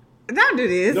 Don't do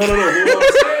this. No. What I'm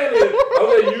saying is, I'm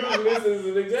using this as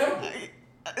an example.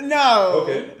 No.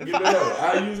 Okay, give me another.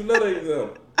 I'll use another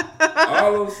example.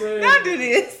 All I'm saying. Don't do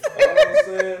this. All I'm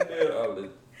saying is,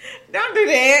 don't do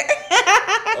that.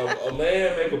 a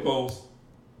man make a post.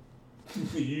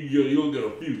 You'll get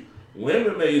a few. Women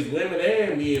and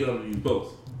men under these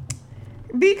posts.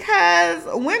 Because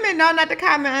women know not to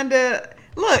comment under.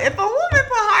 Look, if a woman put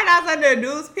heart outs under a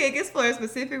dude's pic, it's for a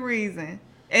specific reason.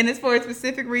 And it's for a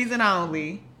specific reason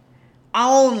only.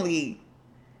 Only.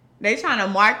 They trying to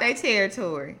mark their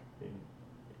territory.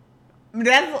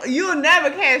 You'll never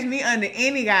catch me under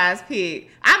any guy's pic.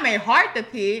 I may heart the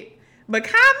pic, but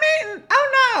commenting,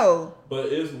 oh no. But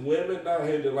it's women out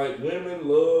here that like women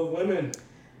love women.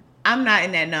 I'm not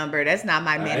in that number. That's not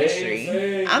my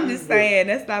ministry. I'm just saying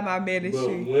that's not my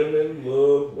ministry. But women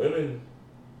love women.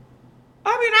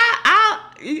 I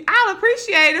mean, I'll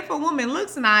appreciate if a woman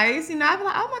looks nice. You know, I'll be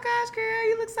like, oh my gosh, girl,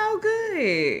 you look so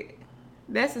good.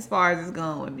 That's as far as it's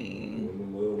going with me.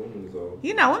 Women love women, so.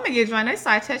 You know, women get drunk, they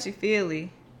start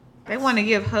touchy-feely. They want to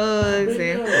give hugs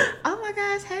and, oh my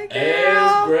gosh, hey girl.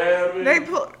 Ass grabbing. They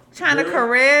trying to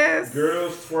caress.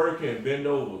 Girls twerking, bend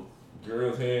over.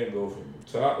 Girls' hand go from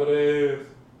the top of the ass.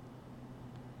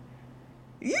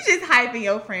 You just hyping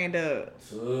your friend up.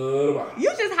 To the bottom. You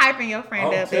just hyping your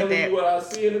friend up. I'm telling you what I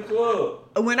see in the club.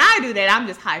 When I do that, I'm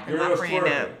just hyping my friend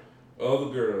up. Other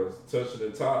girls touching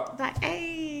the top. Like,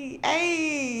 hey.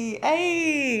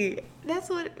 That's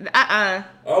what.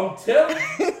 I'm telling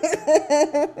you.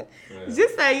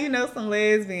 Just say you know some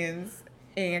lesbians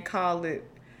and call it.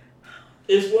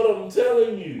 It's what I'm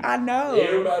telling you. I know.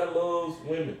 Everybody loves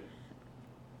women.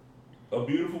 A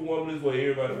beautiful woman is what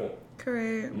everybody wants.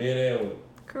 Correct. Men and women.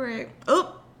 Correct.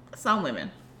 Oh, some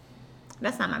women.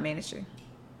 That's not my ministry.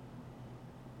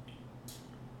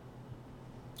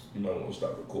 You might want to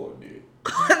stop recording it.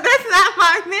 That's not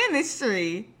my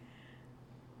ministry.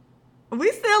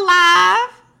 We still live.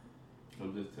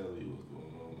 I'm just telling you what's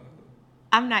going on.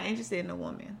 I'm not interested in a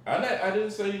woman. I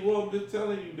didn't say you were. I'm just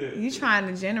telling you that. You trying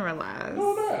to generalize.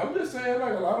 No, I'm not. I'm just saying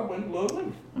like a lot of women love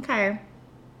women. Okay.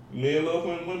 Men love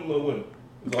women, women love women.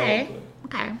 That's all I'm saying.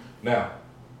 Okay. Now,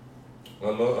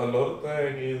 another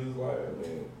thing is like,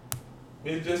 man,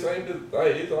 it just ain't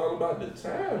it's all about the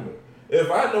timing. If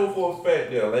I know for a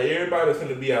fact that like everybody's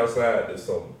gonna be outside this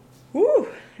summer. Woo,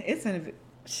 it's gonna be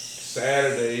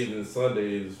Saturdays and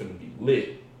Sundays is gonna be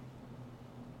lit.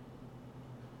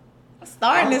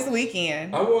 Starting this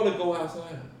weekend. I wanna go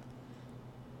outside.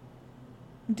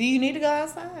 Do you need to go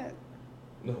outside?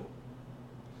 No.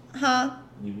 Huh?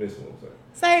 You missing what I'm saying.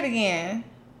 Say it again.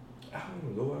 I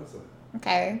wanna go outside.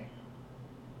 Okay.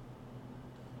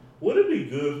 Would it be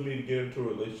good for me to get into a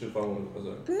relationship if I want to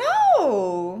go outside?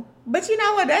 No. But you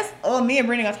know what? Me and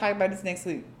Brittany gonna talk about this next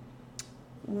week.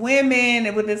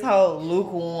 Women with this whole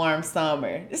lukewarm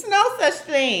summer. There's no such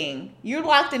thing. You're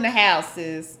locked in the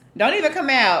houses. Don't even come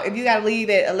out if you gotta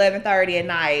leave at 11:30 at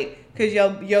night because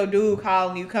your dude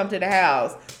calling you come to the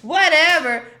house.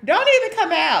 Whatever. Don't even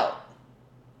come out.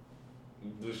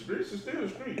 The streets are still the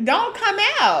streets. Don't come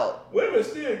out. Women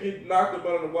still get knocked up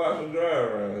under the wash and dry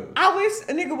around here. I wish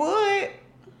a nigga would.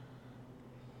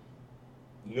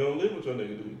 You don't live with your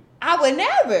nigga, do you? I would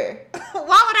never. Why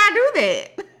would I do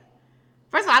that?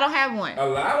 First of all, I don't have one.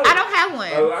 I don't have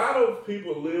one. A lot of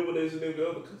people live with this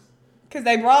nigga because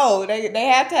they broke. They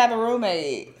have to have a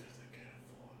roommate.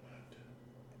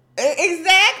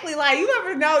 Exactly. Like, you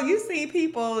ever know, you see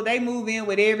people, they move in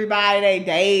with everybody, they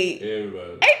date.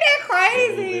 Everybody. Ain't that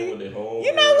crazy? They move in with their home.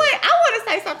 You know what? I want to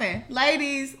say something.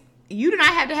 Ladies, you do not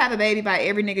have to have a baby by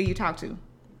every nigga you talk to.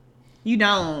 You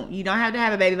don't. You don't have to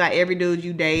have a baby by every dude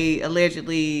you date,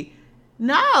 allegedly.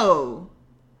 No.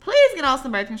 Please get on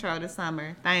some birth control this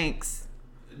summer. Thanks.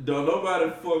 Don't nobody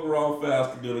fuck raw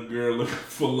faster than a girl looking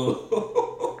for love.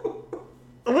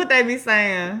 What they be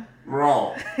saying?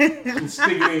 Raw. Stick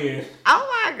it in.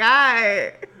 Oh my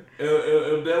God.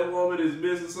 If that woman is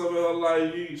missing something in her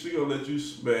life, she gonna let you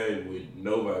smack with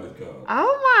nobody's call.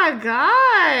 Oh my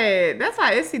God. That's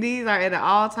why STDs are at an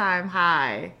all-time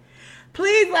high.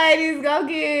 Please, ladies, go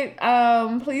get,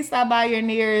 please stop by your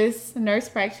nearest nurse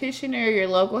practitioner, your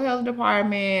local health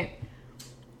department.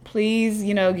 Please,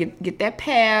 get that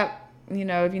PAP.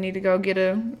 If you need to go get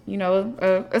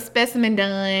a specimen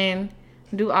done,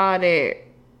 do all that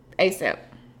ASAP.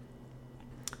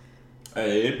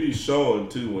 Hey, it be showing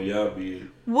too when y'all be.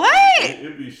 What?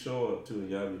 It be showing too when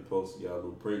y'all be posting y'all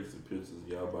little pregnancy pictures of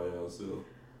y'all by yourself.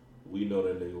 We know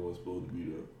that nigga wasn't supposed to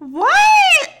be there.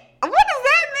 What? What does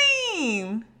that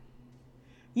mean?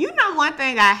 You know one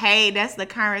thing I hate, that's the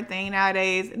current thing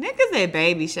nowadays? Niggas at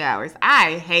baby showers.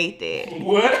 I hate that.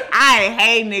 What? I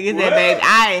hate niggas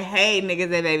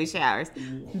at baby showers.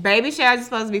 Baby showers are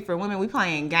supposed to be for women. We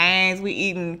playing games. We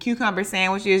eating cucumber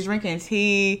sandwiches, drinking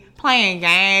tea, playing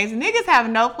games. Niggas have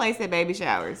no place at baby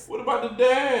showers. What about the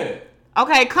dad?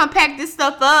 Okay, come pack this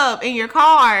stuff up in your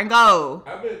car and go.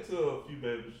 I've been to a few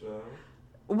baby showers.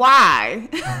 Why?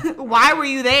 Why were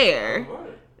you there? What?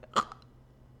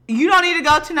 You don't need to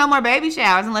go to no more baby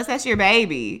showers unless that's your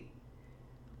baby.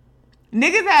 Y'all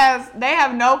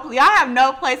have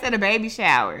no place at a baby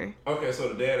shower. Okay,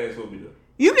 so the dad ain't supposed to be there.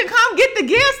 You can come get the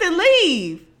gifts and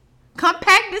leave. Come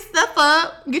pack this stuff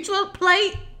up, get you a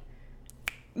plate,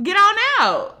 get on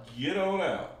out. Get on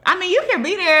out. I mean, you can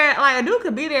be there, like a dude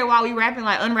could be there while we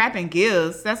unwrapping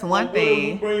gifts. That's one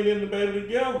thing. Bringing in the baby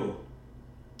together.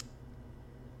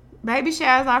 Baby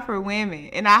showers are for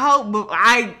women, and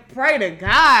I pray to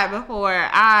God before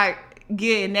I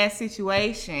get in that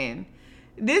situation.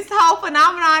 This whole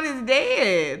phenomenon is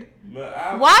dead.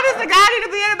 Why does the guy need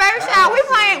to be in a baby shower?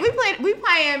 We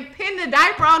playing pin the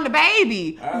diaper on the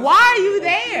baby. Why are you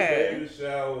there? Baby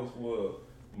showers were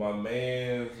my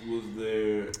man's was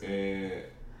there and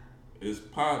his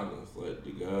partners, like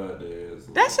the goddess.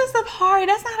 That's just a party.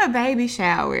 That's not a baby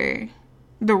shower.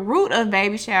 The root of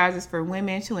baby showers is for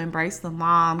women to embrace the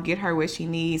mom, get her what she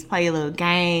needs, play a little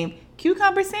game,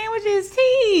 cucumber sandwiches,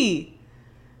 tea.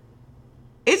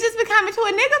 It's just becoming to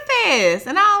a nigga fest,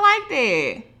 and I don't like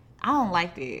that. I don't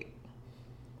like that.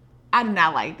 I do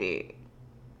not like that.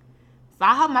 So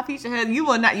I hope my future husband,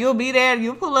 you'll be there,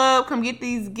 you'll pull up, come get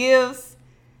these gifts,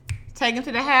 take them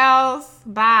to the house,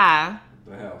 bye.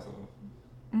 The house,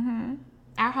 huh? Mm-hmm.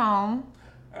 Our home.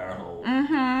 Our home.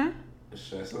 Mm-hmm. That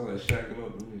sounds like shacking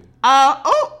up to me.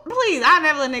 Please, I'll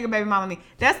never let a nigga baby mama me.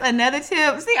 That's another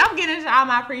tip. See, I'm getting into all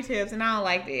my free tips, and I don't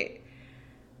like that.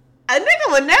 A nigga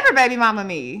would never baby mama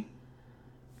me.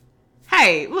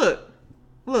 Hey, look.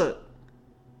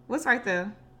 What's right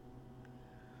there?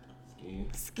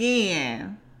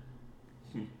 Skin.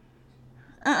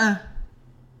 I'll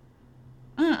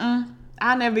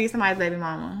never be somebody's baby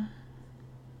mama.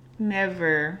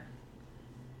 Never.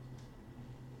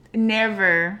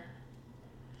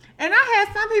 And I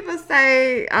had some people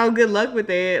say, "Oh, good luck with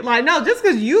that." Like, no, just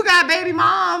because you got baby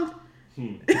moms,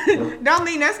 don't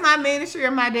mean that's my ministry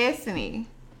or my destiny.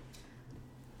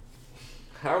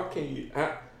 How can you?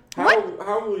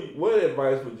 What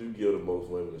advice would you give to most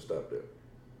women to stop that?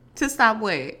 To stop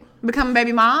what? Becoming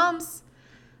baby moms?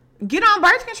 Get on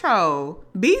birth control.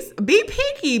 Be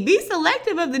picky. Be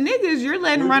selective of the niggas you're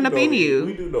letting run up in you.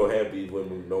 We do know half these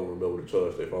women don't remember to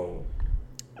charge their phone.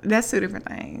 That's two different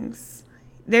things.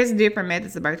 There's different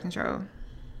methods of birth control.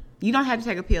 You don't have to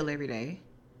take a pill every day.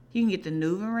 You can get the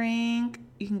NuvaRing.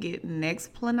 You can get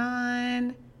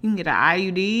Nexplanon. You can get an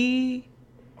IUD.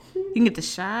 You can get the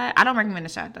shot. I don't recommend the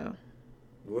shot, though.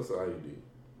 What's the IUD?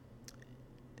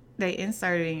 They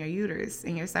insert it in your uterus,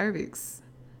 in your cervix.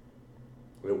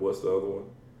 And what's the other one?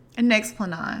 A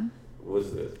Nexplanon.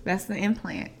 What's that? That's the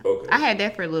implant. Okay. I had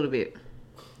that for a little bit.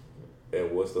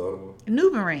 And what's the other one?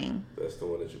 NuvaRing. That's the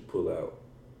one that you pull out.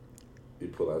 You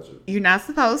pull out your... You're not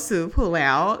supposed to pull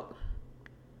out.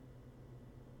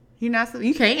 You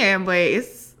can, but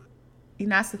you're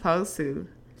not supposed to.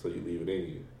 So you leave it in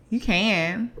you? You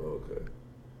can. Okay.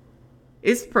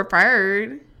 It's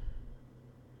preferred.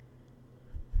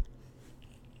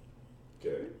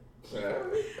 Okay.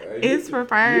 It's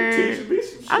preferred. You teaching me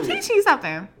some shit. I'm teaching you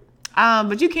something.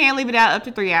 But you can leave it out up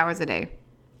to 3 hours a day.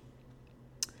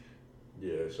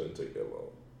 Yeah, it shouldn't take that long.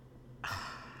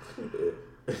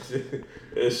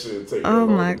 It shouldn't take that Oh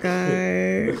long. my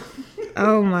God.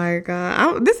 Oh my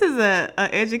God. This is a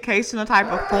educational type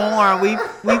of form we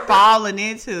fallen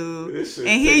into.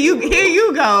 And here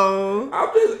you go.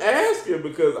 I'm just asking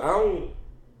because I don't.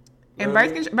 And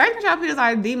birth control pills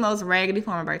are the most raggedy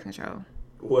form of birth control.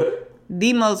 What?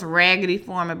 The most raggedy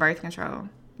form of birth control.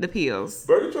 The pills.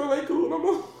 Birth control ain't cool no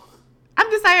more. I'm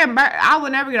just saying, I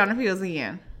would never get on the pills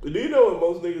again. Do you know what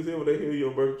most niggas hear when they hear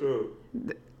your birth control?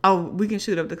 Oh, we can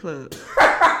shoot up the club. With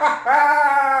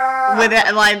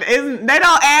that, like, they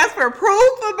don't ask for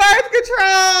proof of birth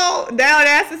control. They don't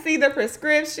ask to see the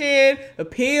prescription, a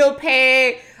pill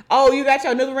pack. Oh, you got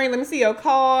your NuvaRing. Let me see your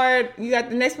card. You got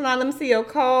the next one on. Let me see your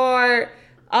card.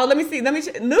 Oh, let me see.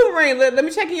 NuvaRing. Let me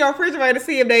check in your refrigerator to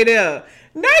see if they there.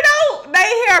 They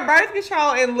hear birth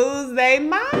control and lose their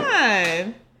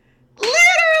mind.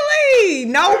 Literally,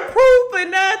 no proof or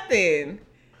nothing.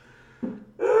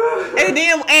 And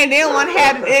then one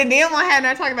had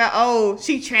her talking about, oh,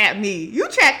 she trapped me. You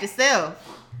trapped yourself.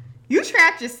 You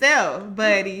trapped yourself,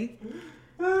 buddy.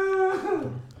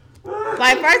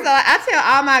 Like, first of all, I tell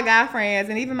all my guy friends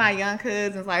and even my young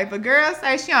cousins, like, if a girl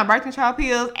says she on birth control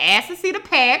pills, ask to see the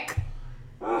pack.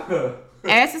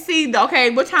 Ask to see,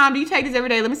 okay, what time do you take this every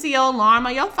day? Let me see your alarm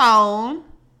on your phone.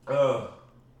 But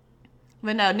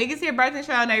no, niggas hear birth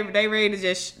control and they ready to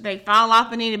just, they fall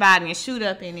off on anybody and shoot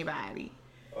up anybody.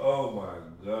 Oh my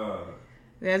God.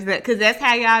 That's that, because that's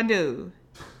how y'all do.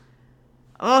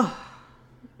 Oh.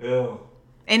 Yeah.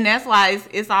 And that's why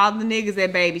it's all the niggas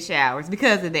at baby showers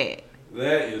because of that.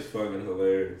 That is fucking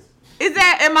hilarious. Is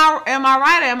that, am I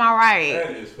right or am I right?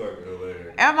 That is fucking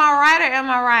hilarious. Am I right or am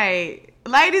I right?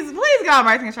 Ladies, please go on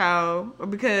birth control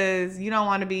because you don't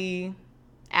want to be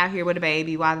out here with a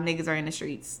baby while the niggas are in the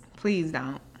streets. Please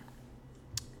don't.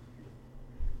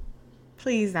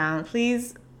 Please don't.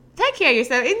 Please take care of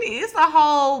yourself. It's a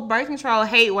whole birth control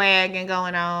hate wagon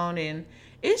going on, and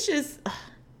it's just...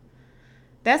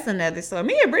 That's another story.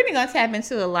 Me and Brittany gonna tap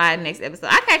into a lot next episode.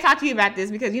 I can't talk to you about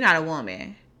this because you're not a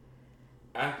woman.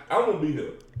 I won't be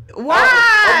here. Why?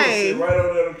 I'm gonna sit right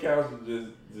on the couch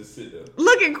and just sit there.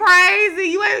 Looking crazy.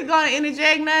 You ain't gonna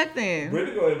interject nothing.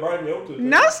 Brittany gonna invite me over to the table.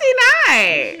 No, she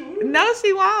not. She No,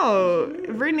 she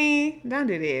won't. Brittany, don't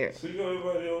do that. She gonna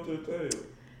invite me over to the table.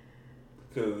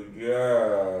 Cause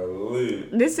golly.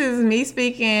 This is me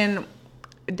speaking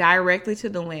directly to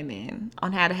the women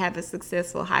on how to have a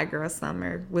successful high girl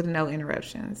summer with no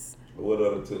interruptions. What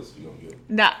other tips you gonna give?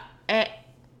 No,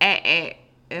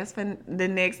 that's for the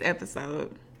next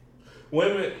episode.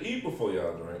 Women, eat before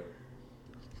y'all drink.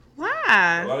 A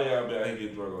Why? lot of y'all be out here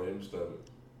getting drunk on empty stomach,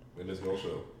 and it's gonna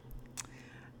show.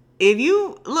 If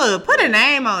you look, put a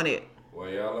name on it. While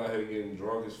y'all out here getting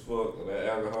drunk as fuck and that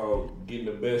alcohol getting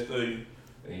the best of you,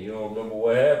 and you don't remember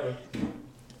what happened.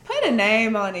 Put a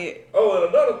name on it. Oh,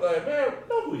 and another thing, man,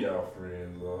 know who y'all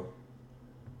friends are.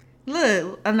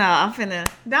 Look, no, I'm finna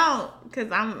cause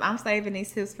I'm saving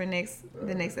these tips for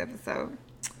the next episode.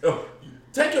 Oh,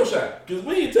 take your shot, cause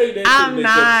we ain't take that. I'm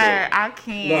not. Episode. I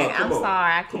can't. Nah, I'm on.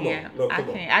 sorry. I Come can't. on. No, I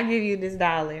come can't. on. I give you this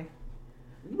 $1.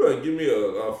 You better give me a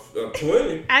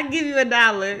 20. I give you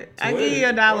 $1. I give you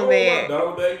 $1 $1 back.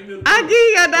 back. Give me a I give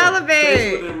you $1 Taste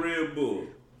back. for that Red Bull.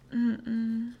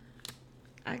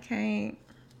 I can't.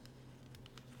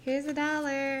 Here's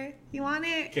 $1. You want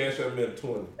it? Cash out me a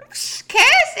 20.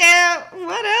 Cash out.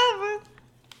 Whatever.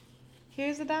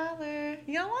 Here's $1.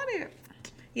 You don't want it?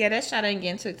 Yeah, that shot ain't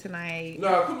getting took tonight.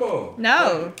 Nah, come on.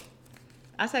 No.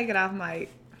 I'll take it off mic.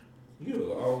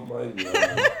 You almighty.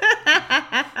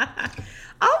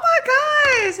 Oh my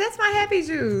gosh, that's my happy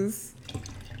juice.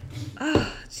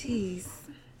 Oh, jeez.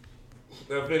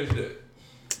 Now finish that.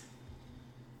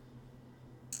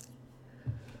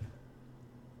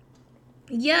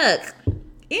 Yuck.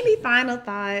 Any final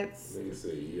thoughts? Nigga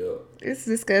say yup. It's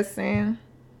disgusting.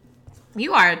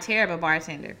 You are a terrible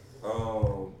bartender.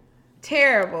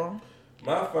 Terrible.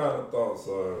 My final thoughts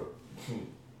are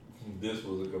this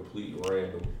was a complete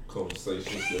random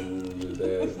conversation that we were just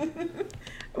having.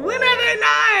 When are they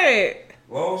not?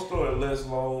 Long story less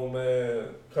long,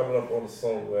 man. Coming up on the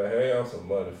summer, man. Hey, on some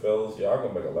money, fellas. Y'all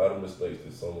gonna make a lot of mistakes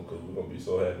this summer because we're gonna be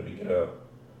so happy to get out.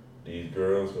 These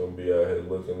girls gonna be out here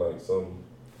looking like something,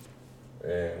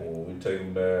 and when we take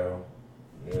them down,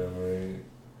 you know what I mean?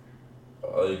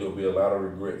 There's gonna be a lot of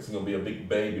regrets. It's gonna be a big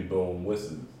baby boom.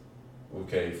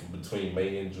 Okay, from between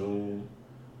May and June.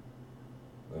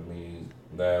 I mean,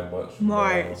 9 months from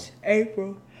March,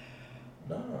 April.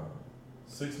 Nah,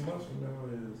 6 months from now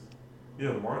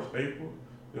is March, April.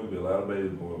 There'll be a lot of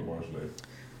babies born in March and April.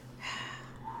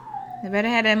 You better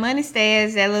have that money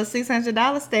stash, that little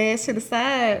 $600 stash to the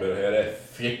side. Better have that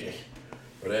 50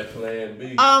 for that Plan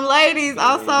B. Ladies,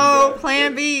 also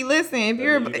Plan B. Listen, if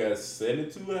you got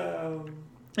 72 hours.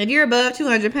 If you're above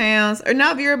 200 pounds, or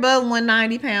no, if you're above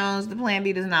 190 pounds, the Plan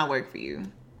B does not work for you.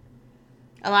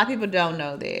 A lot of people don't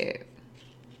know that.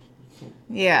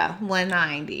 Yeah,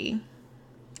 190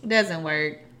 doesn't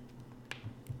work.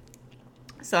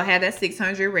 So have that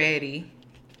 600 ready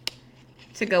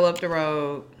to go up the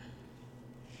road.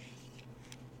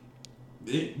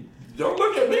 Don't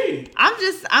look at me.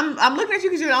 I'm looking at you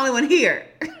because you're the only one here.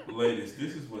 Ladies,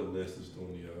 this is what Lester's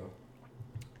doing, y'all.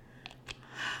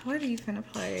 What are you finna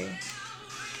play?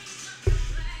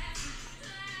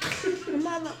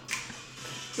 Mama.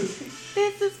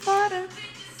 This is for the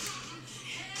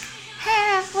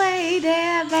halfway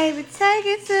there, baby. Take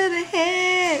it to the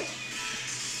head.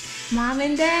 Mom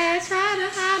and Dad try to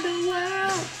hide the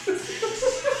world.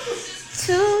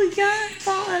 Too young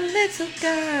for a little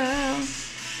girl.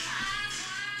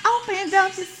 Open,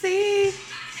 don't you see?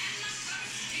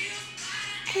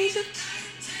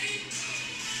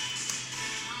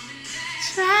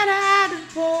 Try to hide the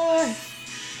boy.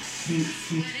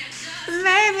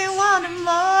 Made me want it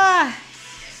more.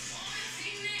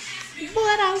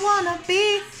 What I wanna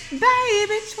be,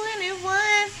 baby,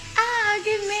 21. I'll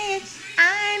get me. I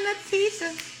ain't a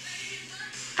teacher.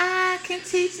 I can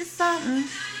teach you something.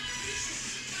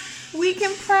 We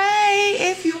can pray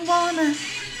if you wanna,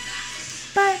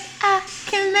 but I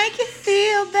can make you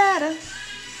feel better.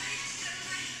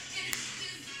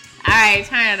 Alright,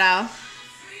 turn it off.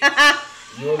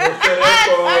 You want to say that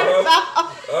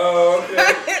song? Oh, okay. Turn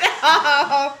it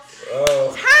off.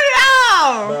 Oh. Turn it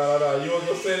off. No. You want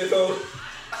to say this song?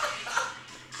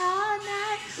 All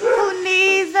night. Who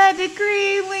needs a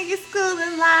degree when you're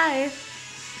schooling life?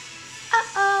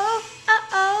 Uh-oh.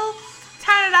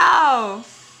 Turn it off.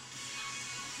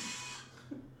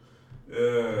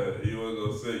 Yeah, you wasn't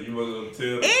gonna say. You wasn't gonna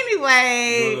tell. Anyway.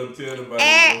 You wasn't gonna tell anybody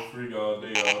you freak all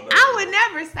day, all night. I would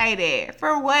never say that.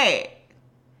 For what?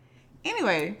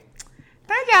 Anyway,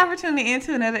 thank y'all for tuning in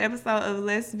to another episode of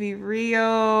Let's Be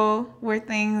Real, where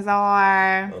things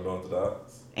are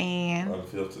unorthodox and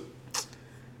unfiltered.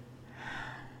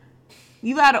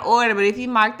 You got to order, but if you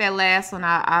mark that last one,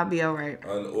 I'll be alright.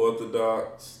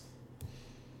 Unorthodox,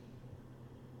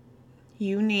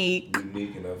 unique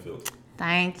and unfiltered.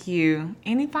 Thank you.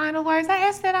 Any final words? I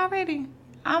asked that already.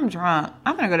 I'm drunk.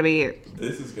 I'm gonna go to bed.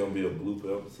 This is gonna be a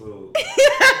blooper episode.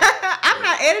 I'm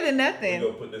not editing nothing. We're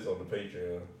gonna put this on the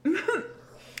Patreon.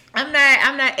 I'm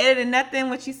not editing nothing.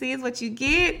 What you see is what you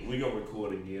get. We're gonna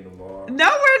record again tomorrow. No,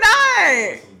 we're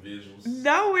not. Some visuals.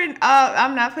 No, we're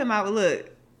I'm not putting my look.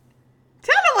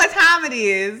 Tell them what time it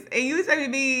is, and you expect me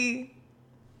to be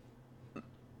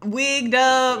wigged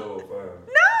up. Oh, fine.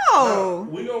 No.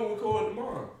 We're gonna record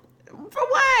tomorrow. For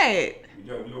what? We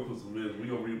gonna put some visuals. We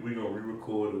gonna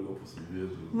re-record it. We're gonna put some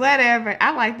visuals. Whatever.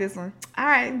 I like this one. All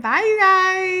right. Bye, you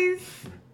guys.